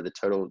the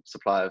total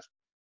supply of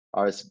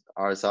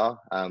RSR?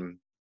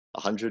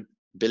 100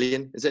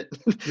 billion, is it?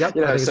 Yep.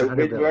 I think So it's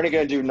 100 we're only billion.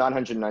 going to do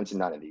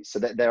 999 of these. So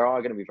there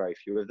are going to be very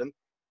few of them.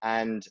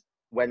 And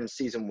when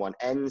season 1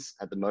 ends,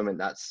 at the moment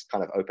that's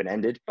kind of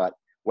open-ended, but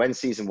when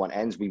season 1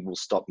 ends, we will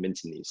stop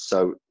minting these.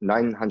 So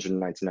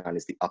 999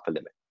 is the upper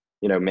limit.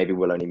 Maybe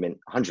we'll only mint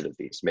 100 of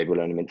these. Maybe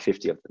we'll only mint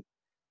 50 of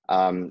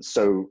them.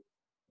 So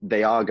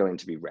they are going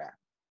to be rare.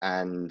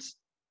 And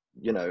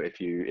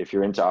if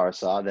you're into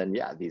RSR, then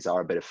yeah, these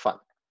are a bit of fun.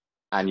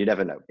 And you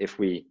never know, if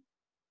we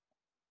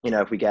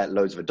get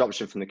loads of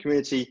adoption from the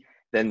community,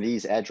 then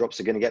these airdrops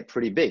are going to get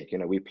pretty big.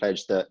 We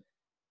pledged that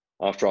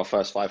after our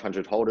first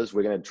 500 holders,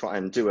 we're going to try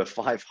and do a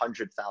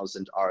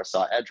 500,000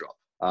 RSR airdrop.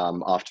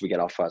 After we get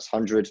our first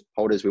 100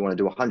 holders, we want to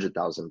do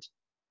 100,000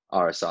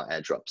 RSR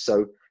airdrop.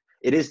 So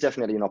it is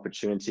definitely an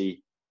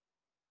opportunity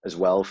as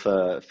well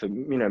for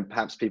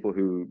perhaps people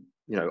who,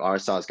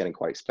 RSR is getting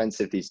quite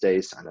expensive these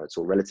days. I know it's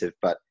all relative,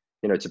 but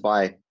to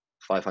buy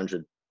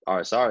 500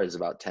 RSR is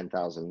about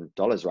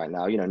 $10,000 right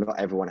now. Not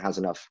everyone has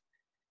enough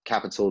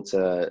capital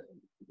to,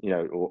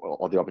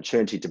 or the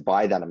opportunity to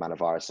buy that amount of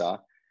RSR.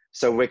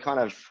 So we're kind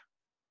of,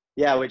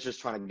 we're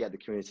just trying to get the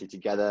community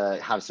together,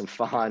 have some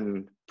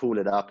fun, pool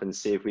it up, and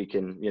see if we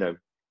can,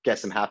 get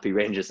some happy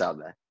rangers out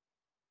there.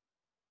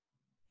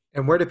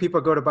 And where do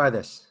people go to buy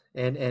this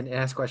and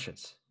ask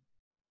questions?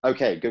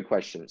 Okay, good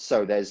question.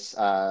 So there's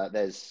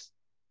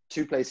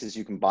 2 places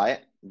you can buy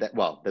it.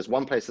 There's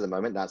one place at the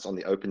moment that's on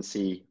the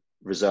OpenSea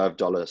Reserve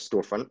Dollar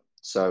storefront.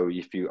 So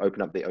if you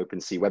open up the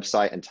OpenSea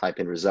website and type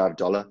in Reserve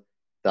Dollar,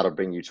 that'll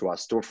bring you to our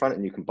storefront,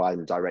 and you can buy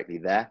them directly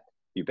there.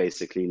 You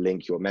basically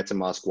link your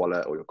MetaMask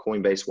wallet or your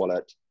Coinbase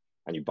wallet,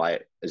 and you buy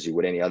it as you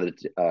would any other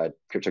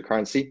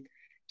cryptocurrency.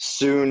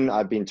 Soon,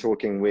 I've been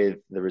talking with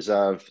the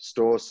Reserve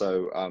store,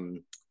 so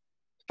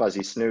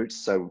Fuzzy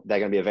Snoots, so they're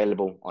going to be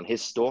available on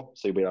his store,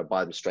 so you'll be able to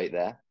buy them straight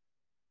there.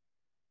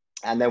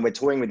 And then we're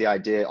toying with the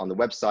idea on the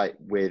website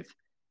with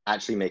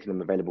actually making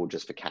them available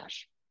just for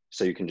cash.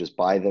 So you can just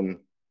buy them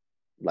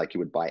like you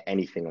would buy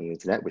anything on the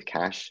internet with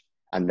cash.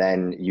 And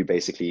then you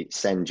basically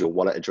send your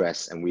wallet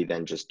address, and we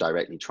then just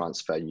directly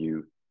transfer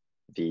you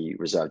the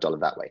Reserve Dollar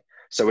that way.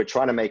 So we're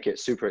trying to make it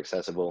super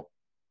accessible,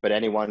 but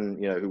anyone,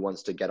 who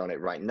wants to get on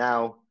it right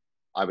now,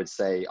 I would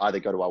say either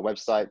go to our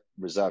website,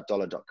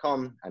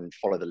 reservedollar.com, and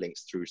follow the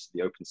links through to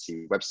the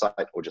OpenSea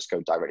website, or just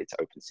go directly to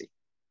OpenSea.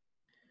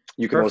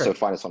 You can Perfect. also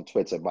find us on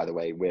Twitter, by the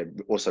way. We're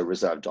also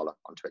Reserve Dollar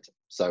on Twitter.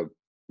 So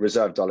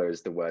Reserve Dollar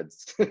is the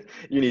words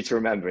you need to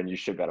remember, and you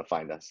should be able to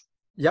find us.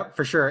 Yep,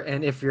 for sure.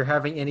 And if you're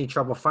having any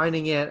trouble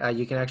finding it,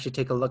 you can actually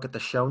take a look at the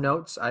show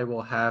notes. I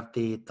will have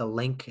the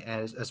link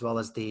as well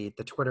as the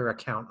Twitter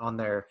account on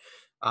there,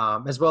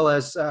 as well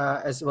as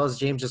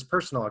James's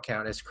personal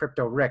account is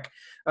Crypto Rick,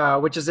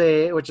 which is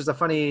a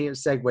funny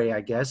segue,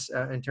 I guess,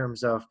 in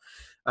terms of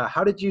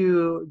how did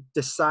you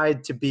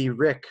decide to be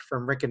Rick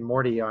from Rick and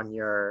Morty on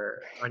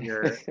your on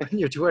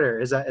your Twitter?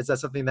 Is that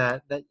something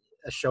that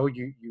a show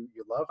you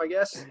love, I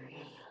guess?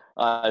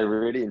 I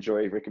really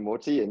enjoy Rick and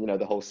Morty, and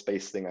the whole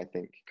space thing, I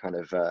think, kind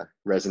of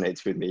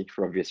resonates with me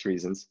for obvious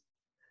reasons.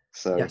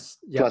 So Yes.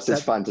 Yeah. plus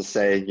it's fun to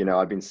say,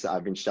 I've been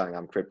shouting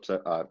I'm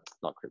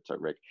not Crypto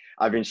Rick.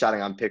 I've been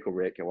shouting I'm Pickle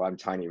Rick, or I'm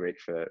Tiny Rick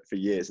for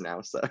years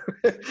now. So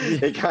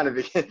it kind of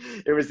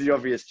it was the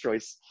obvious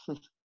choice.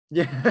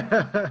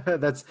 Yeah,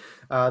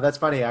 that's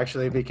funny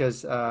actually,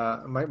 because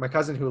my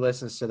cousin who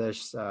listens to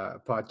this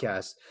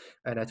podcast,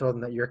 and I told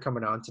him that you're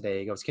coming on today.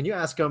 He goes, "Can you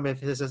ask him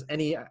if this has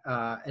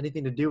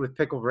anything to do with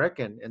Pickle Rick?"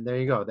 And there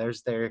you go.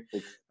 There's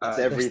It's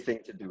everything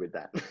to do with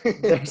that.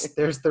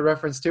 there's the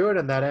reference to it,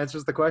 and that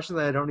answers the question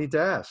that I don't need to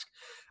ask.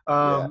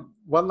 Yeah.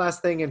 One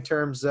last thing in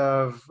terms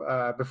of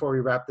before we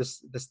wrap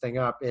this thing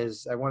up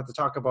is I wanted to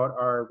talk about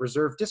our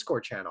Reserve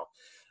Discord channel.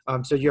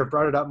 So you've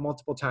brought it up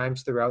multiple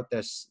times throughout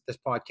this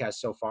podcast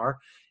so far.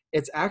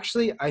 It's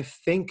actually, I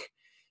think,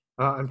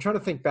 I'm trying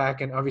to think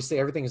back, and obviously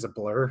everything is a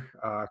blur.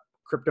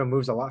 Crypto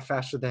moves a lot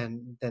faster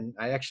than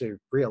I actually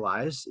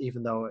realized,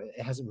 even though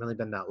it hasn't really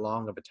been that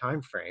long of a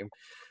time frame.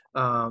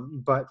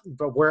 But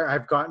where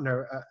I've gotten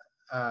a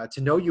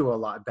to know you a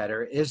lot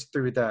better is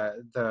through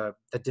the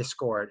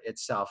Discord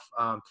itself.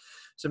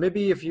 So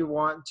maybe if you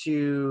want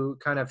to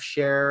kind of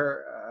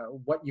share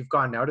what you've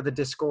gotten out of the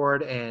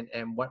Discord and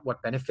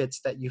what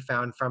benefits that you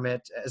found from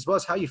it, as well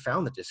as how you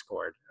found the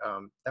Discord,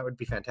 that would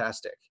be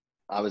fantastic.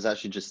 I was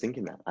actually just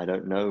thinking that. I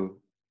don't know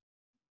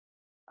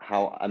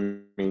how, I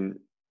mean,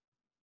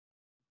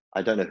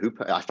 I don't know who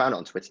put, I found it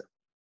on Twitter.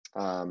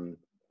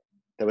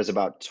 There was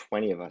about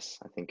 20 of us,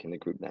 I think, in the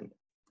group then.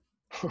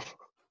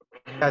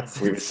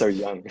 We were so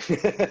young.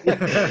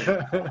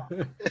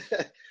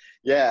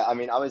 Yeah, I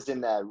mean, I was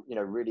in there, you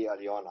know, really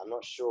early on. I'm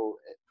not sure.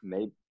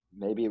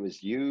 Maybe it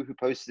was you who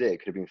posted it. It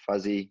could have been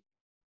Fuzzy.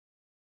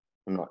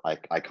 I'm not.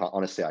 I can't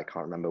honestly. I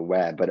can't remember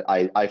where. But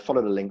I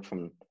followed a link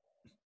from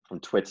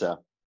Twitter.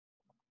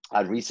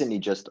 I'd recently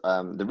just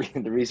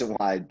the reason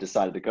why I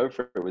decided to go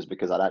for it was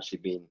because I'd actually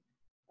been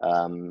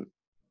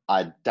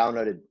I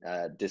downloaded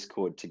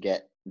Discord to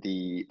get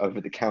the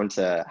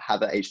over-the-counter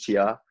Hather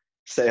HTR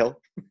sale.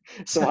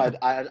 So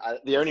I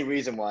the only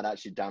reason why I'd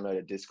actually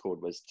downloaded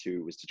Discord was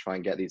to try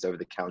and get these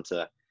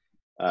over-the-counter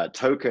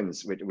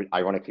tokens, which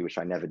ironically, which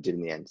I never did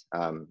in the end.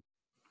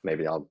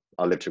 Maybe I'll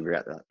live to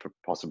regret that,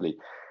 possibly.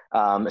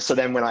 So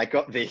then when I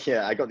got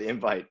the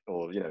invite,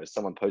 or, you know,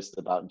 someone posted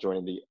about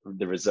joining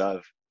the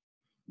reserve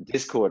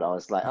Discord, I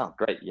was like, oh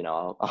great, you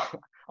know,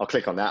 I'll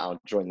click on that,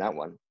 I'll join that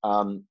one.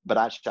 But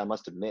actually, I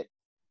must admit,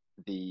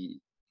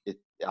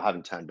 I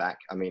haven't turned back.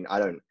 I mean,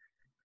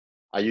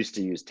 I used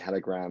to use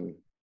Telegram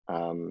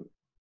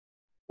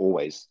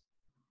always,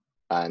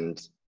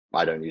 and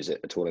I don't use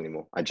it at all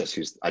anymore. I just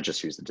use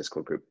the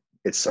Discord group.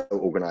 It's so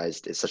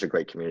organized. It's such a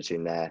great community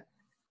in there.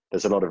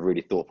 There's a lot of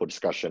really thoughtful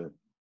discussion.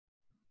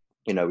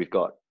 You know, we've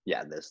got,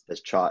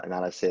 there's chart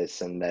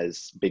analysis, and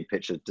there's big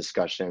picture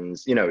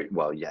discussions. You know,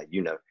 well, yeah,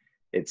 you know,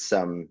 it's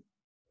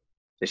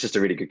just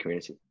a really good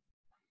community.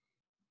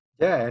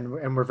 Yeah,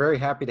 and we're very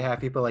happy to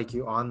have people like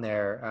you on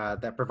there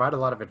that provide a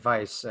lot of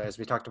advice, as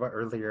we talked about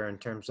earlier, in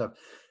terms of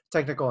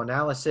technical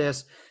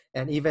analysis,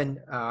 and even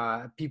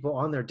people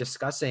on there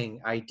discussing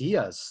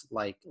ideas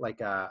like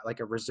a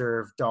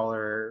reserve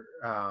dollar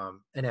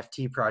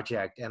NFT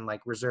project, and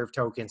like reserve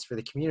tokens for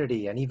the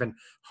community, and even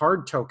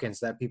hard tokens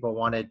that people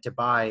wanted to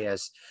buy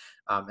as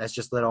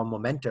just little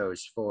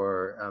mementos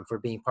for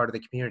being part of the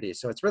community.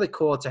 So it's really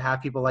cool to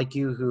have people like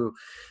you who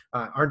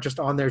aren't just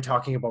on there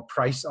talking about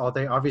price all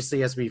day.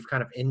 Obviously, as we've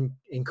kind of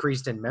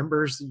increased in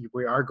members,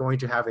 we are going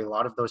to have a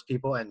lot of those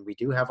people, and we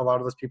do have a lot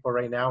of those people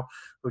right now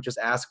who just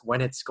ask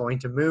when it's going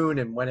to moon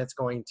and when it's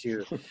going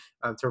to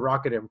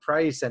rocket in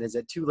price, and is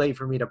it too late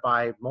for me to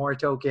buy more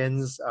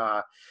tokens?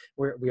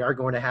 We are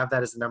going to have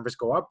that as the numbers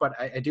go up, but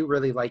I do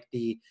really like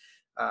the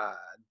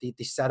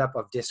setup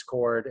of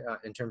Discord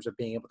in terms of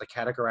being able to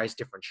categorize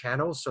different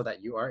channels, so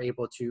that you are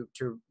able to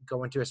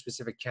go into a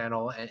specific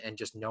channel and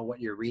just know what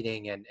you're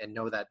reading, and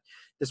know that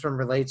this one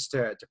relates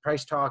to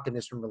price talk, and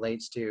this one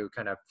relates to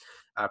kind of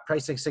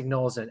pricing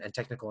signals and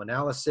technical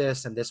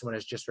analysis, and this one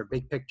is just for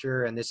big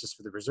picture, and this is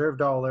for the reserve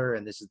dollar,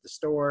 and this is the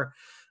store.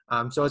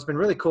 So it's been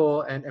really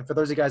cool. And for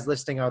those of you guys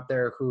listening out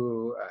there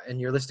who,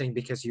 and you're listening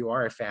because you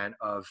are a fan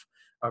of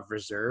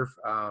Reserve,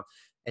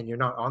 and you're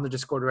not on the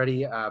Discord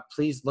already,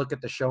 please look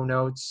at the show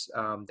notes.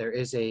 There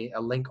is a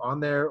link on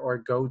there, or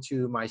go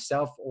to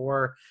myself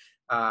or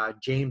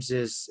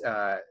James's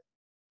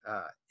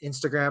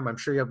Instagram. I'm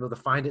sure you'll be able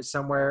to find it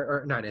somewhere,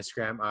 or not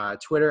Instagram,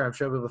 Twitter. I'm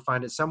sure you'll be able to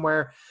find it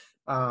somewhere.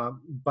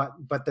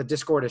 But the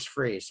Discord is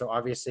free. So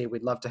obviously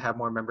we'd love to have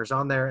more members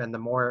on there, and the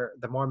more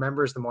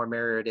members, the more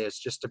merrier it is,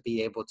 just to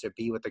be able to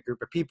be with a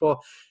group of people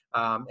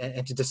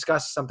and to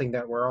discuss something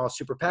that we're all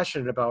super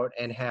passionate about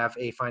and have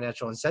a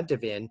financial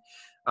incentive in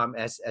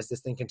as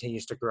this thing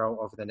continues to grow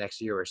over the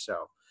next year or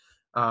so.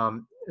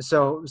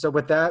 So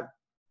with that,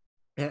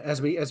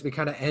 as we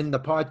kind of end the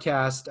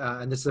podcast,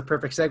 and this is a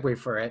perfect segue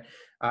for it,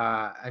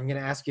 I'm going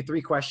to ask you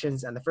 3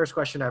 questions. And the first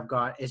question I've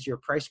got is your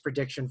price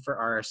prediction for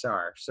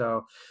RSR.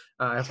 So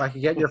if I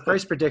could get your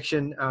price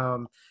prediction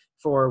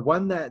for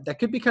one that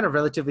could be kind of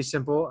relatively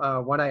simple.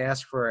 One I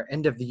asked for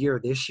end of the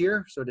year this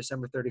year, so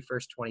December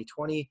 31st,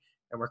 2020.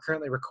 And we're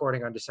currently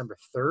recording on December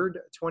 3rd,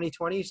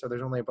 2020. So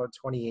there's only about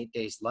 28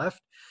 days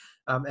left,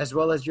 as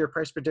well as your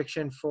price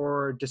prediction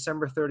for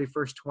December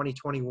 31st,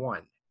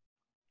 2021.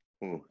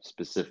 Ooh,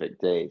 specific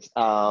dates.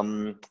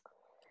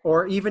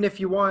 Or even if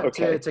you want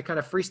okay. to kind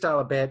of freestyle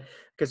a bit,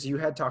 because you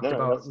had talked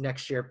about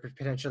next year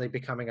potentially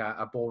becoming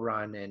a bull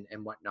run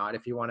and whatnot.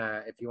 If you want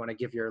to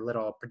give your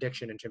little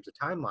prediction in terms of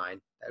timeline,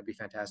 that would be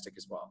fantastic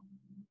as well.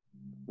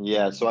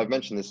 Yeah. So I've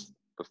mentioned this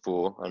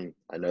before, and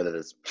I know that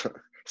it's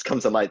come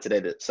to light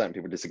today that certain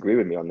people disagree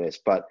with me on this,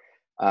 but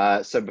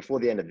so before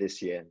the end of this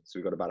year, so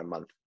we've got about a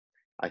month,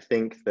 I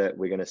think that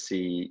we're going to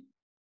see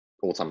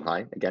all-time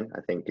high again.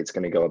 I think it's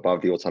going to go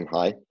above the all-time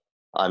high.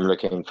 I'm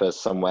looking for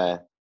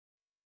somewhere,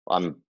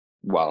 I'm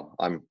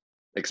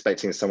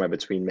expecting somewhere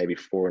between maybe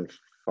 4 and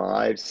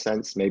 5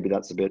 cents. Maybe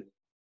that's a bit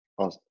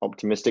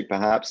optimistic,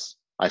 perhaps.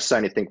 I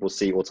certainly think we'll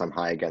see all-time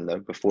high again, though,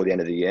 before the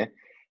end of the year.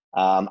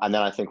 And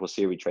then I think we'll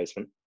see a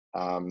retracement,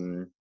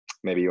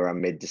 maybe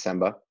around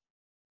mid-December.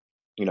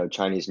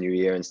 Chinese New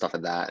Year and stuff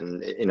like that,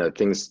 and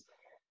things.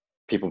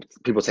 People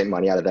take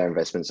money out of their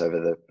investments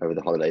over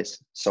the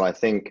holidays. So I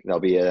think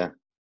there'll be a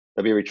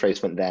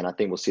retracement then. I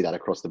think we'll see that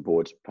across the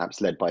board, perhaps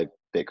led by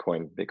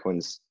Bitcoin.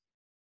 Bitcoin's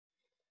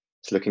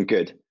it's looking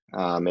good.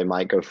 It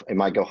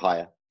might go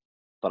higher,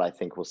 but I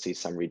think we'll see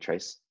some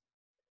retrace.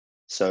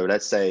 So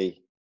let's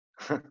say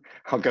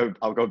I'll go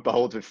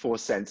bold with 4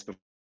 cents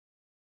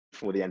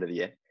before the end of the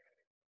year,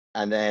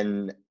 and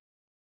then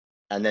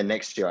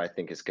next year I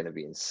think is going to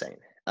be insane.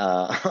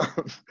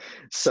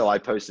 So I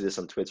posted this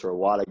on Twitter a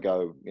while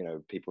ago.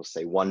 People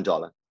say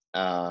 $1.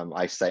 I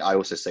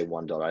also say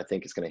 $1. I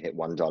think it's going to hit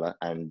 $1,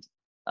 and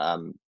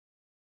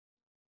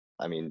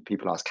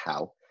people ask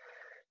how.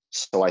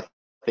 So I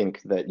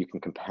think that you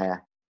can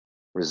compare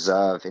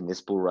reserve in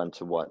this bull run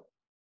to what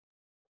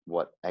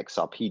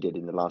XRP did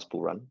in the last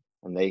bull run,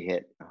 and they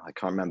hit, I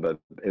can't remember,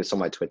 it was on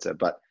my Twitter,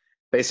 but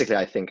basically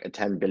I think a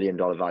 $10 billion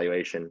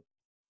valuation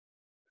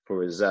for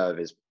reserve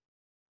is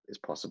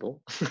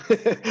possible.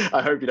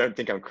 I hope you don't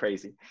think I'm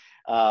crazy.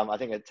 I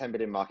think a 10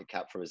 billion market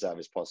cap for reserve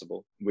is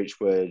possible, which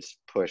would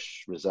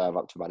push reserve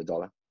up to about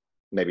 $1,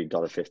 maybe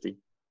 $1.50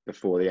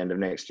 before the end of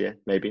next year.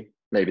 Maybe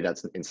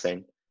that's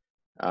insane.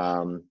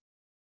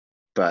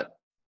 But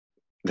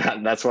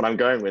that's what I'm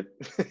going with.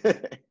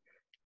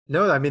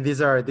 No, I mean,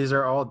 these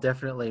are all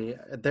definitely,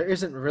 there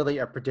isn't really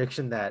a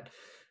prediction that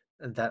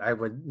I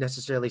would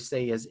necessarily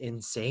say is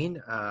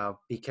insane,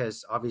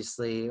 because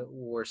obviously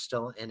we're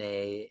still in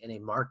a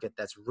market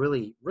that's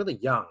really, really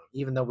young,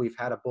 even though we've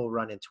had a bull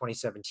run in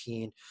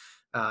 2017.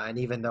 And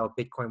even though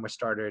Bitcoin was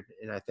started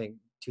in, I think,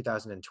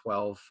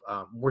 2012,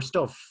 we're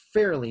still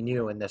fairly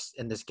new in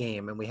this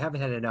game, and we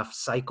haven't had enough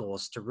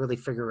cycles to really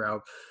figure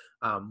out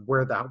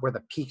where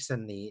the peaks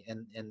and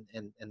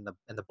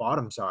the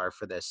bottoms are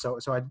for this. So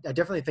I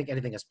definitely think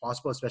anything is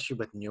possible, especially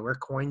with newer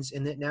coins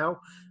in it now,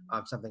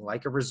 something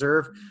like a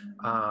reserve.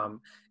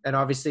 And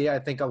obviously, I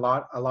think a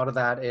lot of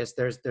that is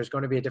there's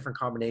going to be a different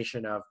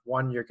combination of,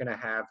 one, you're going to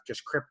have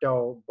just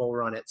crypto bull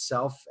run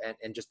itself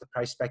and just the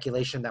price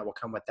speculation that will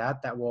come with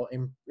that will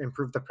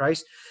improve the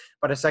price.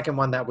 But a second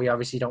one that we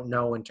obviously don't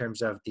know in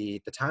terms of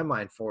the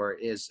timeline for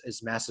is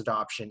mass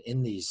adoption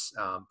in these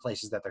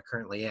places that they're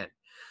currently in.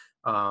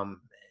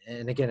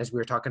 And again, as we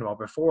were talking about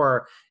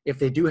before, if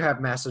they do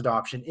have mass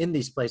adoption in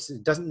these places,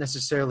 it doesn't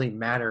necessarily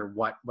matter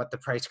what the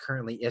price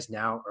currently is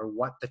now or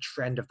what the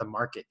trend of the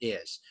market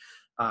is.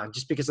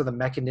 Just because of the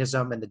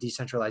mechanism and the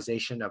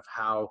decentralization of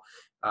how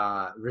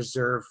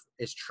Reserve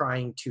is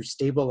trying to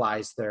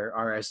stabilize their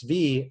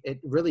RSV, it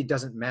really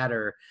doesn't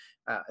matter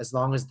as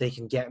long as they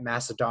can get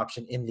mass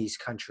adoption in these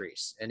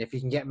countries. And if you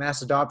can get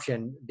mass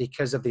adoption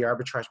because of the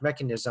arbitrage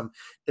mechanism,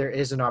 there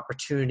is an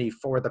opportunity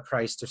for the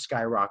price to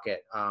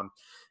skyrocket.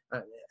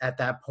 At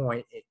that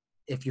point,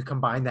 if you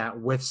combine that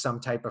with some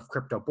type of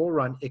crypto bull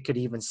run, it could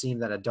even seem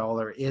that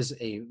 $1 is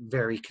a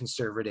very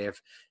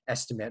conservative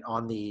estimate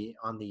on the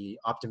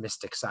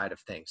optimistic side of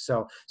things.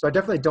 So I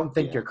definitely don't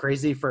think you're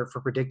crazy for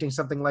predicting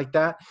something like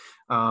that.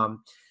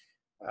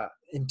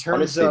 In terms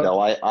honestly, of, though,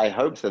 I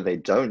hope that they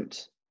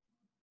don't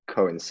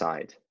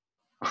coincide.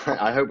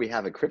 I hope we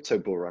have a crypto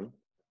bull run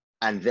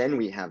and then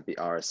we have the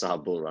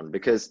RSR bull run,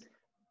 because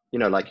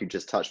like you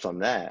just touched on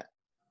there,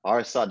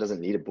 RSR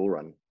doesn't need a bull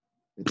run.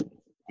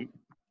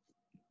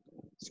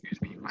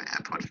 Excuse me, my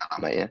AirPod fell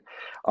out my ear.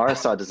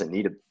 RSR doesn't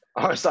need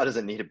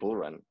a bull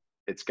run.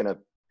 It's gonna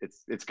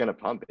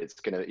pump. It's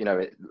gonna,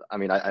 I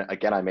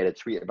made a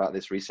tweet about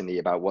this recently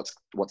about what's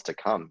to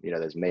come.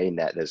 There's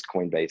Mainnet, there's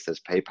Coinbase,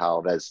 there's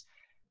PayPal, there's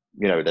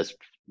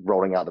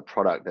rolling out the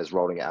product, there's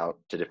rolling it out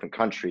to different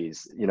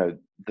countries.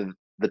 The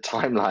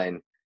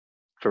timeline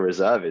for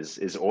Reserve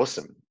is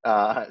awesome.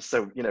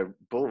 So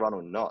bull run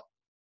or not,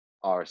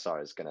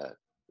 RSR is gonna,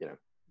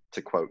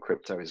 to quote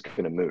crypto, is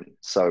gonna moon.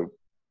 So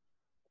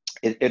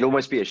it'd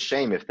almost be a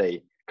shame if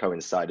they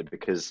coincided,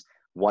 because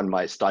one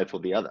might stifle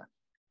the other.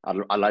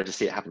 I'd like to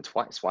see it happen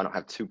twice. Why not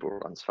have two bull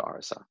runs for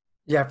RSR?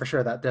 Yeah, for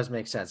sure. That does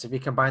make sense. If you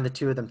combine the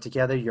two of them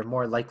together, you're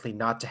more likely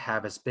not to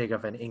have as big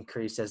of an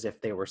increase as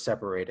if they were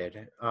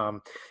separated.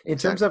 In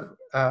terms of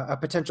a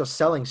potential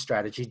selling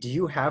strategy, do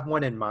you have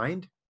one in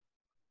mind?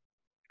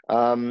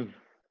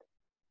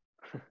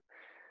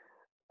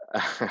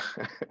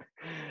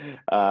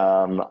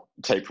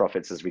 Take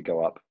profits as we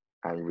go up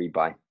and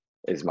rebuy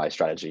is my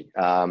strategy.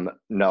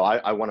 No,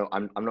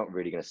 I'm not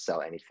really going to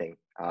sell anything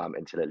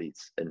until it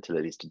leads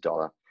to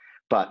 $1.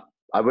 But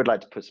I would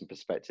like to put some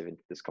perspective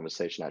into this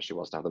conversation, actually,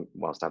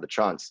 whilst I have the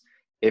chance.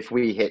 If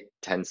we hit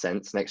 10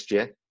 cents next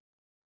year,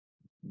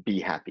 be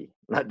happy.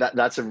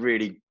 That's a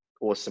really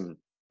awesome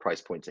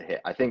price point to hit.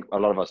 I think a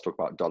lot of us talk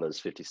about dollars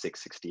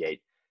 56,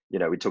 68.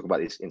 We talk about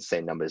these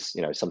insane numbers.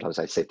 Sometimes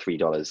I say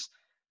 $3.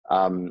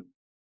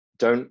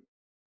 Don't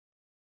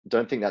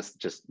think that's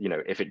just,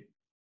 if it,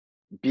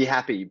 be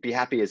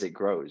happy as it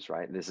grows,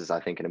 right? This is, I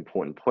think, an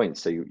important point.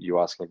 So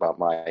you're asking about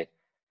my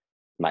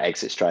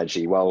exit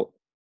strategy. Well,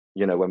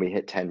 when we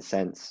hit 10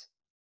 cents,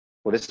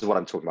 well, this is what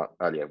I'm talking about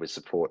earlier with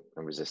support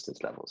and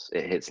resistance levels.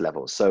 It hits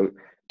levels. So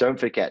don't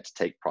forget to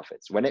take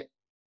profits. When it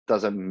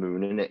does a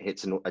moon and it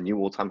hits a new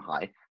all-time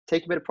high,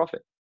 take a bit of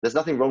profit. There's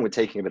nothing wrong with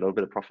taking a little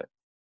bit of profit.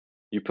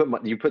 You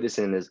put this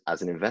in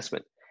as an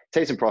investment.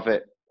 Take some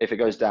profit. If it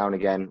goes down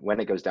again, when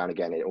it goes down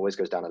again, it always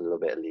goes down a little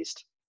bit at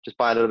least. Just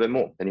buy a little bit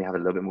more. Then you have a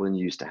little bit more than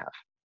you used to have.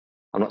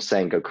 I'm not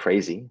saying go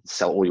crazy,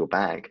 sell all your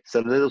bag.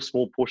 Sell a little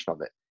small portion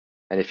of it.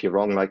 And if you're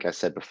wrong, like I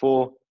said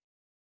before,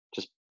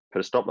 just put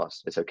a stop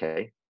loss. It's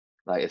okay.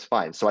 Like, it's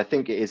fine. So I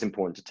think it is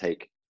important to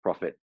take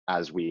profit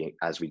as we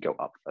go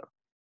up,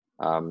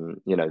 though.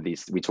 You know,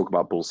 we talk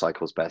about bull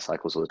cycles, bear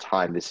cycles all the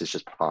time. This is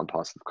just part and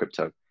parcel of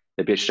crypto.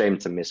 It'd be a shame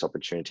to miss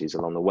opportunities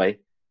along the way.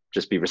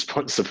 Just be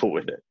responsible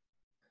with it.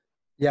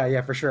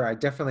 Yeah, for sure. I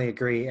definitely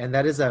agree. And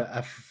that is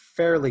a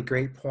fairly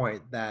great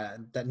point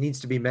that needs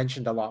to be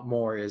mentioned a lot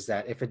more, is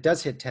that if it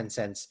does hit 10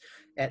 cents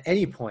at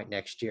any point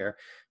next year,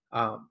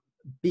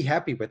 be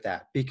happy with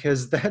that,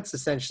 because that's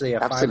essentially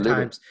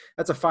Absolutely.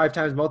 that's a 5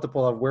 times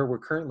multiple of where we're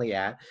currently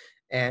at.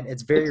 And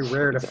it's very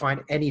rare to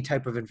find any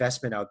type of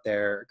investment out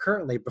there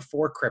currently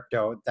before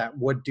crypto that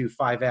would do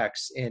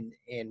 5x in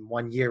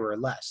 1 year or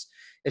less.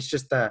 It's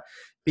just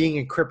being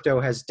in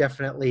crypto has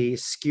definitely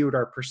skewed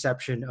our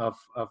perception of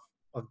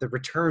the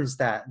returns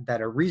that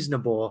are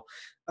reasonable.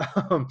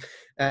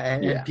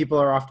 And people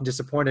are often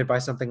disappointed by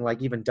something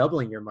like even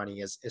doubling your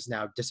money is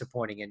now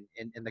disappointing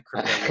in the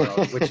crypto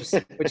world, which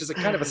is a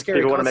kind of a scary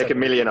People want to concept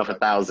make $1 million off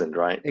 1,000,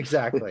 right?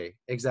 Exactly.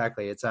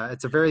 It's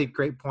a very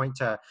great point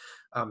to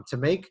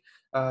make.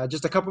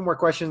 Just a couple more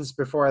questions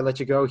before I let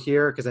you go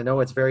here, because I know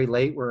it's very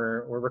late.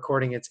 We're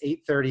recording. It's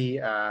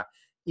 8:30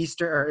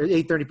 Eastern, or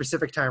 8:30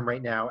 Pacific time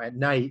right now at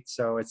night.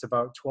 So it's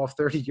about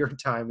 12:30 your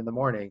time in the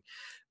morning.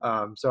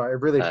 So I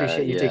really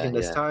appreciate you taking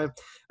this time.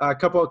 A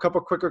couple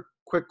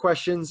quick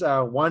questions.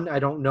 One, I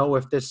don't know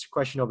if this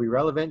question will be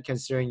relevant,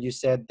 considering you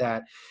said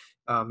that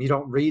you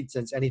don't read,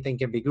 since anything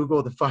can be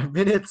Googled in 5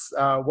 minutes.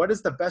 What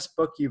is the best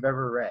book you've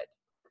ever read?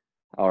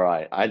 All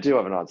right, I do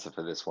have an answer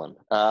for this one.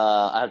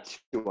 I have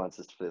two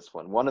answers for this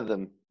one. One of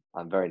them,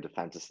 I'm very into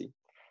fantasy.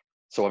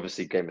 So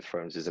obviously Game of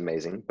Thrones is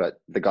amazing,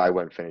 but the guy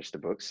won't finish the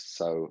books.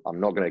 So I'm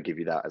not going to give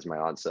you that as my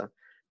answer.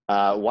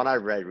 One I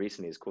read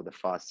recently is called the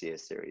Farseer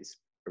series,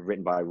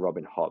 written by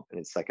Robin Hobb. And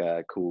it's like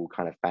a cool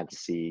kind of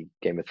fantasy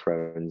Game of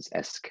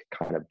Thrones-esque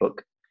kind of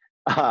book.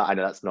 I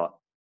know that's not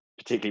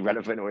particularly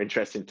relevant or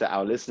interesting to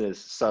our listeners.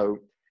 So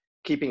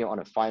keeping it on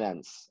a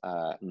finance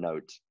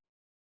note,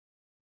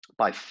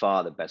 by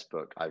far the best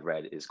book I've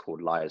read is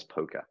called Liar's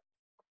Poker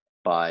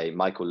by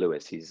Michael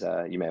Lewis. He's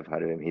you may have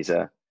heard of him.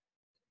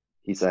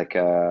 He's like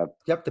a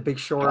The Big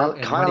Short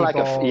and kind of like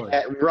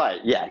Moneyball.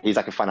 yeah, he's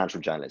like a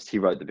financial journalist. He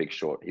wrote The Big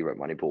Short, he wrote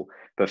Moneyball,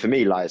 but for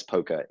me Liar's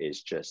Poker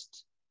is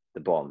just the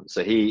bomb.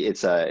 So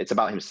it's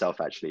about himself,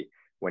 actually,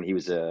 when he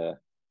was a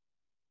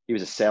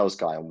sales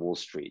guy on Wall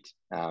Street,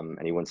 and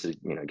he wanted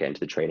to get into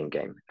the trading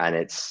game. And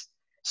it's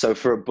so,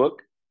 for a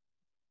book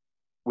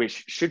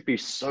which should be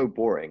so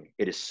boring,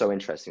 it is so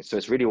interesting. So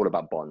it's really all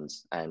about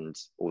bonds and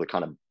all the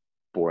kind of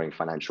boring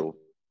financial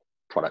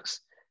products.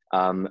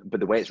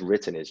 But the way it's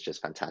written is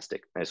just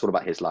fantastic. And it's all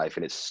about his life,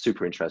 and it's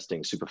super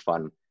interesting, super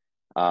fun,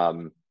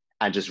 and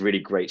just really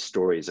great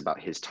stories about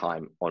his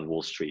time on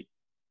Wall Street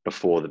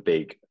before the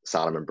big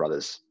Salomon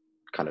Brothers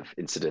kind of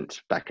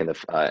incident back in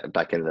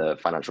the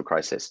financial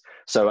crisis.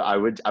 So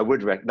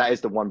that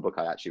is the one book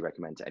I actually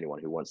recommend to anyone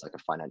who wants like a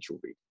financial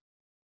read.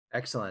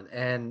 Excellent.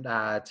 And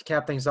to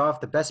cap things off,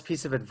 the best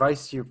piece of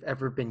advice you've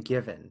ever been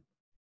given?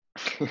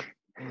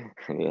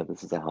 Yeah,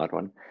 this is a hard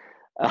one.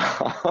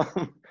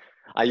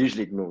 I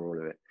usually ignore all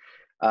of it.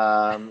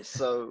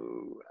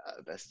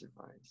 Best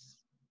advice.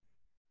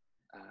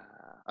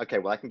 Okay,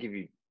 well, I can give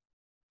you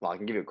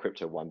a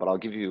crypto one, but I'll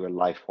give you a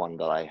life one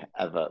that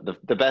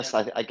the best,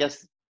 I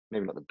guess,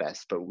 maybe not the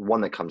best, but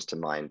one that comes to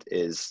mind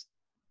is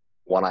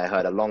one I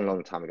heard a long,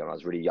 long time ago when I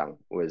was really young,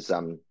 was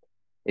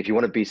if you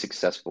want to be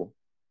successful,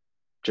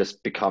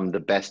 just become the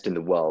best in the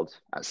world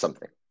at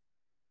something,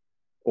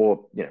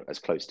 or as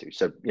close to.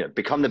 So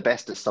become the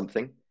best at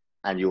something,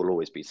 and you'll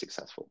always be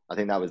successful. I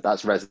think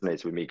that's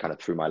resonated with me kind of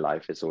through my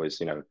life. It's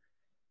always and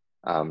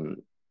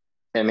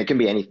it can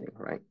be anything,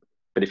 right?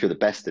 But if you're the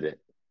best at it,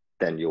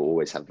 then you'll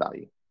always have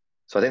value.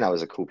 So I think that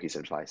was a cool piece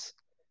of advice.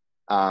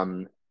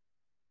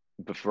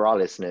 But for our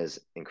listeners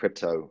in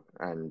crypto,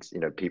 and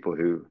people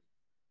who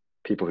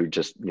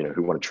just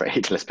who want to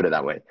trade, let's put it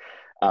that way.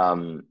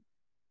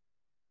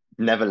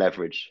 Never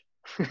leverage.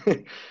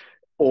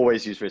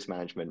 Always use risk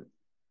management.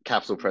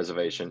 Capital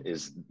preservation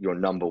is your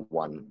number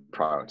one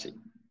priority.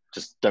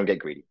 Just don't get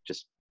greedy.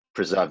 Just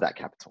preserve that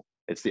capital.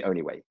 It's the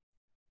only way.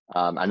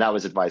 And that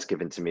was advice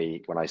given to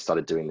me when I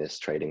started doing this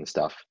trading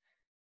stuff.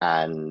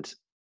 And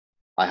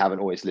I haven't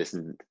always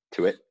listened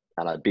to it,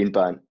 and I've been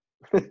burnt.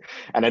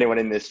 And anyone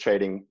in this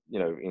trading,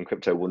 in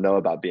crypto, will know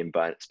about being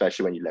burnt,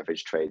 especially when you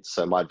leverage trades.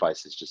 So my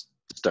advice is just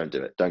don't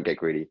do it. Don't get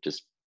greedy.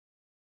 Just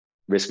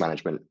risk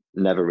management.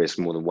 Never risk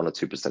more than 1 or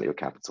 2% of your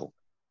capital.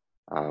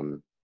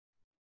 And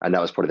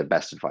that was probably the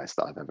best advice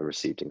that I've ever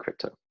received in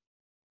crypto.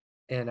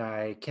 And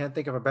I can't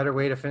think of a better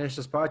way to finish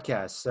this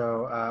podcast.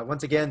 So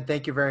once again,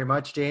 thank you very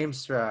much,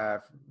 James,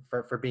 for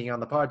being on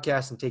the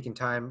podcast and taking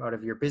time out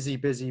of your busy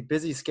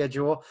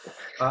schedule.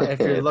 If you're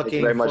Thank you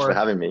looking very much for for,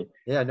 having me.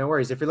 yeah, no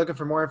worries. If you're looking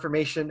for more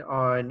information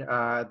on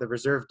the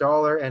Reserve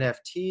Dollar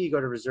NFT,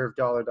 go to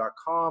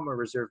reservedollar.com or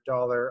Reserve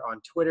Dollar on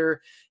Twitter.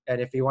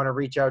 And if you want to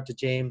reach out to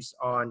James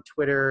on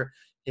Twitter,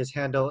 his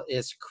handle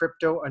is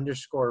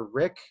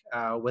crypto_Rick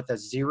with a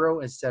 0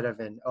 instead of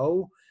an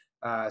O.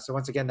 So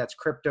once again, that's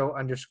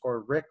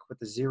crypto_Rick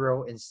with a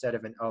 0 instead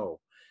of an O.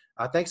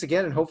 Thanks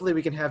again, and hopefully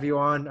we can have you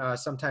on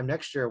sometime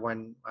next year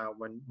when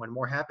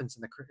more happens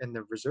in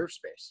the reserve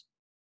space.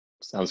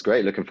 Sounds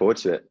great. Looking forward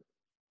to it.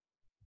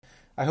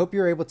 I hope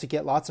you're able to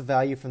get lots of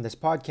value from this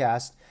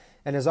podcast.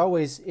 And as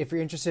always, if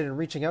you're interested in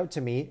reaching out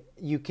to me,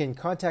 you can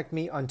contact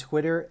me on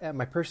Twitter at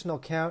my personal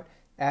account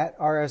at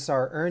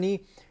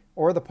RSRErnie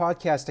or the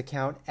podcast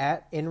account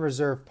at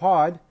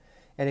InReservePod.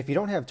 And if you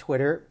don't have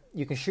Twitter,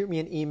 you can shoot me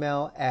an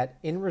email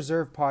at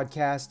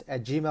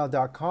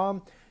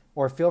inreservepodcast@gmail.com,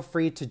 or feel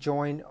free to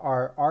join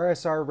our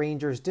RSR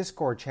Rangers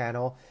Discord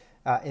channel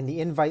in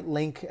the invite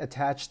link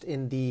attached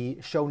in the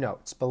show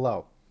notes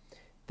below.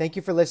 Thank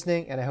you for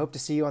listening, and I hope to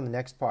see you on the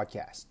next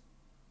podcast.